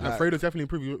 And Fredo's definitely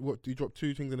improved. What you dropped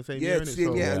 2 things in the same year,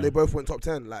 innit? And they both went top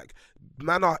 10. Like,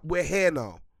 man, we're here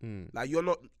now. Like you're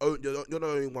not the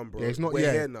only one, bro. Yeah, it's not.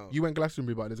 We're here now. You went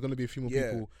Glastonbury, but there's gonna be a few more Yeah.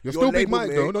 people. Your You're still Big label Mike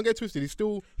mate- though. Don't get twisted. He's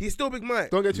still Big Mike.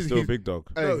 Don't get He's twisted. still a big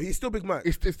dog. No, he's still Big Mike.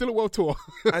 It's still a world tour.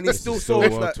 And he's still still so a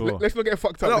world like, tour. Let's not get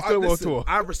fucked up. No, It's still a world listen, tour.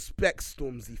 I respect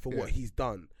Stormzy for what he's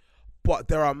done, but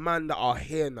there are men that are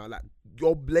here now. Like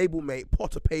your label mate,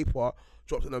 Potter Paper,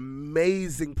 dropped an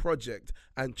amazing project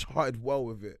and charted well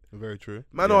with it. Very true.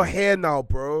 Man are here now,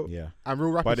 bro. Yeah. And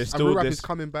real rap But is it's still is this-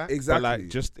 coming back. Exactly. But like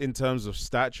just in terms of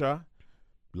stature,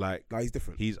 like he's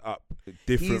different. He's up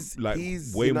different,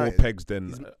 He's way more united. pegs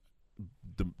than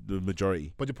the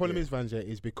majority. But the problem is, Vanja,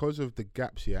 is because of the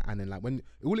gaps here, and then like when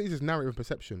all it is narrative and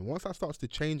perception. Once that starts to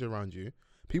change around you,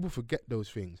 people forget those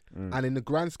things. And in the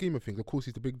grand scheme of things, of course,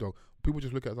 he's the big dog. People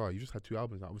just look at, you just had 2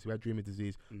 albums. Obviously, we had Dream of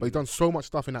Disease, but he's done so much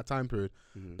stuff in that time period.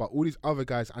 But all these other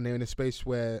guys, and they're in a space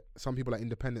where some people are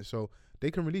independent, so they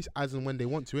can release as and when they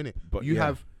want to, innit? But you yeah.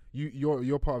 have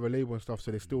you're part of a label and stuff,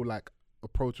 so there's still like a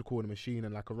protocol and a machine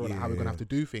and like a role, like how we're gonna have to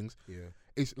do things. Yeah.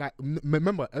 It's like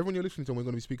remember, everyone you're listening to, and we're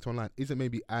going to be speaking to online, isn't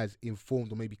maybe as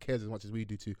informed or maybe cares as much as we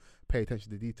do to pay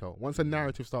attention to detail. Once a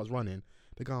narrative starts running,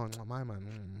 they go, "Oh, my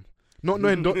man." Not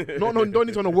knowing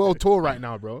Donnie's on a world tour right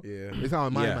now, bro. Yeah, it's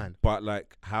not my man. But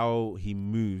like how he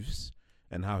moves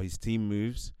and how his team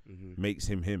moves makes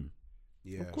him him.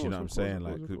 Yeah, do you know what I'm saying?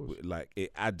 Like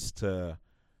it adds to.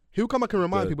 He'll come back and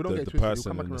remind people. Don't the get twisted. He'll person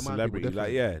come back and and the remind celebrity. people.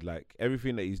 Like Definitely. like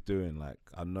everything that he's doing. Like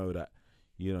I know that,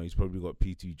 he's probably got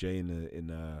P2J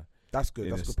in That's good.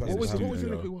 in That's a- good. in a What was studio.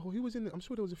 in it? Who was in it? I'm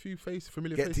sure there was a few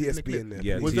familiar Get faces in the TSB clip. in there.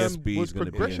 Yeah, Was TSB was is gonna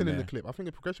be Progression in in the there. clip? I think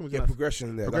the Progression was. Yeah, in that- Progression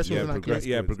in there. Progression That's was in good. that clip.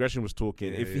 Yeah, Progression was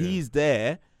talking. Yeah, If yeah. he's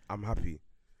there, I'm happy.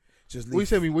 Just What you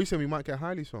leave. saying? We might get a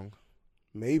Hailey song.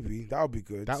 Maybe that would be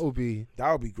good. That would be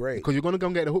great. because you're gonna go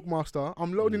and get the Hookmaster.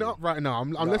 I'm loading it up right now.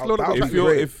 Let's That- load that up. would the if be track.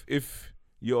 you're great. if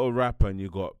you're a rapper and you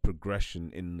got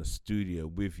Progression in the studio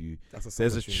with you, That's a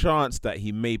there's a song machine. chance that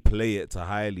he may play it to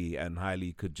Hailey, and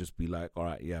Hailey could just be like, "All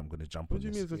right, yeah, I'm gonna jump What on do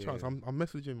you this." mean there's a chance? I'm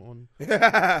messaging him on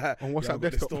Yeah, WhatsApp I've got the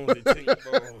desktop. Stormzy thing,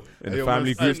 bro. In the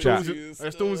family group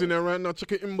chat. Storm's in there right now.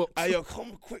 Check your inbox. Ayo,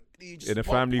 come quickly. Just In a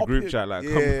pop- family pop group in. chat, like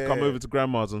Yeah. come over to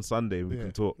grandma's on Sunday, we Yeah.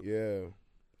 can talk. Yeah.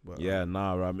 But, Yeah,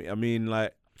 nah, I mean,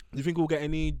 like, Do you think we'll get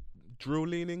any drill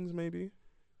leanings, maybe?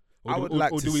 I would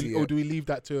like to see Or it. do we leave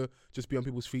that to just be on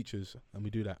people's features and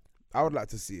we do that? I would like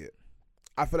to see it.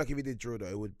 I feel like if he did drill though,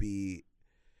 it would be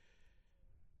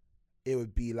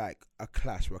like a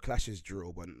Clash, where Clash is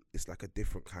drill, but it's like a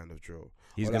different kind of drill.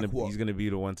 he's Or gonna like what? he's gonna be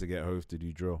the one to get Hove to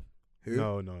do drill. Who?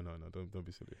 No. Don't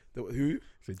be silly. Who?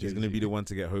 Say He's gonna Jay-Z. be the one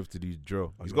to get Hove to do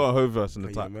drill. Oh, He's no. got a Hove verse in the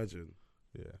Can you top. imagine?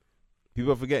 Yeah.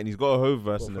 People are forgetting he's got a Hove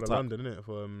verse Well, in for the the top. London, innit?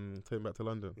 For taking back to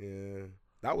London. Yeah.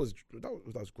 That was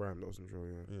Graham. That wasn't drill.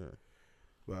 Yeah. Yeah.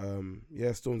 But yeah,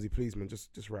 Stormzy, please, man,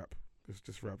 just rap,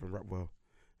 just rap and rap well,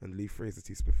 and leave Fraser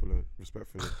T. Smith alone,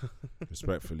 respectfully,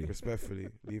 Respectfully.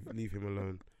 leave him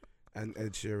alone, and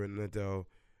Ed Sheeran, and Adele,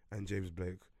 and James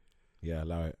Blake. Yeah,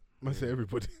 allow it. I say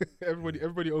everybody,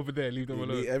 everybody over there, leave them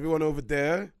alone. Everyone over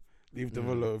there, leave them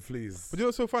alone, please. But you know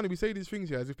what's so funny? We say these things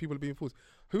here as if people are being forced.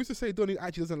 Who's to say Donnie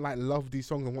actually doesn't love these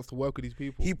songs and wants to work with these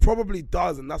people? He probably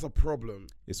does, and that's a problem.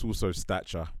 It's also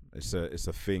stature. It's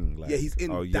a thing. Like, Yeah, he's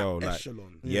in oh, that yo, like,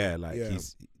 echelon. yeah, like Yeah.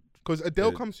 he's. Because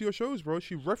Adele comes to your shows, bro.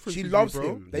 She references She you, loves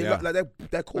bro. him. They Yeah.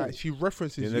 they're cool. Like, she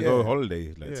references Yeah, you. they go on holiday.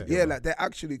 Like, Yeah. together. Yeah, like they're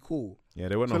actually cool. Yeah,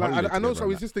 they went So on like, holiday. I know. together So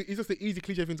and it's just the easy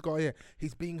cliche thing to go. Oh, yeah,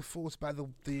 he's being forced by the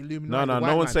Illuminati. No, the no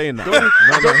white one's man. saying that.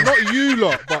 Donnie, not you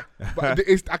lot,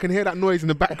 but I can hear that noise in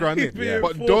the background. He's innit? being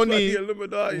But forced by Donnie the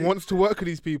Illuminati. wants to work with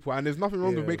these people, and there's nothing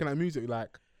wrong with Yeah. making that music.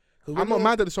 Like, 'Cause I'm we're not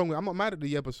mad at the song. I'm not mad at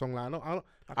the Yebba song. Like,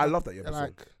 I love that Yebba song.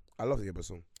 like, I love the Yebba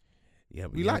song. Yeah,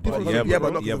 but We like but different yeah, people, yeah, bro.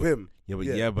 but not because of him. Yeah, but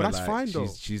Yeah. yeah, but That's like, fine, though.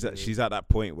 she's at that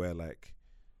point where like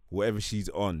whatever she's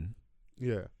on,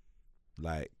 yeah.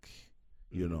 like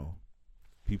you know,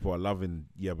 people are loving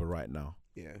Yebba right now.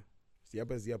 Yeah,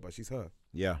 Yebba's Yebba. She's her.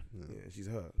 Yeah, Yeah, she's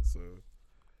her. So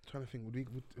Trying to think,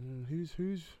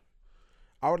 who's?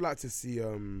 I would like to see. I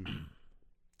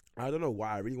don't know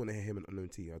why. I really want to hear him and Unknown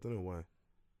T. I don't know why.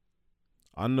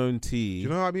 Unknown Do T. you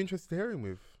know who I'd be interested to hear him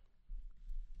with?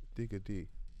 Digga D.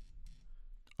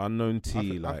 Unknown I T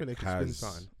think they like could spin has.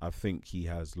 something. I think he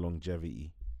has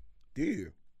longevity. Do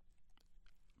you?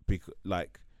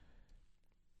 Like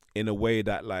in a way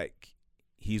that like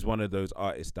he's one of those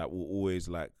artists that will always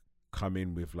like come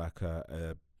in with like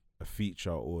a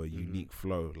feature or a unique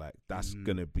flow. Like that's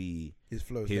gonna be His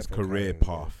flow, his career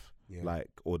path. Like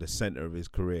or the center of his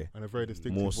career, And a very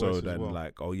distinctive more so voice as than well.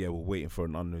 like, oh yeah, we're waiting for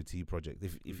an Unknown T project.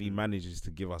 If he manages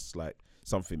to give us like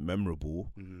something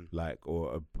memorable, like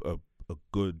or a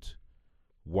good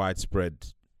widespread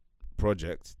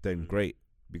project, then great,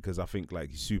 because I think like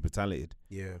he's super talented.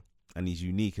 Yeah. and he's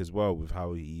unique as well with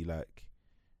how he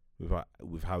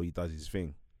with how he does his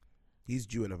thing. He's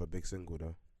due another big single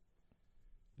though.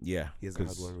 Yeah, He hasn't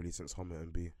had one really since Homer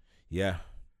and B. Yeah,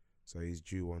 so he's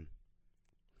due one.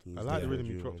 I like the rhythm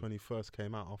he dropped when he first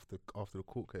came out after the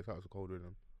court case. That was a cold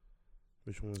rhythm.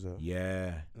 Which one was that?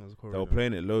 Yeah, that was a cold they were rhythm.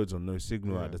 playing it loads on No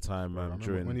Signal at the time, I remember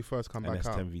during when he first come back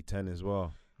out. NS10v10 as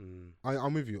well.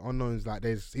 I'm with you. Unknown's like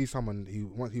he's someone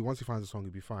once he finds a song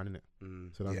he'll be fine,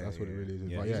 innit? So that's what it really is.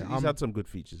 Yeah, But he's had some good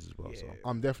features as well. So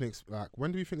I'm definitely like,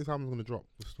 when do you think this album's gonna drop?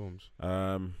 The Storms.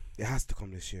 It has to come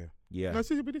this year. Yeah, No, it's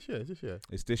this year. It's this year.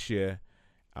 It's this year.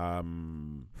 Third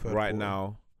Right quarter.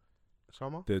 now,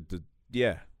 Summer.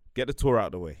 Get the tour out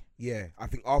of the way. Yeah, I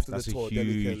think after That's the tour, a then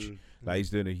we huge. can. Like he's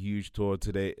doing a huge tour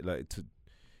today.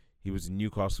 He was in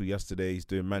Newcastle yesterday. He's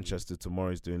doing Manchester tomorrow.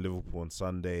 He's doing Liverpool on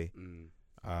Sunday.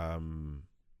 And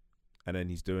then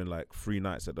he's doing like 3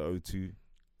 nights at the O2.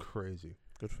 Crazy.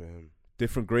 Good for him.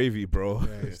 Different gravy, bro.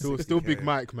 Yeah, still Big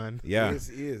Mike, man. Yeah.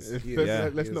 He is.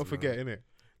 Let's not forget, innit?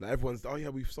 Like everyone's, oh yeah,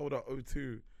 we've sold out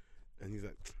O2, and he's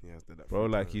like, yeah, I did that. Bro,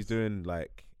 3 like times. he's doing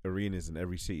like arenas in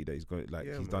every city that he's going. Like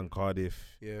Yeah, he's man. done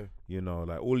Cardiff. Yeah. You know,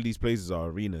 like all these places are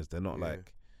arenas. They're not Yeah.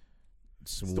 like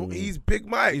small. He's Big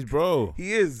Mike. He's bro.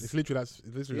 He is. It's literally that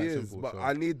simple. But so.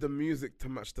 I need the music to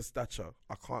match the stature.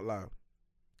 I can't lie.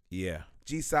 Yeah.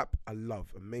 GSAP, I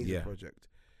love. Amazing Yeah. project.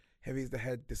 Heavy is the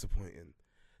Head, disappointing.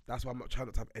 That's why I'm not trying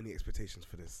not to have any expectations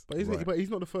for this. But he's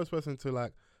not the first person to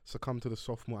like succumb to the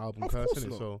sophomore album Of curse, course innit?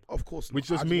 not. So Of course not. which I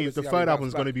just just means wanna the see how third he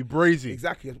album's bounce going to back. be brazy.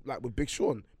 Exactly, like with Big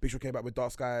Sean. Big Sean came back with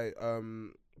Dark Sky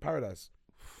Paradise.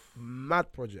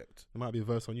 Mad project. There might be a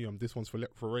verse on you. This one's for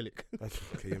Relic.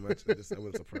 Okay, imagine. That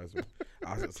wouldn't surprise me.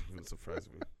 Wouldn't surprise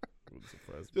me. Wouldn't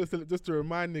surprise me. just to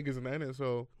remind niggas and that, innit?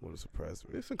 So Wouldn't surprise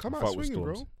me. listen, come I out fuck with swinging,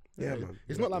 bro. Storms. Yeah, man.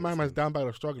 It's Yeah, not like my man's down bad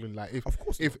or struggling. Like Of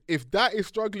course if that is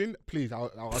struggling, please, I'll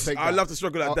take that. I love to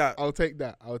struggle like that. I'll take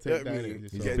that. I'll take Get that. me? innit?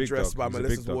 He's So- getting Big dressed dog. by He's a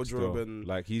Melissa's big dog wardrobe still. and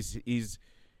like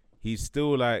he's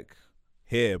still like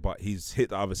here, but he's hit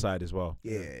the other side as well.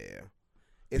 yeah.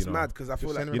 It's know, mad because I feel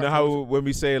just like send You know how when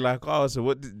we say like, oh, so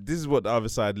what? This is what the other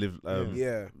side live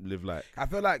like. I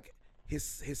feel like his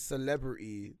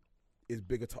celebrity is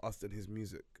bigger to us than his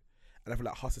music, and I feel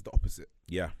like Huss is the opposite.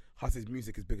 Yeah, Huss's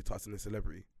music is bigger to us than his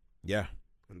celebrity, yeah,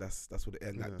 and that's what it.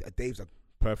 And like, Dave's a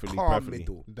perfectly. calm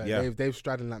middle. Yeah, Dave's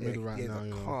straddling that middle right he's now. a You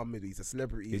know. calm middle. He's a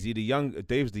celebrity. is he the young?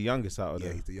 Dave's the youngest out of Yeah,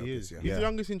 them. he's the He youngest. is. Yeah. He's the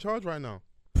youngest in charge right now,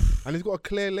 and he's got a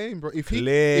clear lane, bro. If he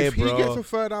Bro. gets a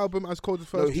third album as cold as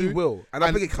first No, he two, will, and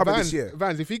I think it coming this year.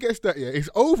 Vans, if he gets that, it's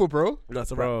over, bro. No,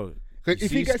 that's a wrap. Bro, 'Cause you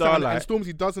if see he gets that and Starlight,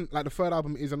 Stormzy doesn't, like the third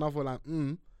album is another like,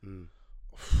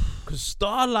 because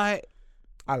Starlight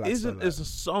I like isn't Starlight. as a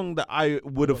song that I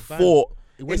would have Van, thought.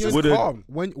 when It's you're just calm.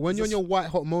 when you're in your white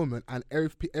hot moment and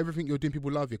everything you're doing,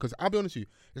 people love you. Because I'll be honest with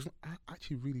you, I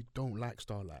actually really don't like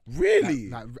Starlight. Really?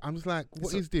 Like, I'm just like,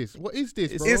 what is this? What is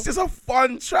this, bro? It's just a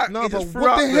fun track. No, He but just what the threw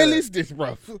out hell there. is this,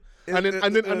 bro? And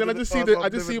then I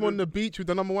just see him on the beach with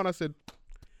the number one. I said,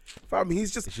 Fam,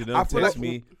 he's just. If you I don't feel text like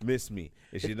me, miss me.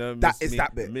 If you don't that miss is me,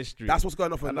 that bit. mystery. That's what's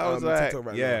going on on And I was like, TikTok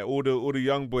right yeah, now. all the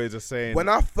young boys are saying When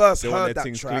I first they want heard their that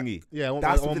things track, clingy. yeah, I want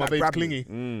That's my, I the want my bit that babes grabbed me.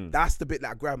 clingy. That's the bit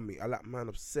that grabbed me. I like man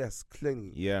obsessed,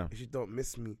 clingy. Yeah. If you don't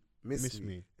miss me, miss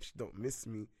me. If you don't miss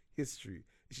me, history.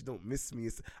 If you don't miss me,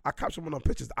 I captured one on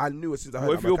pictures. I knew as soon as I heard.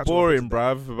 What if it, you're I captured one on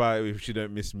boring, pictures. bruv, about if you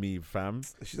don't miss me, fam?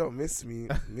 If you don't miss me,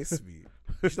 miss me.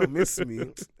 If you don't miss me,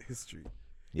 history. If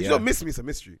Yeah. you don't miss me, it's a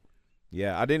mystery.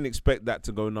 Yeah, I didn't expect that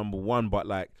to go number one, but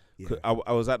like, Yeah.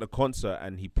 I was at the concert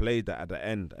and he played that at the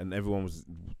end, and everyone was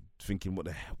thinking, what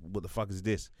the fuck is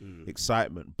this?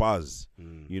 Excitement, buzz.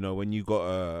 You know, when you got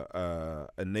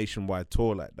a nationwide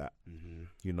tour like that,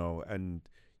 you know, and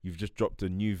you've just dropped a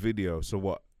new video. So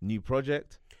what? New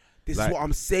project? This Like, is what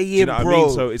I'm saying, you know what bro. I mean?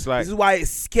 So it's like, this is why it's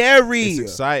scary. it's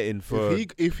exciting for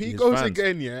If he his goes fans.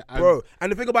 again, yeah, and Bro,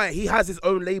 and the thing about it, he has his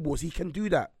own labels. He can do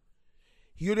that.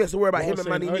 He only has to worry about what I him was and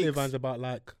saying Manny earlier, Meeks. Vans, about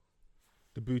like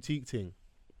the boutique thing.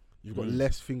 You've got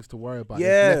less things to worry about.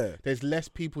 Yeah. There's less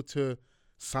people to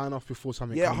sign off before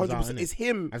something Yeah, comes out. 100%. innit? It's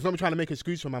him. And it's not me trying to make an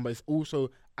excuse for man, but it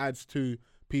also adds to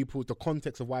people the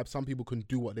context of why some people can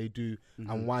do what they do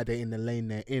and why they're in the lane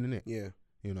they're in, innit? Yeah.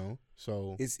 You know,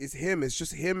 so It's him. It's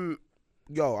just him.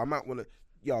 Yo, I might want to.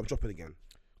 Yo, I'm dropping again.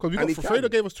 because And he Fredo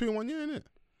can. gave us 2 in 1 year, innit?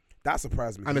 That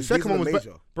surprised me. And the He's second in one the was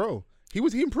major. bro.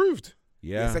 He improved.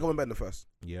 Yeah, the second one better than the first.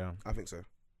 Yeah. I think so.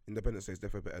 Independence Day is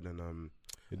definitely better than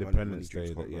Independence Money Day. Dreams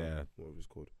That, Can't yeah, Run, what it was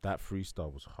called. that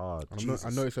freestyle was hard. I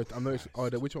noticed. Oh,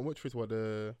 which one? Which freestyle?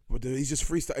 The But he's just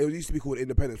freestyle. It used to be called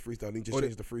Independence Freestyle, and he just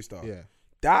changed the freestyle. yeah.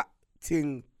 That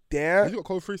thing there. He's got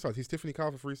cold freestyles. He's Tiffany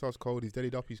Carver freestyles cold. He's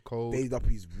Deaded Up. He's cold. Dated Up,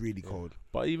 he's really cold.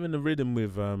 But even the rhythm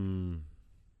with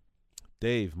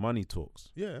Dave, Money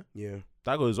Talks. Yeah.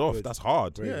 That goes off. Good. That's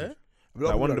hard. Very Yeah. good.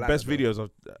 Like one of the best videos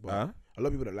of. A lot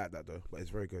of people don't like that though, but it's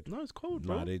very good. No, it's cold,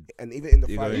 bro. Nah, they. And even in the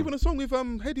You fight, go- Even a song with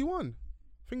Heady One,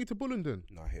 Finger to Bullenden.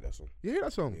 no, I hate that song. You hear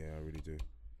that song? Yeah, I really do.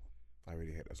 I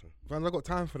really hate that song. Man, I got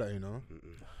time for that, you know.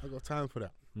 I got time for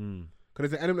that. Mm.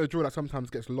 Because there's an element of joy that sometimes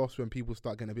gets lost when people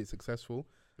start getting a bit successful.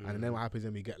 And then what happens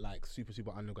then we get like super,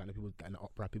 super underground and people and the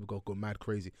opera, people go mad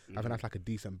crazy. I think that's like a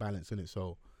decent balance in it.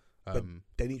 So, But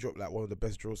then he dropped like one of the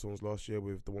best drill songs last year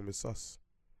with the one with Sus.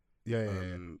 yeah.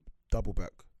 Double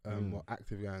Back. What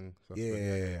Active Gang. Stuff,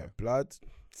 Yeah. Blood.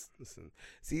 Listen,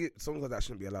 see, songs like that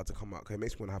shouldn't be allowed to come out because it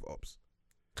makes me want to have ops.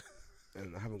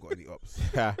 And I haven't got any ops.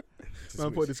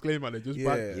 Man, put a disclaimer on it just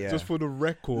just for the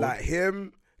record. Like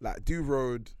him, like Do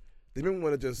Road. They didn't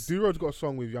want to just. Do Road's got a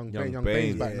song with Young Bane. Young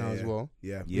Bane's back now as well.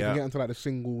 Yeah. We can get into like the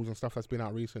singles and stuff that's been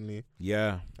out recently.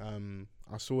 Yeah.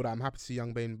 I saw that. I'm happy to see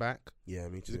Young Bane back. Yeah,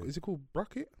 me too. Is it called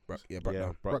Bracket? Bruck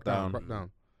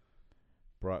Down.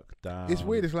 It's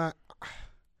weird. It's like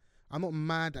I'm not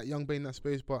mad at Young Bane in that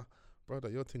space, but brother,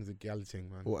 your thing's a gal thing,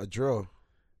 man. What, a drill?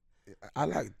 I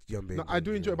like Young Bane. No, I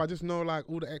do enjoy it, but I just know like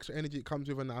all the extra energy it comes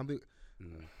with, and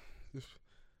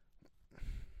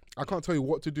I can't tell you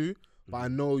what to do, but I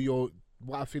know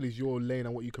what I feel is your lane,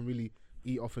 and what you can really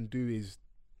eat off and do is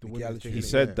the women's thing. He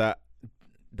said that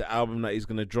the album that he's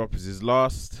gonna drop is his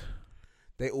last.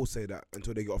 They all say that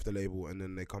until they get off the label and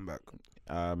then they come back.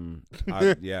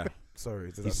 Yeah.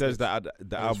 Sorry. He says that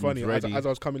the album's funny. ready. As I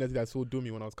was coming here today, I saw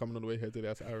Doomy when I was coming on the way here today.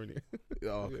 That's irony.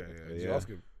 Okay. Yeah. Did you ask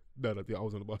him? No, I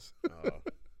was on the bus.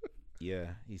 Yeah,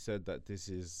 he said that this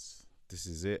is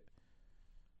it.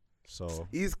 So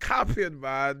he's capping,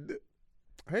 man.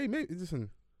 Hey, mate, listen.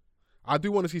 I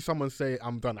do want to see someone say,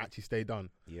 "I'm done." Actually, stay done.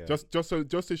 Yeah. Just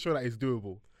to show that it's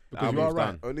doable. Because you are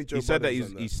right. Only Joe he said that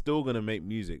Budden's he's still gonna make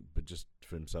music, but just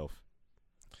for himself.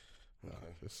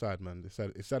 It's sad, man.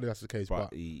 It's sad that's the case.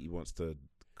 But he wants to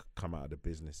come out of the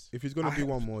business. If he's gonna do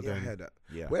one more, then I heard that.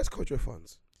 Yeah. Where's Kojo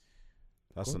Funds?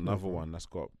 That's another one that's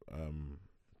got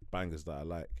bangers that I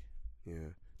like. Yeah,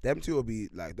 them two will be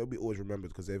like they'll be always remembered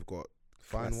because they've got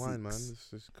Fine Wine, man.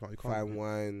 Fine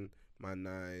Wine, Man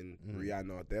 9,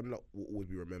 Rihanna. Them lot will always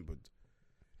be remembered.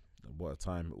 What a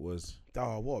time it was.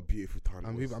 Oh, what a beautiful time!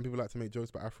 And people like to make jokes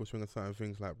about Afro swing and certain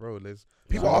things. Like, bro, there's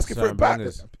people asking for it back.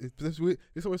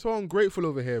 We're so ungrateful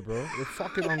over here, bro. We're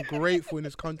fucking ungrateful in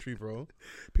this country, bro.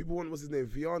 People want what's his name,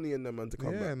 Vianney and them man to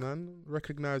come back. Yeah, man,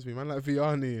 recognize me, man. Like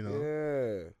Vianney, you know.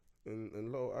 Yeah,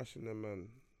 and Lil Ash and them, man.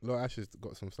 Lil Ash has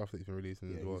got some stuff that he's been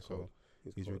releasing as well. So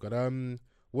he's really cold. good.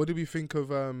 What do we think of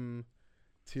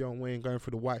Tion Wayne going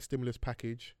for the white stimulus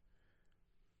package?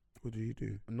 What did he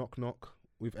do? Knock Knock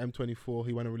with M24.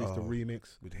 He went and released a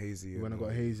remix with Hazy. He went and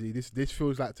got Hazy. This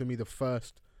feels like to me the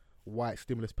first white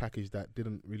stimulus package that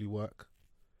didn't really work.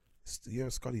 Yeah,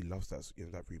 Scully loves that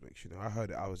that remix. You know, I heard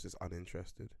it. I was just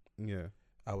uninterested. Yeah,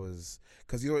 I was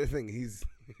because you know what the thing. He's.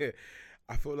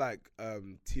 I feel like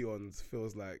Tion's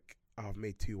feels like I've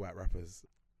made two white rappers.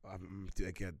 Do it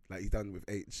again, like he's done with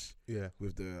H. Yeah,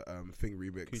 with the Thing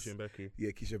remix. Keisha and Becky.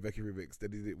 Yeah, Keisha and Becky remix. They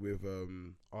did it with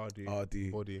RD.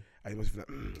 Body. And he must be like,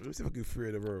 let me see if I can do 3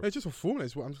 in a row. It's just a formula.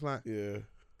 It's what I'm just like. Yeah.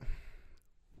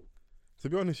 To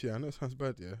be honest, yeah, I know it sounds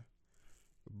bad, yeah.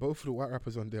 Both of the white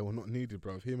rappers on there were not needed,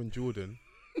 bro. Him and Jordan,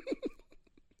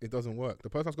 it doesn't work. The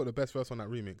person that's got the best verse on that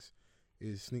remix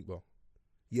is Sneakball.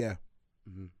 Yeah.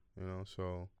 You know,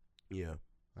 so. Yeah.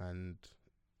 And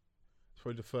it's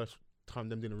probably the first time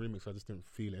them doing a remix, I just didn't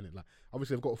feel it in it. Like,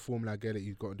 obviously, I've got a formula, I get it.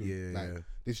 You've got to do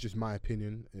this is just my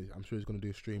opinion. I'm sure he's going to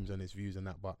do streams and his views and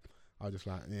that, but I was just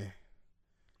like,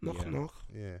 Knock.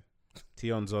 Yeah.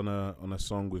 Tion's on a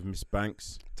song with Miss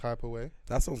Banks. Type Away.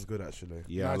 That song's good, actually.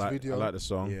 Yeah, nice I video. like the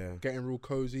song. Yeah. Getting real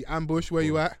cozy. Ambush, where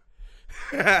you at?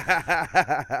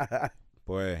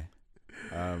 Boy.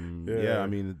 Yeah, I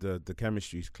mean, the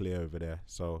chemistry's clear over there.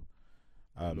 So,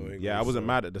 I wasn't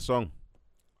mad at the song.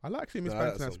 I like seeing Miss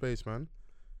Banks in that space, man.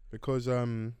 Because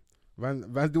Vans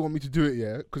didn't want me to do it,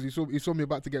 yeah. Because he saw me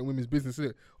about to get in women's business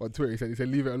on Twitter. He said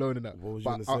leave it alone and that. What was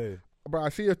you gonna say? But I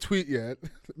see a tweet, yeah.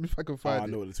 Let me if I can find it.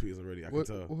 I know what the tweet is already. I can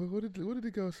tell. What did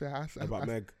the girl say? About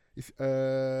Meg. It's,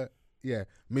 yeah,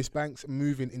 Miss Banks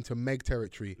moving into Meg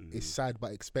territory is sad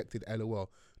but expected.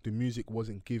 LOL. The music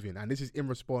wasn't given, and this is in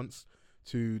response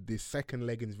to the second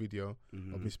Leggings video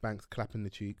of Miss Banks clapping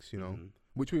the cheeks, you know,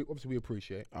 which we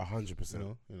appreciate.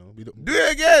 100%. You know, we don't do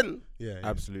it again. Yeah,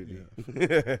 absolutely.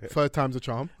 Yeah. Third time's a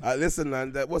charm. Listen,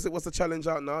 man. What's the challenge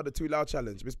out now? The Too Loud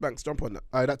challenge. Miss Banks, jump on that.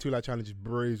 That Too Loud challenge is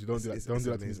brazy. Don't do that. Don't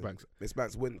do that to Miss Banks. Miss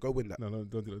Banks, go win that. No, don't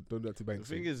do that. Don't do that to Banks.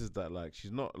 The thing is that like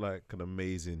she's not like an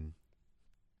amazing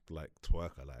like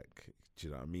twerker. Like, do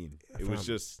you know what I mean? It was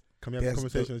just Can we have a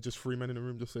conversation of just 3 men in the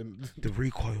room just saying the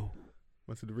recoil?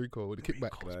 What's the recoil with the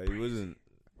kickback? He wasn't,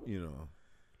 it's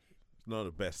not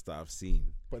the best that I've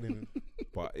seen. But then,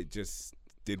 but it just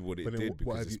did what it did because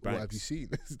what have it's you seen?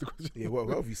 Yeah, what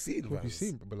have you seen? What have you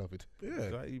seen, beloved? Yeah,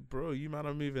 like, bro, you man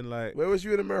are moving like. Where was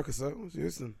you in America, sir? Was you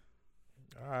Houston?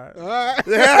 Alright.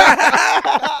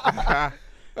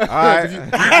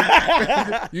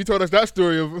 You told us that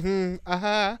story of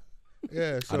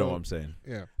Yeah, so, I know what I'm saying.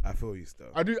 Yeah, I feel you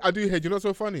still. I do hear. You know what's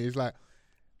so funny? It's like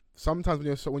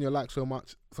sometimes when you're like so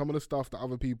much, some of the stuff that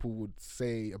other people would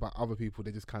say about other people,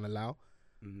 they just kind of allow.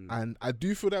 Mm-hmm. And I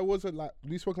do feel there was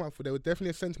we spoke about. There was definitely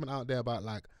a sentiment out there about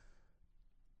like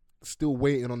still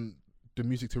waiting on the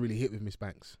music to really hit with Miss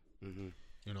Banks. Mm-hmm.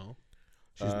 You know.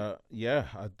 Yeah,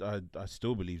 I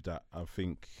still believe that. I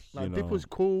think Dip was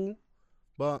cool,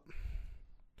 but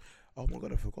oh my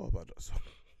god, I forgot about that song.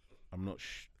 I'm not.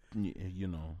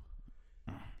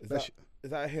 Is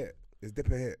that a hit? Is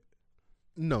Dip a hit?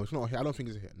 No, it's not a hit. I don't think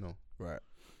it's a hit. No. Right.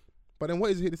 But then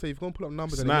what is a hit to say? If you're going to pull up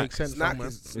numbers, Snack. then it makes sense. Snack somewhere.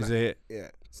 Is a hit. Yeah.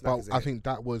 But I think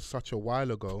that was such a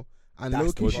while ago. And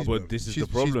That's low-key, this is she's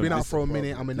the problem. been out This is for a the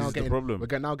minute, problem. and This is the problem.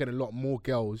 we're now getting a lot more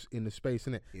girls in the space,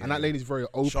 innit? Yeah. And that lane is very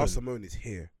open. Shah Simone is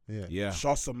here. Yeah.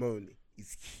 Shah Simone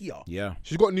is here. Yeah.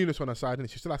 She's got newness on her side, innit?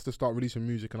 She still has to start releasing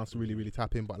music and has to really, really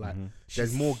tap in. But like,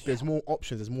 there's more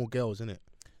options. There's more girls, innit?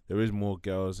 There is more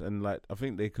girls, and like I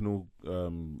think they can all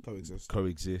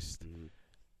coexist. Mm.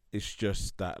 It's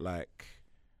just that like,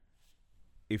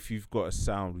 if you've got a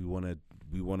sound,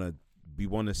 we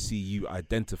wanna see you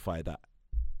identify that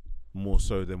more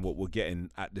so than what we're getting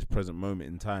at this present moment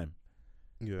in time.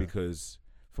 Yeah. Because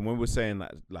from when we're saying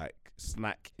that like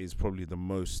Snack is probably the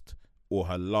most or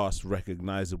her last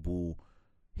recognizable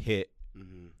hit,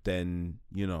 then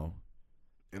And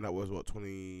that was what,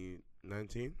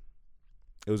 2019?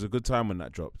 it was a good time when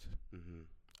that dropped.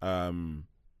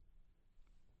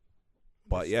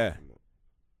 But yeah,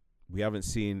 we haven't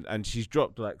seen, and she's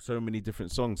dropped like so many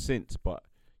different songs since, but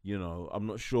I'm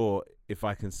not sure if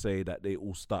I can say that they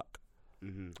all stuck.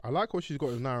 I like what she's got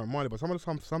with Naira Marley, but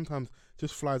sometimes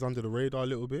just flies under the radar a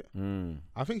little bit.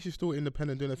 I think she's still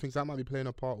independent doing her things. That might be playing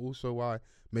a part also why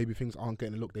maybe things aren't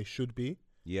getting the look they should be.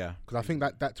 Yeah. Because I think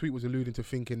that tweet was alluding to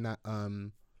thinking that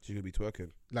she could be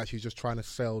twerking. Like she's just trying to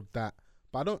sell that.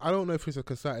 But I don't know if it's a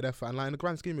concerted effort. And like in the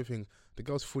grand scheme of things, the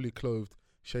girl's fully clothed,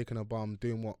 shaking her bum,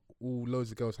 doing what all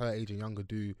loads of girls her age and younger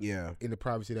do. Yeah. In the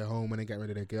privacy of their home and then getting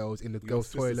rid of their girls in the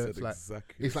girls' toilets. Like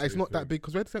it's not that big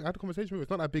because I had a conversation with her. It's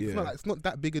not that big. Yeah. It's not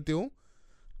that big a deal.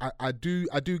 I do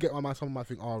get my mind. Someone might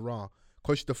think, oh rah,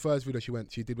 because the first video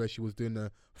she did where she was doing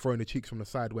the throwing the cheeks from the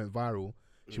side went viral.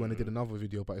 She went and did another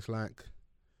video, but it's like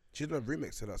she did a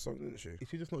remix to that song, didn't she? Is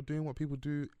she just not doing what people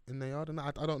do in their yard? And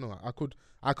I don't know. I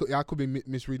could be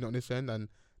misreading on this end, and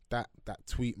that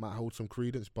tweet might hold some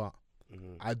credence, but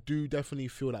I do definitely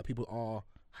feel that people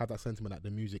have that sentiment that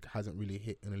the music hasn't really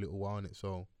hit in a little while in it.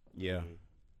 So yeah.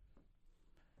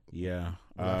 We'll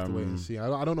have to wait and see.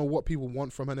 I don't know what people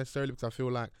want from her necessarily, because I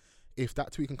feel like if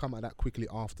that tweet can come out that quickly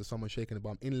after someone shaking the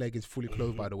bum, in leg is fully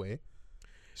clothed by the way.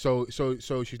 So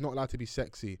she's not allowed to be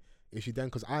sexy. If she then,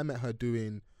 because I met her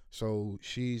doing, so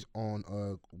she's on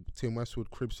a Tim Westwood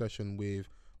crib session with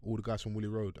all the guys from Woolly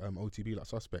Road, OTB, like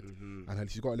Suspect,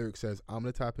 and she's got a lyric says, "I'm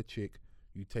the type of chick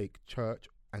you take church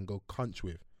and go cunch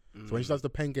with." So when she does the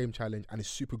pen game challenge and it's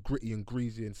super gritty and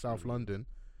greasy in South London,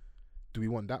 do we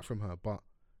want that from her? But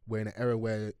we're in an era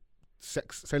where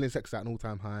selling sex is at an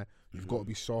all-time high. You've got to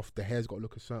be soft. The hair's got to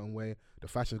look a certain way. The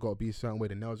fashion's got to be a certain way.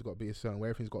 The nails have got to be a certain way.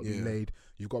 Everything's got to be laid.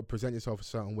 You've got to present yourself a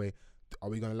certain way. Are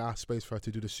we going to allow space for her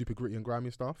to do the super gritty and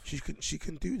grimy stuff? She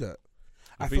can do that.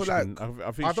 I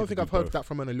don't think I've heard that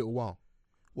from her in a little while.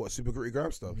 What, super gritty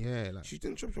grime stuff? Yeah, like she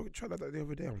didn't try that the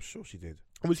other day. I'm sure she did.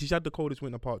 Obviously, she had the Coldest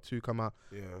Winter Part 2 come out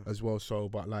as well. So,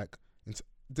 but like,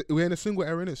 we're in a single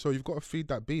era, innit? So you've got to feed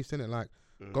that beast, innit? Like,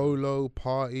 Go Low,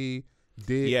 Party,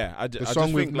 Dick. Yeah, the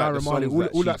song with Naira Marley,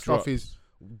 all that stuff is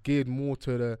geared more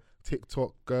to the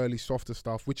TikTok girly softer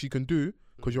stuff, which you can do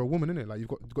because you're a woman, innit? Like you've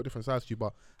got different sides to you,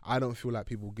 but I don't feel like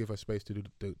people give her space to do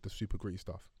the super gritty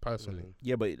stuff personally.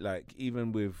 Yeah, but like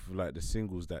even with like the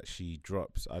singles that she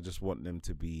drops, I just want them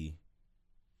to be,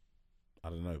 I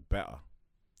don't know, better.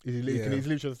 Can it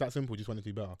literally just that simple? Just want it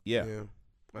to be better. Yeah,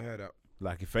 I heard that.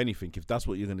 Like if anything, if that's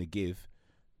what you're gonna give,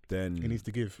 then it needs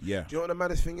to give. Yeah. Do you know what the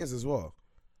maddest thing is as well?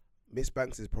 Miss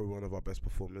Banks is probably one of our best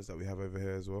performers that we have over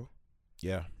here as well.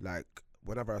 Yeah. Like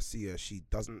whenever I see her, she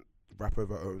doesn't rap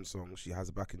over her own songs. She has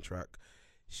a backing track.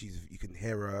 You can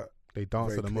hear her. They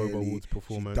dance at the Mobile Awards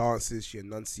performance. She dances. She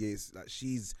enunciates. Like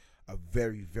she's a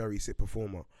very, very sick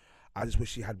performer. I just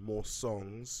wish she had more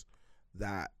songs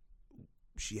that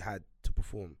she had to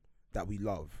perform that we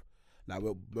love.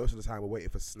 Like most of the time we're waiting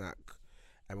for Snack,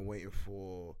 and we're waiting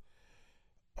for.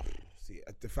 See,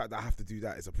 the fact that I have to do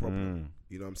that is a problem.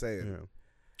 You know what I'm saying? Yeah.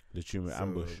 The tune with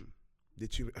Ambush. The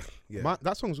tune, yeah.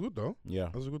 That song's good though. Yeah,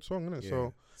 that was a good song, isn't it? Yeah.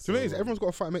 So the thing is, everyone's got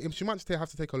to fight. She might have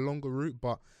to take a longer route,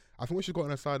 but I think what she's got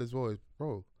on her side as well is,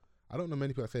 bro, I don't know many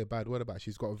people that say a bad word about it.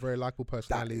 She's got a very likable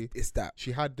personality. It's that.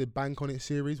 She had the Bank on It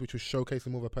series, which was showcasing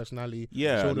more of her personality.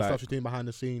 Yeah, showing the stuff she's doing behind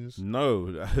the scenes.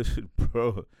 No,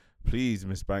 bro, please,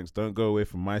 Miss Banks, don't go away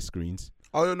from my screens.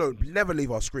 Oh no, never leave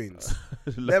our screens.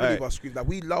 Never leave our screens. Like,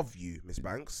 we love you, Miss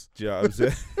Banks. Do you know what I'm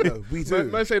saying? No, we do.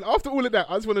 Man saying, after all of that,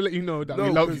 I just want to let you know that we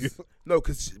love you. No,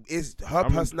 because it's her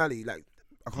personality. Like,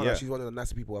 I can't lie, she's one of the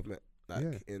nicest people I've met.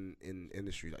 Like in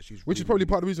industry, like which is probably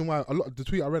part of the reason why a lot of the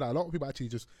tweet I read, a lot of people actually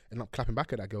just end up clapping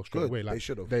back at that girl straight away. Like they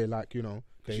should have. They like, you know,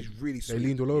 she's really they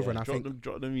leaned all over, and I drop think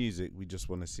the music. We just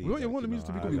want to see. We don't want the music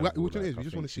to be good. What it is, we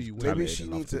just want to see you. Maybe she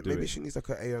needs like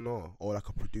an A&R or like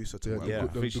a producer to work. Yeah,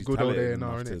 the good old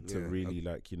A&R to really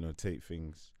like, you know, take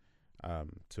things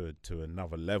to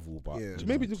another level, but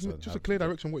maybe just a clear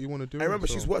direction what you want to do. I remember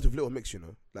she's worked with Little Mix, you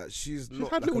know, like she's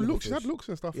had little looks, she's had looks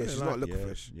and stuff. Yeah, she's not looking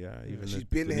fish. Yeah, even she's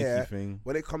been here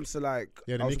when it comes to like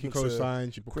the Nicki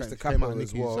co-sign. She Krista came out Capo on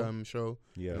as Nicki's well. show.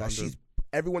 Yeah, like she's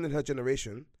everyone in her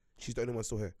generation. She's the only one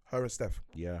still here. Her and Steph.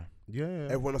 Yeah.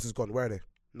 Everyone else is gone. Where are they?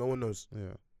 No one knows.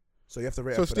 Yeah. So you have to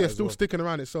rate her for that as still well. sticking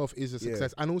around itself is a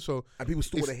success, and also people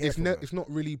still want to hear from her. It's not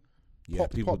really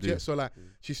popped yet, so like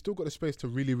she's still got the space to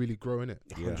really, really grow in it.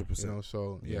 100%. You know,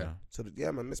 so So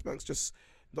man, Miss Banks just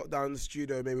knock down the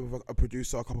studio, maybe with a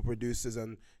producer, a couple producers,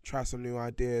 and try some new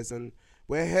ideas. And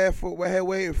we're here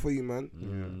waiting for you,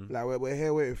 man. Like we're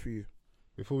here waiting for you.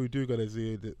 Before we do go, there's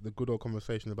the good old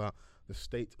conversation about the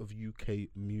state of UK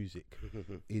music.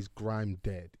 Is grime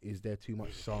dead? Is there too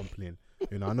much sampling?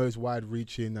 You know, I know it's wide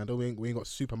reaching. We ain't got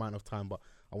super amount of time, but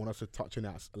I want us to touch on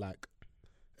that like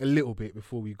a little bit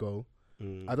before we go.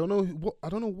 I don't know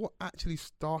what actually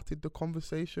started the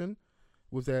conversation.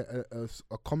 Was there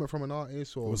a comment from an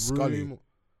artist or was a room? Scully.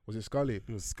 Was it Scully? It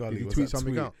was Scully. Did he tweet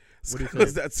something out? What did he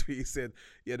say? That tweet, he said,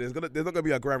 "Yeah, there's not gonna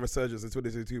be a grand resurgence in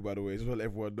 2022. By the way, just want to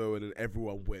let everyone know." And then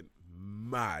everyone went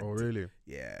mad. Oh really?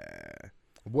 Yeah.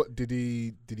 What did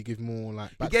he give more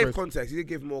like? He gave context. He did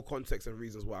give more context and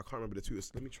reasons why. I can't remember the tweet.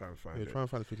 Let me try and find it. Try and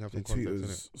find if we can have some the tweet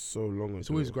context. was so long ago. It's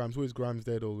always Grimes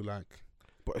there though. Like,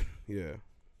 but yeah.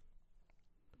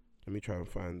 Let me try and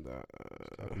find that.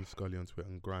 Scully on Twitter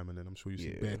and Grime, and then I'm sure you see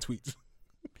bare tweets.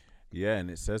 Yeah,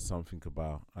 and it says something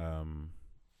about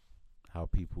how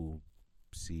people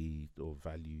see or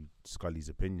value Scully's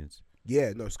opinions.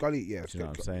 Yeah, no, Scully. Yeah, you know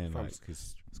what I'm saying? Like,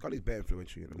 Scully's better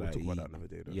influential. You know? We'll talk about that another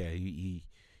day. Though. Yeah,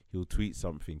 he'll tweet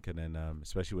something, and then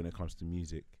especially when it comes to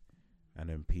music, and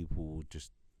then people will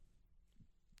just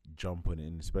jump on it,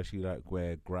 and especially like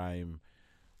where grime,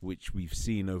 which we've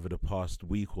seen over the past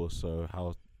week or so,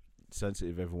 how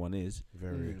sensitive everyone is.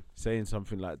 Saying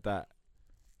something like that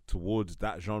towards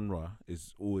that genre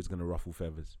is always going to ruffle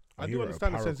feathers. I do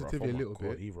understand the sensitivity a little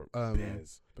bit, he wrote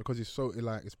because it's so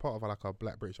like it's part of like our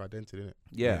Black British identity, isn't it?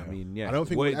 Yeah, I mean, I don't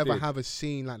think we'll ever have a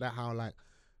scene like that. How like,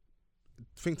 I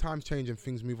think times change and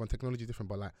things move on, technology is different,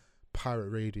 but like pirate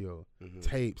radio,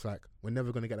 tapes, like we're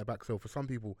never gonna get that back. So for some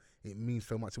people, it means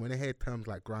so much. And when they hear terms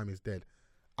like grime is dead,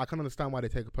 I can understand why they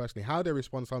take it personally. How they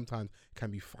respond sometimes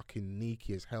can be fucking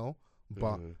sneaky as hell,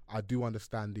 but I do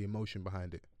understand the emotion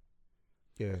behind it.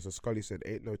 Yeah, so Scully said,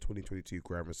 ain't no 2022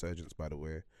 grime resurgence, by the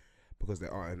way, because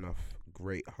there aren't enough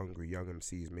great, hungry young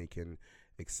MCs making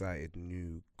excited,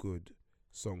 new, good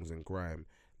songs in grime,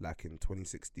 like in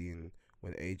 2016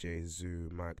 when AJ, Zoo,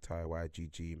 Mike Ty,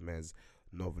 YGG, Mez,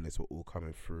 Novelists were all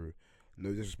coming through.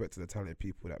 No disrespect to the talented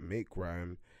people that make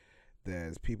grime.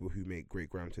 There's people who make great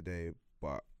grime today,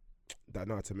 but that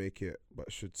know how to make it,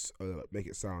 but should make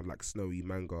it sound like Snowy,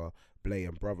 Manga, Blay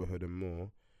and Brotherhood and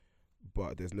more.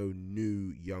 But there's no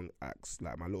new young acts.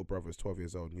 Like my little brother is 12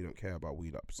 years old and you don't care about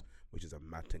Wheel Ups, which is a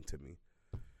mad thing to me.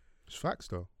 It's facts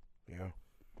though.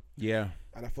 Yeah.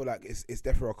 And I feel like it's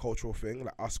definitely a cultural thing.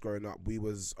 Like us growing up, we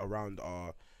was around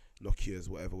our Nokias,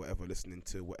 whatever, listening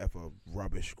to whatever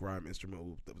rubbish grime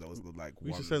instrumental that was like. We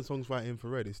used to send songs via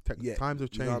infrared. It's times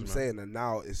have changed. You know what I'm saying? And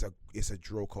now it's a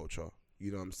drill culture.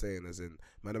 You know what I'm saying? As in,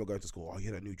 man, never going to school. Oh,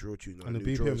 you had a new drill tune. And the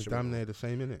BPM is damn near the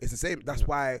same, innit? It's the same. That's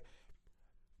why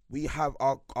we have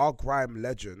our grime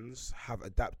legends have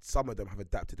adapted. Some of them have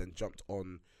adapted and jumped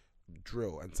on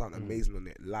drill and sound amazing on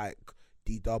it. Like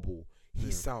D Double,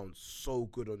 he sounds so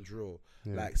good on drill.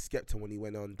 Like Skepta when he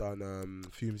went on done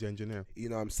Fumes the Engineer. You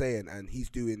know what I'm saying? And he's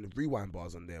doing rewind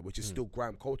bars on there, which is still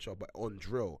grime culture, but on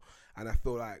drill. And I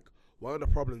feel like one of the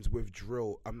problems with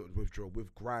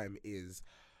with grime is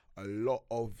a lot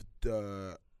of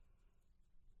the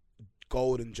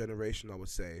golden generation, I would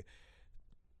say.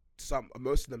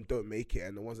 Most of them don't make it,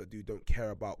 and the ones that do don't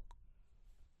care about,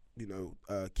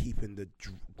 keeping the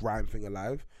grime thing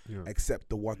alive, except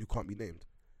the one who can't be named.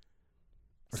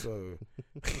 So,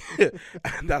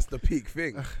 and that's the peak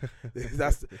thing.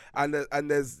 That's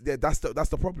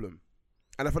the problem.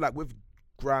 And I feel like with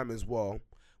grime as well,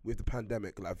 with the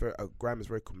pandemic, like grime is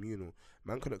very communal.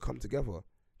 Man couldn't come together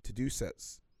to do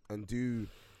sets and do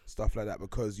stuff like that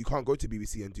because you can't go to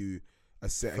BBC and do a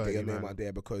set and get your name out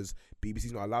there because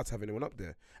BBC's not allowed to have anyone up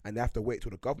there, and they have to wait till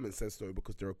the government says so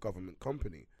because they're a government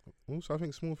company. Also, I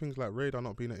think small things like Radar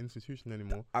not being an institution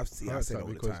anymore. I say that all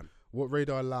the time. What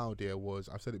Radar allowed there was,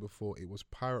 I've said it before, it was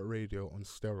pirate radio on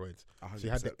steroids. 100%. So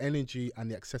you had the energy and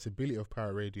the accessibility of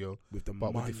pirate radio, with the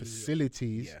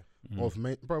facilities of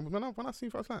bro. When I see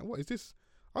it, I was like, what is this?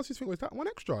 I was just thinking, was that one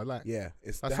extra? Like,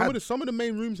 it's like some of the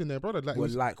main rooms in there, brother. Like, it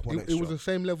was the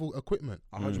same level equipment,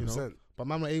 100%. But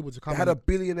man were able to come. They had a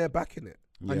billionaire back in it.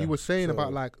 And you were saying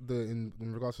about like in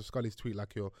regards to Scully's tweet,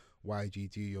 like your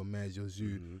YGG, your Mez, your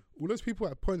Zoo, all those people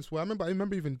at points where I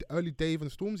remember even early Dave and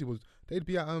Stormzy they'd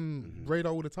be at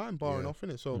Radar all the time, barring off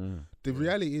in it. So the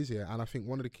reality is and I think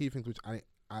one of the key things which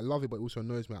I love it, but it also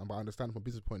annoys me, but I understand from a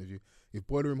business point of view, if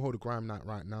Boiler Room hold a grime night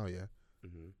right now,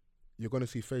 you're gonna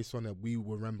see face on that we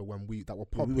remember when that were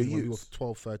popping when we were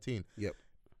 12, 13. Yep,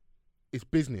 it's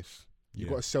business. You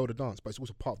got to sell the dance, but it's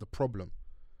also part of the problem.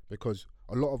 Because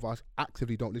a lot of us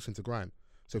actively don't listen to grime.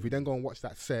 So if we then go and watch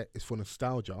that set, it's for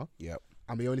nostalgia. Yep.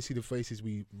 And we only see the faces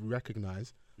we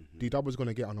recognise. D-Double's going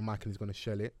to get on the mic and he's going to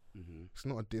shell it. It's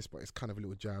not a diss, but it's kind of a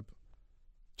little jab.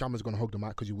 Jammer's going to hug the mic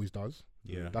because he always does.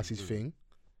 Yeah. That's his thing.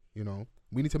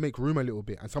 We need to make room a little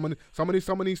bit. And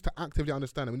someone needs to actively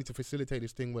understand and we need to facilitate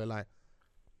this thing where, like,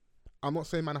 I'm not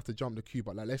saying man have to jump the queue,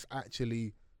 but like let's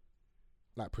actually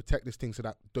like protect this thing so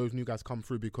that those new guys come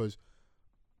through, because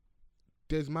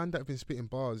there's man that have been spitting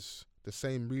bars, the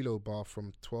same reload bar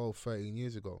from 12, 13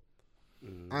 years ago.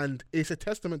 And it's a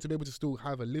testament to be able to still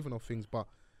have a living of things, but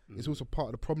it's also part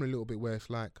of the problem a little bit where it's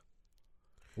like,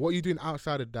 what are you doing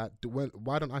outside of that?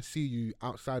 Why don't I see you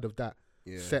outside of that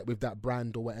set with that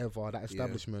brand or whatever, that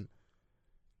establishment?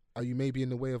 Are you maybe in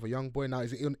the way of a young boy? Now,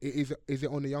 is it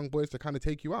on the young boys to kind of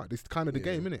take you out? It's kind of the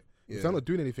game, innit? If they're not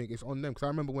doing anything, it's on them. Because I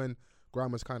remember when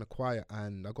grime was kind of quiet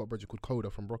and I got a brother called Coda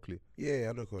from Broccoli. Yeah,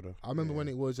 I know Coda. I remember when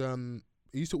it was, it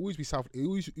used to always be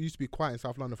used to be quiet in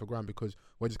South London for grime because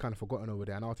we're just kind of forgotten over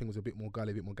there. And our thing was a bit more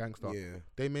gully, a bit more gangster. Yeah.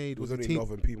 They made,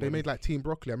 they made like Team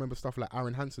Broccoli. I remember stuff like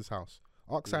Aaron Hanson's house.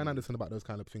 Ask Zion Anderson about those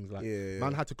kind of things. Like,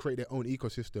 man had to create their own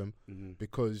ecosystem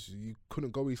because you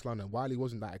couldn't go East London. Wiley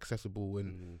wasn't that accessible.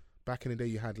 And back in the day,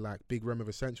 you had like Big Rem of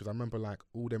Essentials. I remember like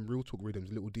all them Real Talk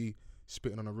rhythms, Little D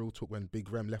spitting on a Real Talk when Big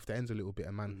Rem left the ends a little bit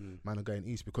and man are going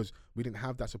east because we didn't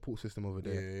have that support system over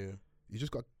there. Yeah. You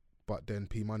just got, but then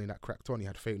P Money that cracked on. He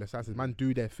had Fateless Assassins. Man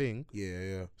do their thing.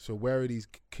 Yeah. So where are these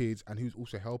kids and who's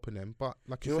also helping them? But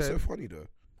like you know said, what's so funny though?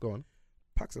 Go on.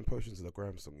 Packs and Potions is a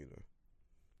grime song, you know.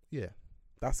 Yeah.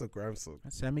 That's a grime song.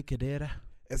 Sammy Cadera.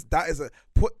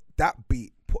 Put that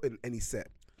beat in any set.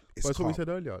 But that's what we said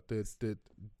earlier. The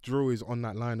drill is on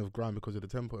that line of grime because of the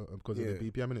tempo, because of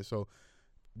the BPM in it. So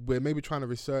we're maybe trying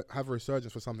to have a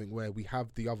resurgence for something where we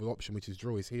have the other option, which is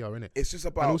drill, is here, innit? It's just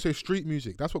about... And also street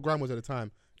music. That's what grime was at the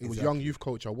time. It was young youth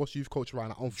culture. What's youth culture right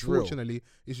now? Unfortunately,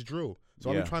 it's drill.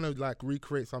 So I'm trying to like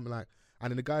recreate something like...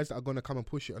 And then the guys that are going to come and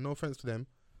push it, and no offense to them,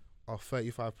 are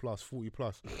 35 plus, 40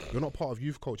 plus. You're not part of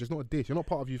youth culture. It's not a diss. You're not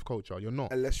part of youth culture. You're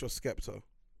not. Unless you're Skepta.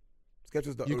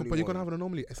 Skepta's the only one. But you're going to have an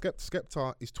anomaly.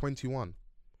 Skepta is 21.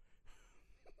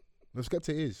 No,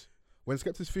 Skepta is. When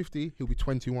Skepta's 50, he'll be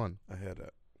 21. I hear that.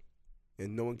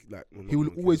 And no one like... He will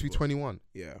always be 21.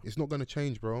 Yeah. It's not going to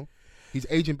change, bro. He's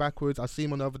aging backwards. I see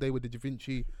him on the other day with the Da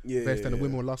Vinci vest and the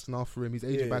women were lusting after him. He's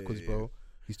aging backwards, bro.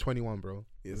 He's 21, bro.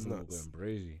 It's nuts. Going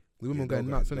crazy. The women going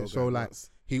nuts, innit? So like,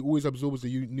 he always absorbs the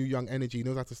new young energy. He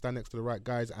knows how to stand next to the right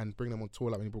guys and bring them on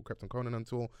tour. Like when he brought Captain Conan on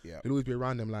tour, he'll always be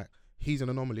around them. Like, he's an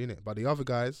anomaly, innit? But the other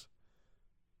guys,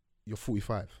 you're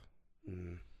 45.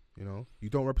 You know, you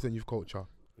don't represent youth culture.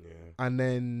 Yeah. And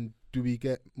then do we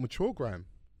get mature grime?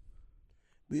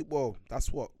 Well,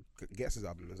 that's what gets his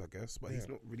album is, I guess. But he's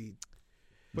not really.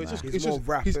 But he's just more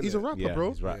rap. He's a rapper, bro.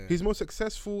 He's rap. He's more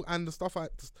successful, and the stuff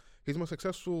his most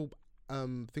successful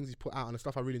things he's put out and the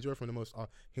stuff I really enjoy from the most are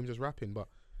him just rapping. But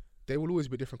they will always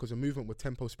be different because the movement were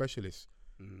tempo specialists.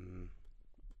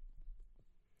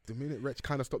 The minute Wretch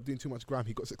kind of stopped doing too much grime,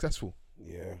 he got successful.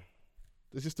 Yeah,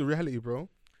 it's just the reality, bro.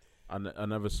 I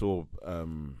never saw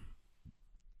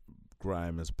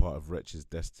grime as part of Wretch's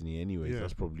destiny anyway.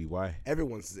 That's probably why. I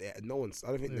don't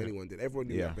think anyone did. Everyone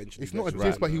knew that eventually. It's not a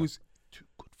diss, but he was too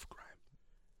good for grime.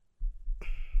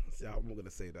 I'm not gonna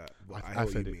say that, but I I hear what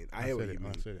said you it. mean. I hear what you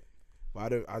mean. I said it. But I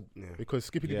don't. Yeah. Because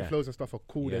Skippy Dippy Yeah. flows and stuff are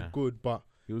cool. Yeah. They're good, but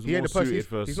He was he ain't more the person. suited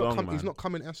for a He's song, not. He's man. not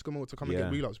coming Eskimo to come and Yeah.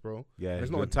 get relapse, bro. Yeah, There's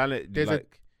the not. talent. There's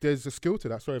like, there's a skill to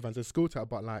that. Sorry, Vans. There's a skill to that,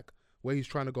 but like where he's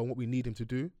trying to go and what we need him to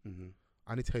do. Mm-hmm.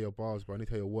 I need to hear your bars, bro. I need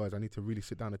to hear your words. I need to really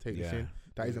sit down and take this Yeah. in.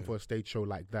 That isn't for a stage show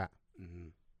like that.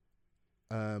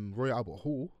 Mm-hmm. Royal Albert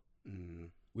Hall Mm-hmm.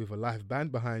 with a live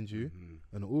band behind you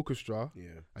Mm-hmm. and an orchestra,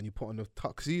 Yeah. and you put on a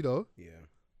tuxedo. Yeah.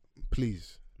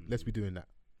 Please, let's be doing that.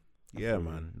 yeah,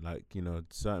 man. Like, you know,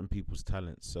 certain people's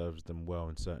talent serves them well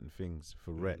in certain things.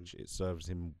 For Wretch, it serves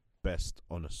him best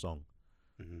on a song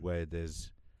Mm-hmm. where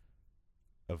there's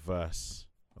a verse,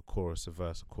 a chorus, a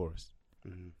verse, a chorus.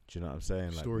 Mm-hmm. Do you know what I'm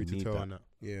saying? Like, Story we to need tell that. and that.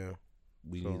 Yeah.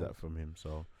 We So- need that from him.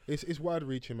 So It's wide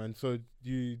reaching, man. So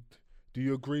do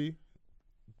you agree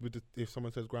with if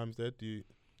someone says Graham's dead? Do you?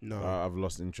 No. I've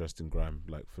lost interest in grime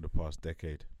like for the past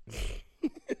decade.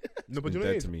 No, but been you know what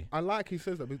dead it is? to me. I like he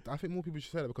says that. But I think more people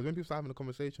should say that because when people start having the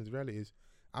conversations, the reality is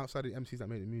outside of the MCs that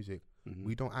make the music, Mhm.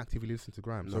 we don't actively listen to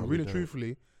grime. No, So we really, don't.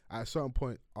 truthfully, at a certain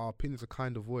point, our opinions are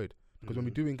kind of void. Because when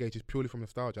we Mhm. do engage, it's purely from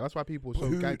nostalgia. That's why people are But so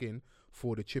who- gagging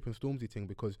for the Chip and Stormzy thing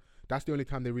because that's the only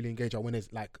time they really engage are when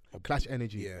there's like clash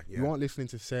energy. Yeah, You yeah. aren't listening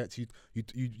to sets. You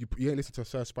ain't listening to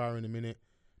Sir Spyro in a minute.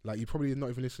 Like you probably not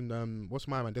even listen. What's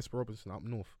my man Desperate Robinson up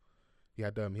north? He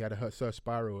had a Sir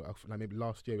Spyro like maybe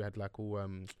last year. We had like all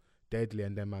Deadly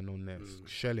and them man on there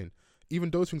shelling. Even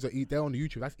those things that they're on the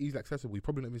YouTube. That's easily accessible. You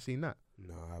probably not even seen that.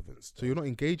 No, I haven't. So you're not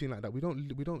engaging like that. We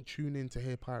don't tune in to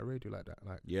hear pirate radio like that.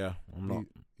 Like Yeah, I'm not.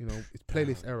 You know, it's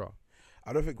playlist era.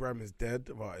 I don't think grime is dead,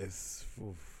 but it's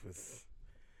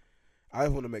I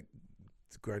want to make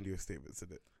grandiose statements in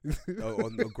it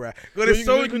on the grime. But it's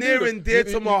so near and dear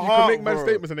to my heart. You can make mad bro.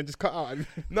 statements and then just cut out. And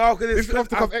No, because This is off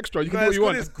the cuff extra. You can do what you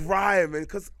want. It's grime, and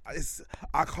because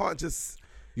I can't just.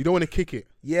 You don't want to kick it.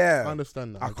 Yeah, I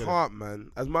understand that. I get it. can't,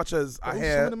 man. As much as But I also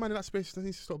hear, some of the man in that space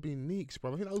needs to stop being neeks,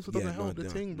 bro. I think that also doesn't help the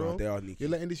thing, bro. No, they are neeks. You're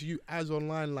letting this you as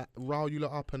online like rile you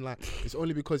lot up and like it's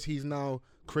only because he's now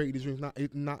created these rooms.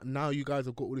 Now you guys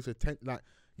have got all this attention. Like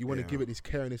you want to give it this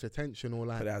care and this attention, or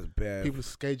like But that's bare. people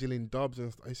scheduling dubs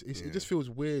and stuff. It just feels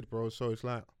weird, bro. So it's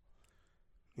like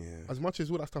as much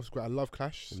as all that stuff's great, I love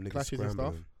clashes and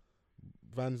stuff.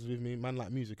 Vans with me, man,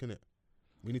 like music, innit?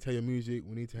 We need to hear your music.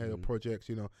 We need to hear your projects,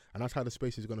 you know, and that's how the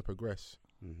space is going to progress.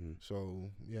 Mm-hmm. So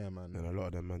yeah, man. And a lot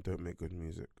of them man don't make good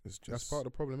music. It's just That's part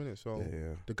of the problem, innit? So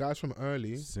yeah. the guys from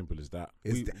early, Simple as that.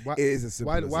 we- It is as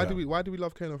simple as why that. do we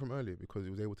love Kano from early? Because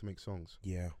he was able to make songs.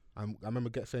 Yeah. I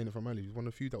remember saying it from early. He was one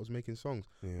of the few that was making songs.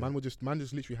 Yeah. Man just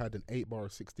literally had an 8 bar or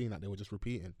 16 that they were just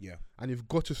repeating. Yeah. And you've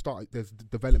got to start. There's the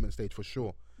development stage for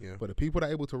sure. Yeah. But the people that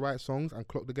are able to write songs and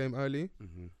clock the game early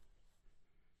Mm-hmm.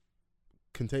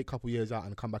 can take a couple years out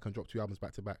and come back and drop 2 albums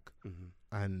back to back.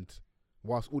 Mm-hmm. And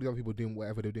whilst all the other people doing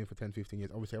whatever they're doing for 10, 15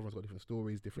 years, obviously everyone's got different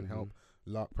stories, different Mhm. help,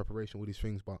 luck, preparation, all these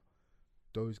things. But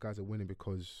those guys are winning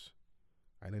because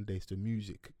at the end of the day, it's the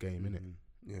music game, innit?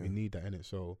 Mm-hmm. Yeah. We need that, innit?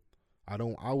 So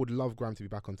I would love Grime to be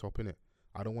back on top, innit?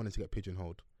 I don't want it to get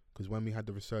pigeonholed. Because when we had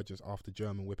the resurgence after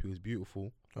German Whip, it was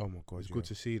beautiful. Oh my god. It's good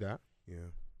to see that. Yeah.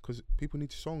 Because people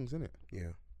need songs, innit?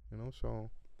 Yeah. You know, so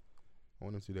I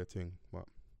want them to do their thing. But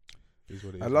it is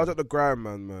what it is. I large up the grime,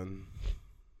 man.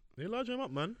 They large him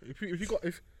up, man. If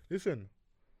listen,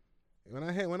 when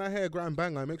I hear Grime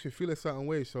Banger, it makes me feel a certain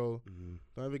way. So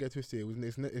don't ever get twisted.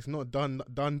 It's not done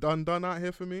out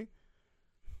here for me.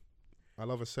 I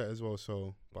love a set as well.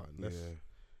 So, but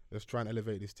let's try and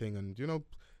elevate this thing. And you know,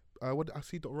 what I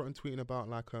see Dr. Rotten tweeting about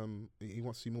like he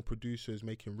wants to see more producers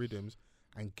making rhythms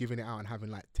and giving it out and having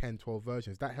like 10, 12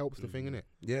 versions. That helps the thing, innit?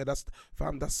 Yeah, that's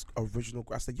original.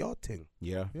 That's the yard thing.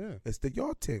 Yeah. Yeah. It's the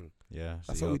yard thing. Yeah.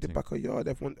 That's what we did back at yard.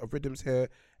 Everyone, a rhythm's here.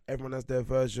 Everyone has their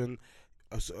version.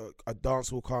 A dance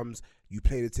hall comes. You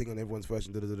play the thing and everyone's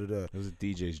version. Da, da, da, da, da. It was a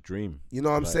DJ's dream. You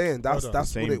know what I'm saying? That's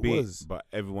same what it beat, was. But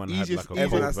everyone Easiest- had like a Everyone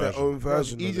cold has their version. own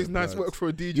version. of Easiest it, nice blood. work for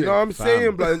a DJ. You know what I'm Fam.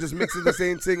 saying, blood? And just mixing the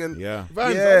same thing and Yeah.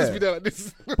 Vans, Yeah. I'll just be there like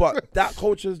this. But that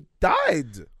culture's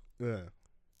died. Yeah.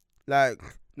 Like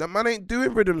that man ain't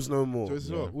doing rhythms no more. So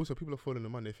as well, also people are falling the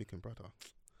money. They're thinking, brother,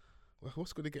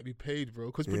 what's gonna get me paid, bro?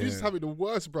 Because producers Yeah. have it the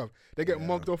worst, bro. They get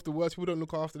mugged off the worst. People don't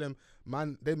look after them.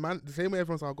 Man, the same way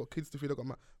everyone's like, I've got kids to feed. I got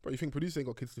my bro. You think producers ain't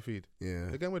got kids to feed? Yeah.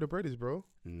 They're going where the bread is, bro.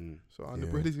 Mm. So and the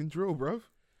Yeah. bread is in drill, bro.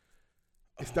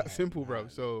 It's that simple, bro.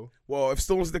 So Well, if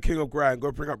Storm's the king of grind,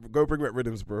 go bring back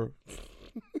rhythms, bro.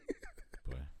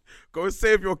 Go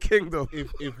save your kingdom.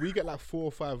 if we get like 4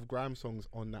 or 5 Grime songs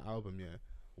on that album, yeah,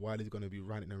 Wiley's going to be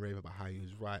ranting and raving about how he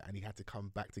was right and he had to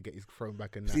come back to get his throne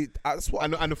back and that. See, that's what.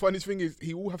 And the funniest thing is,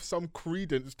 he will have some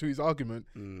credence to his argument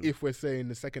if we're saying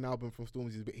the second album from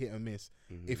Stormzy is a bit hit and miss.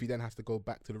 If he then has to go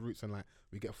back to the roots and like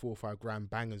we get 4 or 5 grand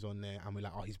bangers on there and we're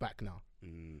like, oh, he's back now.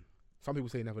 Some people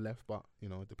say he never left, but you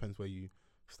know, it depends where you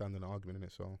stand in the argument in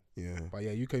it. So yeah, but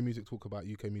yeah, UK music talk about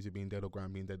UK music being dead or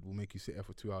Grime being dead will make you sit there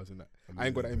for 2 hours and that. I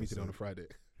ain't got that in me today on a Friday.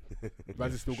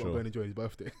 Vans has still got to go and enjoy his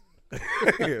birthday.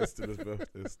 Yeah, it's still his birthday.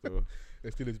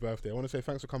 It's still his birthday. I want to say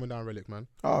thanks for coming down, Relic, man.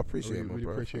 Oh, I appreciate it, really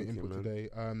bro. appreciate Thank input you, today.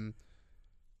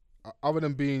 Other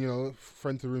than being, you know,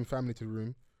 friend to the room, family to the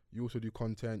room, you also do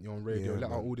content. You're on radio.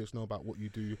 Let our audience know about what you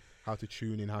do, how to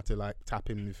tune in, how to like tap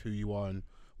in with who you are and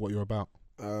what you're about.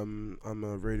 I'm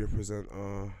a radio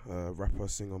presenter, rapper,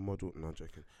 singer, model. No, I'm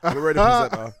joking. I'm a radio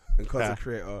presenter and content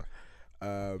creator.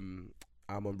 I'm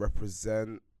on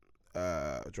Represent,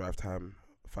 Drive Time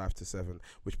 5 to 7,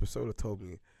 which Basola told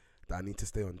me that I need to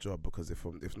stay on job because if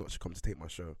not, she come to take my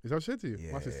show. Is that what she said to you?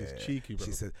 Yeah. My sister's cheeky, bro.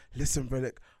 She said, "Listen,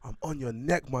 Relic, I'm on your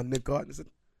neck, my nigga." And I said,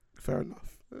 "Fair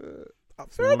enough."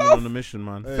 Fair enough. On the mission,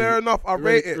 man. Fair enough. I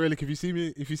rate it. Relic, if you see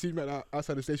me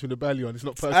outside the station with the belly on, it's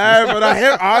not personal. But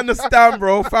I understand,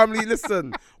 bro. Family,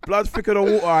 listen. Blood's thicker than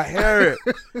water. I hear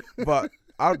it. But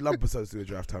I would love Basola to do a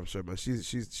Drive Time show, man.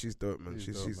 She's dope, man.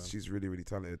 She's really, really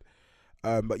talented.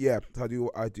 But yeah,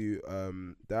 I do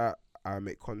that. I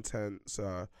make content.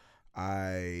 So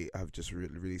I have just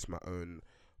released my own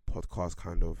podcast,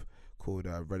 kind of called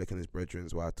Relic and His Brethren,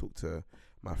 where I talk to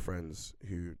my friends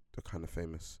who are kind of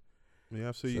famous. Yeah,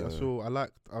 I've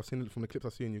seen it from the clips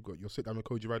I've seen. You've got your sit down with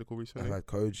Koji Radical recently. I've had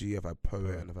Koji, I've had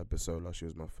Poet, and I've had Basola. She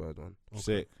was my third one. Okay.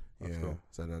 Sick. Yeah. Cool.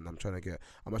 So then I'm gonna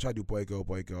try to do boy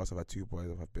girl. So I've had 2 boys.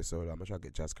 I've had Basola. I'm gonna try to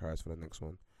get Jazz Karas for the next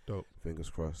one. Dope. Fingers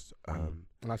crossed. And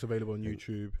that's available on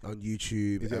YouTube.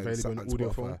 Is it available on audio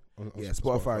form?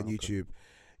 Spotify and YouTube.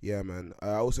 Yeah, man.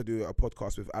 I also do a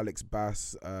podcast with Alex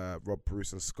Bass, Rob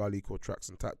Bruce, and Scully called Tracks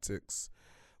and Tactics,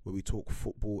 where we talk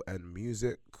football and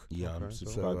music. Yeah, I'm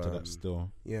subscribed to that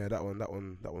still. Yeah, that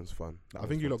one's fun. I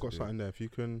think you lot got something there. If you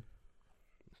can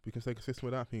stay consistent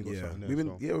with that, I think you got something there.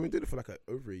 We've been doing it for like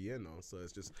over a year now. So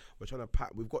it's just we're trying to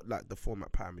we've got like the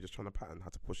format pattern. We're just trying to pattern how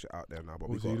to push it out there now. But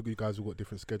you guys have got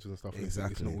different schedules and stuff.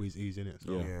 Exactly. It's not always easy, innit?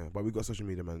 So. Yeah, but we've got social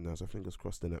media man now, so fingers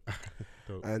crossed in it.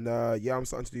 And I'm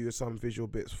starting to do some visual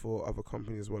bits for other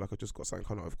companies as well. Like I just got something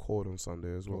coming out of Chord on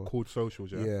Sunday as well. Chord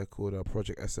Socials, yeah. Yeah, called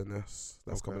Project SNS.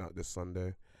 That's coming out this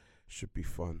Sunday. Should be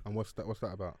fun. And what's that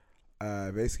about?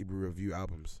 Basically we review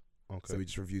albums. Okay. So we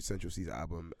just reviewed Central C's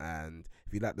album, and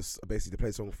if you like this, basically they play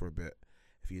a song for a bit.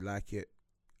 If you like it,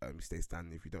 you stay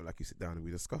standing. If you don't like it, you sit down and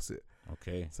we discuss it.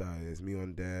 Okay. So there's me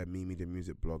on there, Mimi the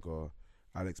music blogger,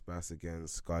 Alex Bass again,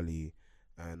 Scully,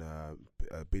 and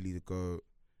Billy the Goat,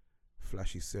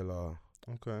 Flashy Silla.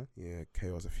 Okay. Yeah,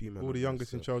 Chaos, a few men. All the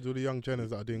youngest in charge, all the young Jenners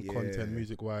that are doing content,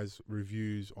 music-wise,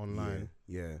 reviews online.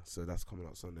 Yeah, so that's coming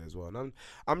out Sunday as well. And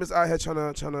I'm just out here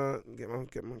trying to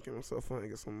get myself out and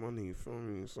get some money. You feel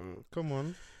me? So come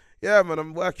on. Yeah, man,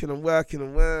 I'm working.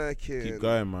 Keep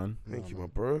going, man. Thank you, my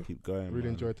bro. Keep going. Really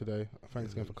enjoyed today.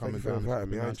 Thanks again for coming down. Thank you for inviting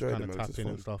me. I enjoyed it, man. Tap in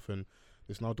and stuff. And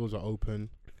listen, our doors are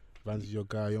open. Vans is your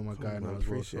guy. You're my guy now as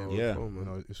well. So, yeah, you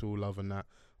know, it's all love and that.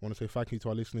 I want to say thank you to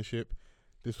our listenership.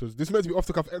 This meant to be off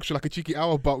the cuff extra, like a cheeky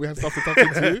hour, but we had stuff to tap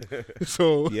into.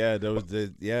 So yeah,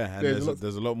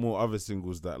 there's a lot more other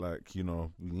singles that, like, you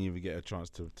know, we didn't even get a chance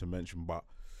to mention. But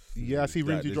yeah, I see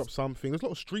Rimsy dropped something. There's a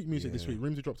lot of street music this week.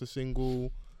 Rimsy dropped a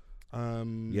single.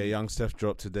 Young Steph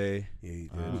dropped today. Yeah, he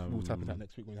did. We'll tap into that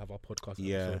next week when we have our podcast.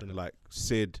 Yeah, episode, like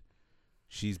Sid,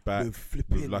 she's back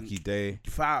with Lucky Day.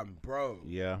 Fam, bro.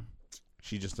 Yeah,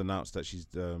 she just announced that she's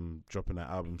dropping her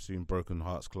album soon. Broken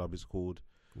Hearts Club is called.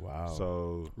 Wow.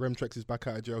 So Remtrex is back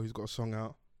out of jail. He's got a song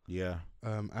out. Yeah.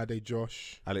 Ade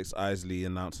Josh. Alex Isley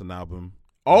announced an album.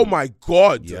 Oh my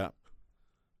God. Yeah.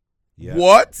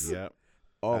 What? Yeah.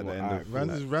 Oh my.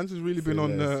 Rans has really been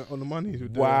on the money.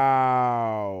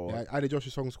 Wow. Yeah, Ade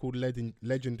Josh's song is called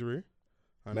Legendary.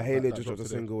 Mahalia just dropped a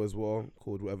single as well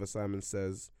called Whatever Simon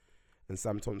Says, and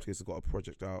Sam Tompkins has got a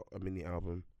project out, a mini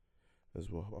album as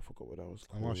well. I forgot what that was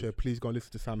called. I want to share, please go and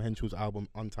listen to Sam Henschel's album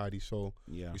Untidy Soul.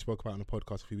 Yeah, we spoke about it on the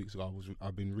podcast a few weeks ago.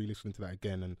 I've been re-listening to that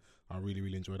again, and I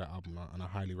really enjoyed that album, and I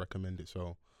highly recommend it.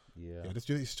 So yeah,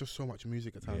 it's just so much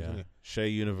music at times, isn't it? Shea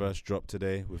Universe dropped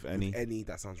today with Any.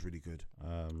 That sounds really good.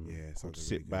 Yeah, called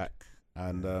Sit Back,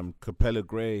 and Capella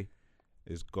Gray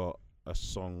has got a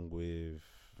song with,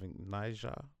 I think,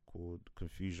 Niger called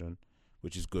Confusion,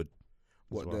 which is good.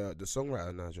 What, the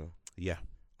songwriter Niger? Yeah.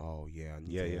 Oh yeah, I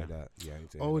need to hear that. Yeah, I need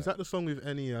to hear is that the song with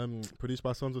Any produced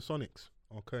by Sons of Sonics?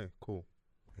 Okay, cool.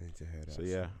 I need to hear that. So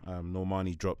yeah,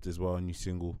 Normani dropped as well, a new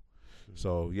single.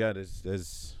 So yeah,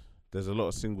 there's a lot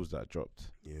of singles that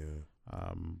dropped. Yeah.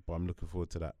 But I'm looking forward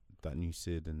to that new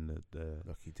Sid and the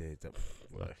Lucky Day.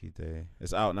 Lucky Day.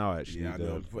 It's out now actually. Yeah, I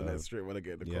know. I'm putting that straight when I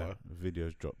get in the car.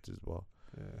 Videos dropped as well.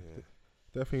 Yeah.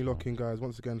 Definitely lock in, guys.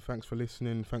 Once again, thanks for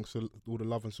listening. Thanks for all the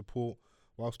love and support.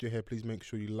 Whilst you're here, please make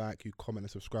sure you like, you comment,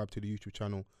 and subscribe to the YouTube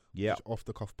channel. Yeah. Off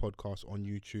the Cuff Podcast on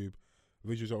YouTube.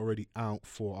 Visuals are already out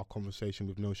for our conversation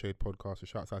with No Shade Podcast. So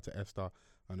shouts out to Esther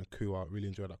and Akua. Really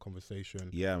enjoyed that conversation.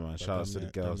 Yeah, man. Shout out to the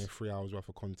girls. 3 hours worth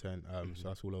of content. So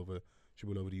that's all over. Should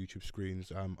be all over the YouTube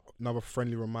screens. Another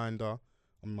friendly reminder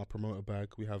on my promoter bag.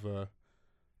 We have a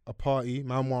party,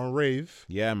 Manwan Rave.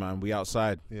 Yeah, man. We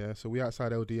outside. Yeah, so we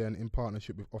outside LDN in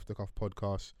partnership with Off the Cuff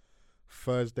Podcast.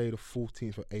 Thursday, the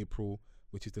 14th of April,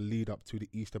 which is the lead up to the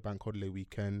Easter Bank Holiday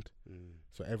weekend.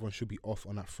 So everyone should be off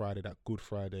on that Friday, that Good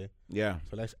Friday. Yeah.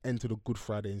 So let's enter the Good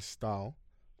Friday in style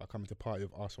by coming to party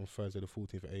with us on Thursday, the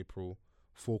 14th of April.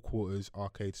 4 Quarters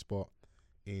arcade spot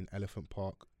in Elephant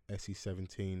Park,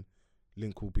 SE17.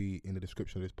 Link will be in the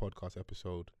description of this podcast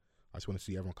episode. I just want to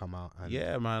see everyone come out. And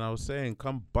yeah, man. I was saying,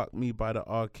 come buck me by the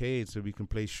arcade so we can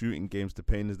play shooting games. The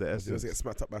pain is the essence. Let's get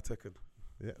smacked up by Tekken.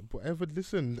 Yeah, whatever.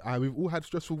 Listen, we've all had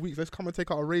stressful weeks. Let's come and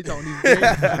take our rage out on these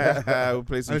games. We'll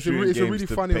play some shooting games. It's a really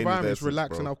fun environment. It's essence,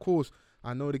 relaxed, bro. and of course,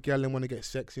 I know the gal want to get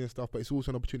sexy and stuff, but it's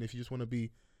also an opportunity if you just want to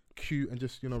be cute and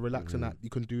just relax and that. You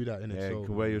can do that, innit? Yeah, so you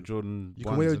can wear your Jordan. You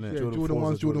can wear your Jordan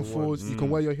 1s, Jordan 4s. You can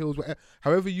wear your heels.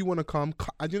 However you want to come.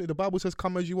 The Bible says,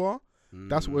 "Come as you are."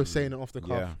 That's what we're saying off the cuff.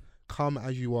 Yeah. Come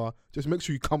as you are. Just make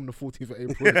sure you come on the 14th of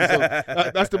April.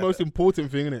 So that's the most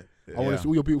important thing, innit? I want to see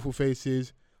all your beautiful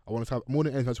faces. I want us to have more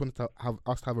than anything. I just want to have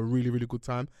us to have a really, really good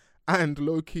time. And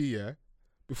low key,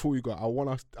 before we go, I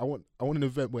want an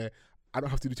event where I don't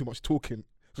have to do too much talking.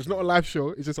 So it's not a live show.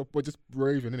 It's just we're just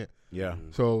raving, innit? Yeah.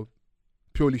 So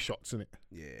purely shots, innit?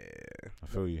 Yeah. I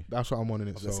feel you. That's what I'm on,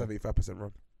 innit? So 75%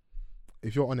 rum.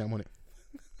 If you're on it, I'm on it.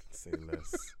 Say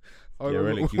less. Yeah,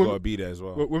 Relic, you gotta be there as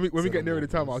well. When we get nearer the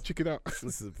time, I'll check it out.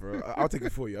 Listen, bro, I'll take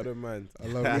it for you. I don't mind. I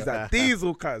love it. He's that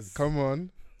diesel, cuz. Come on.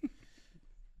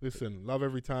 Listen, love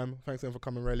every time. Thanks again for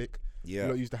coming, Relic.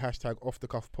 Yeah. Use the hashtag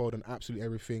 #OffTheCuffPod and absolutely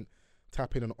everything.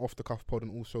 Tap in on Off the Cuff Pod on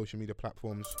all social media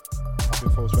platforms. I've been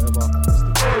False Forever.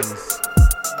 Mr.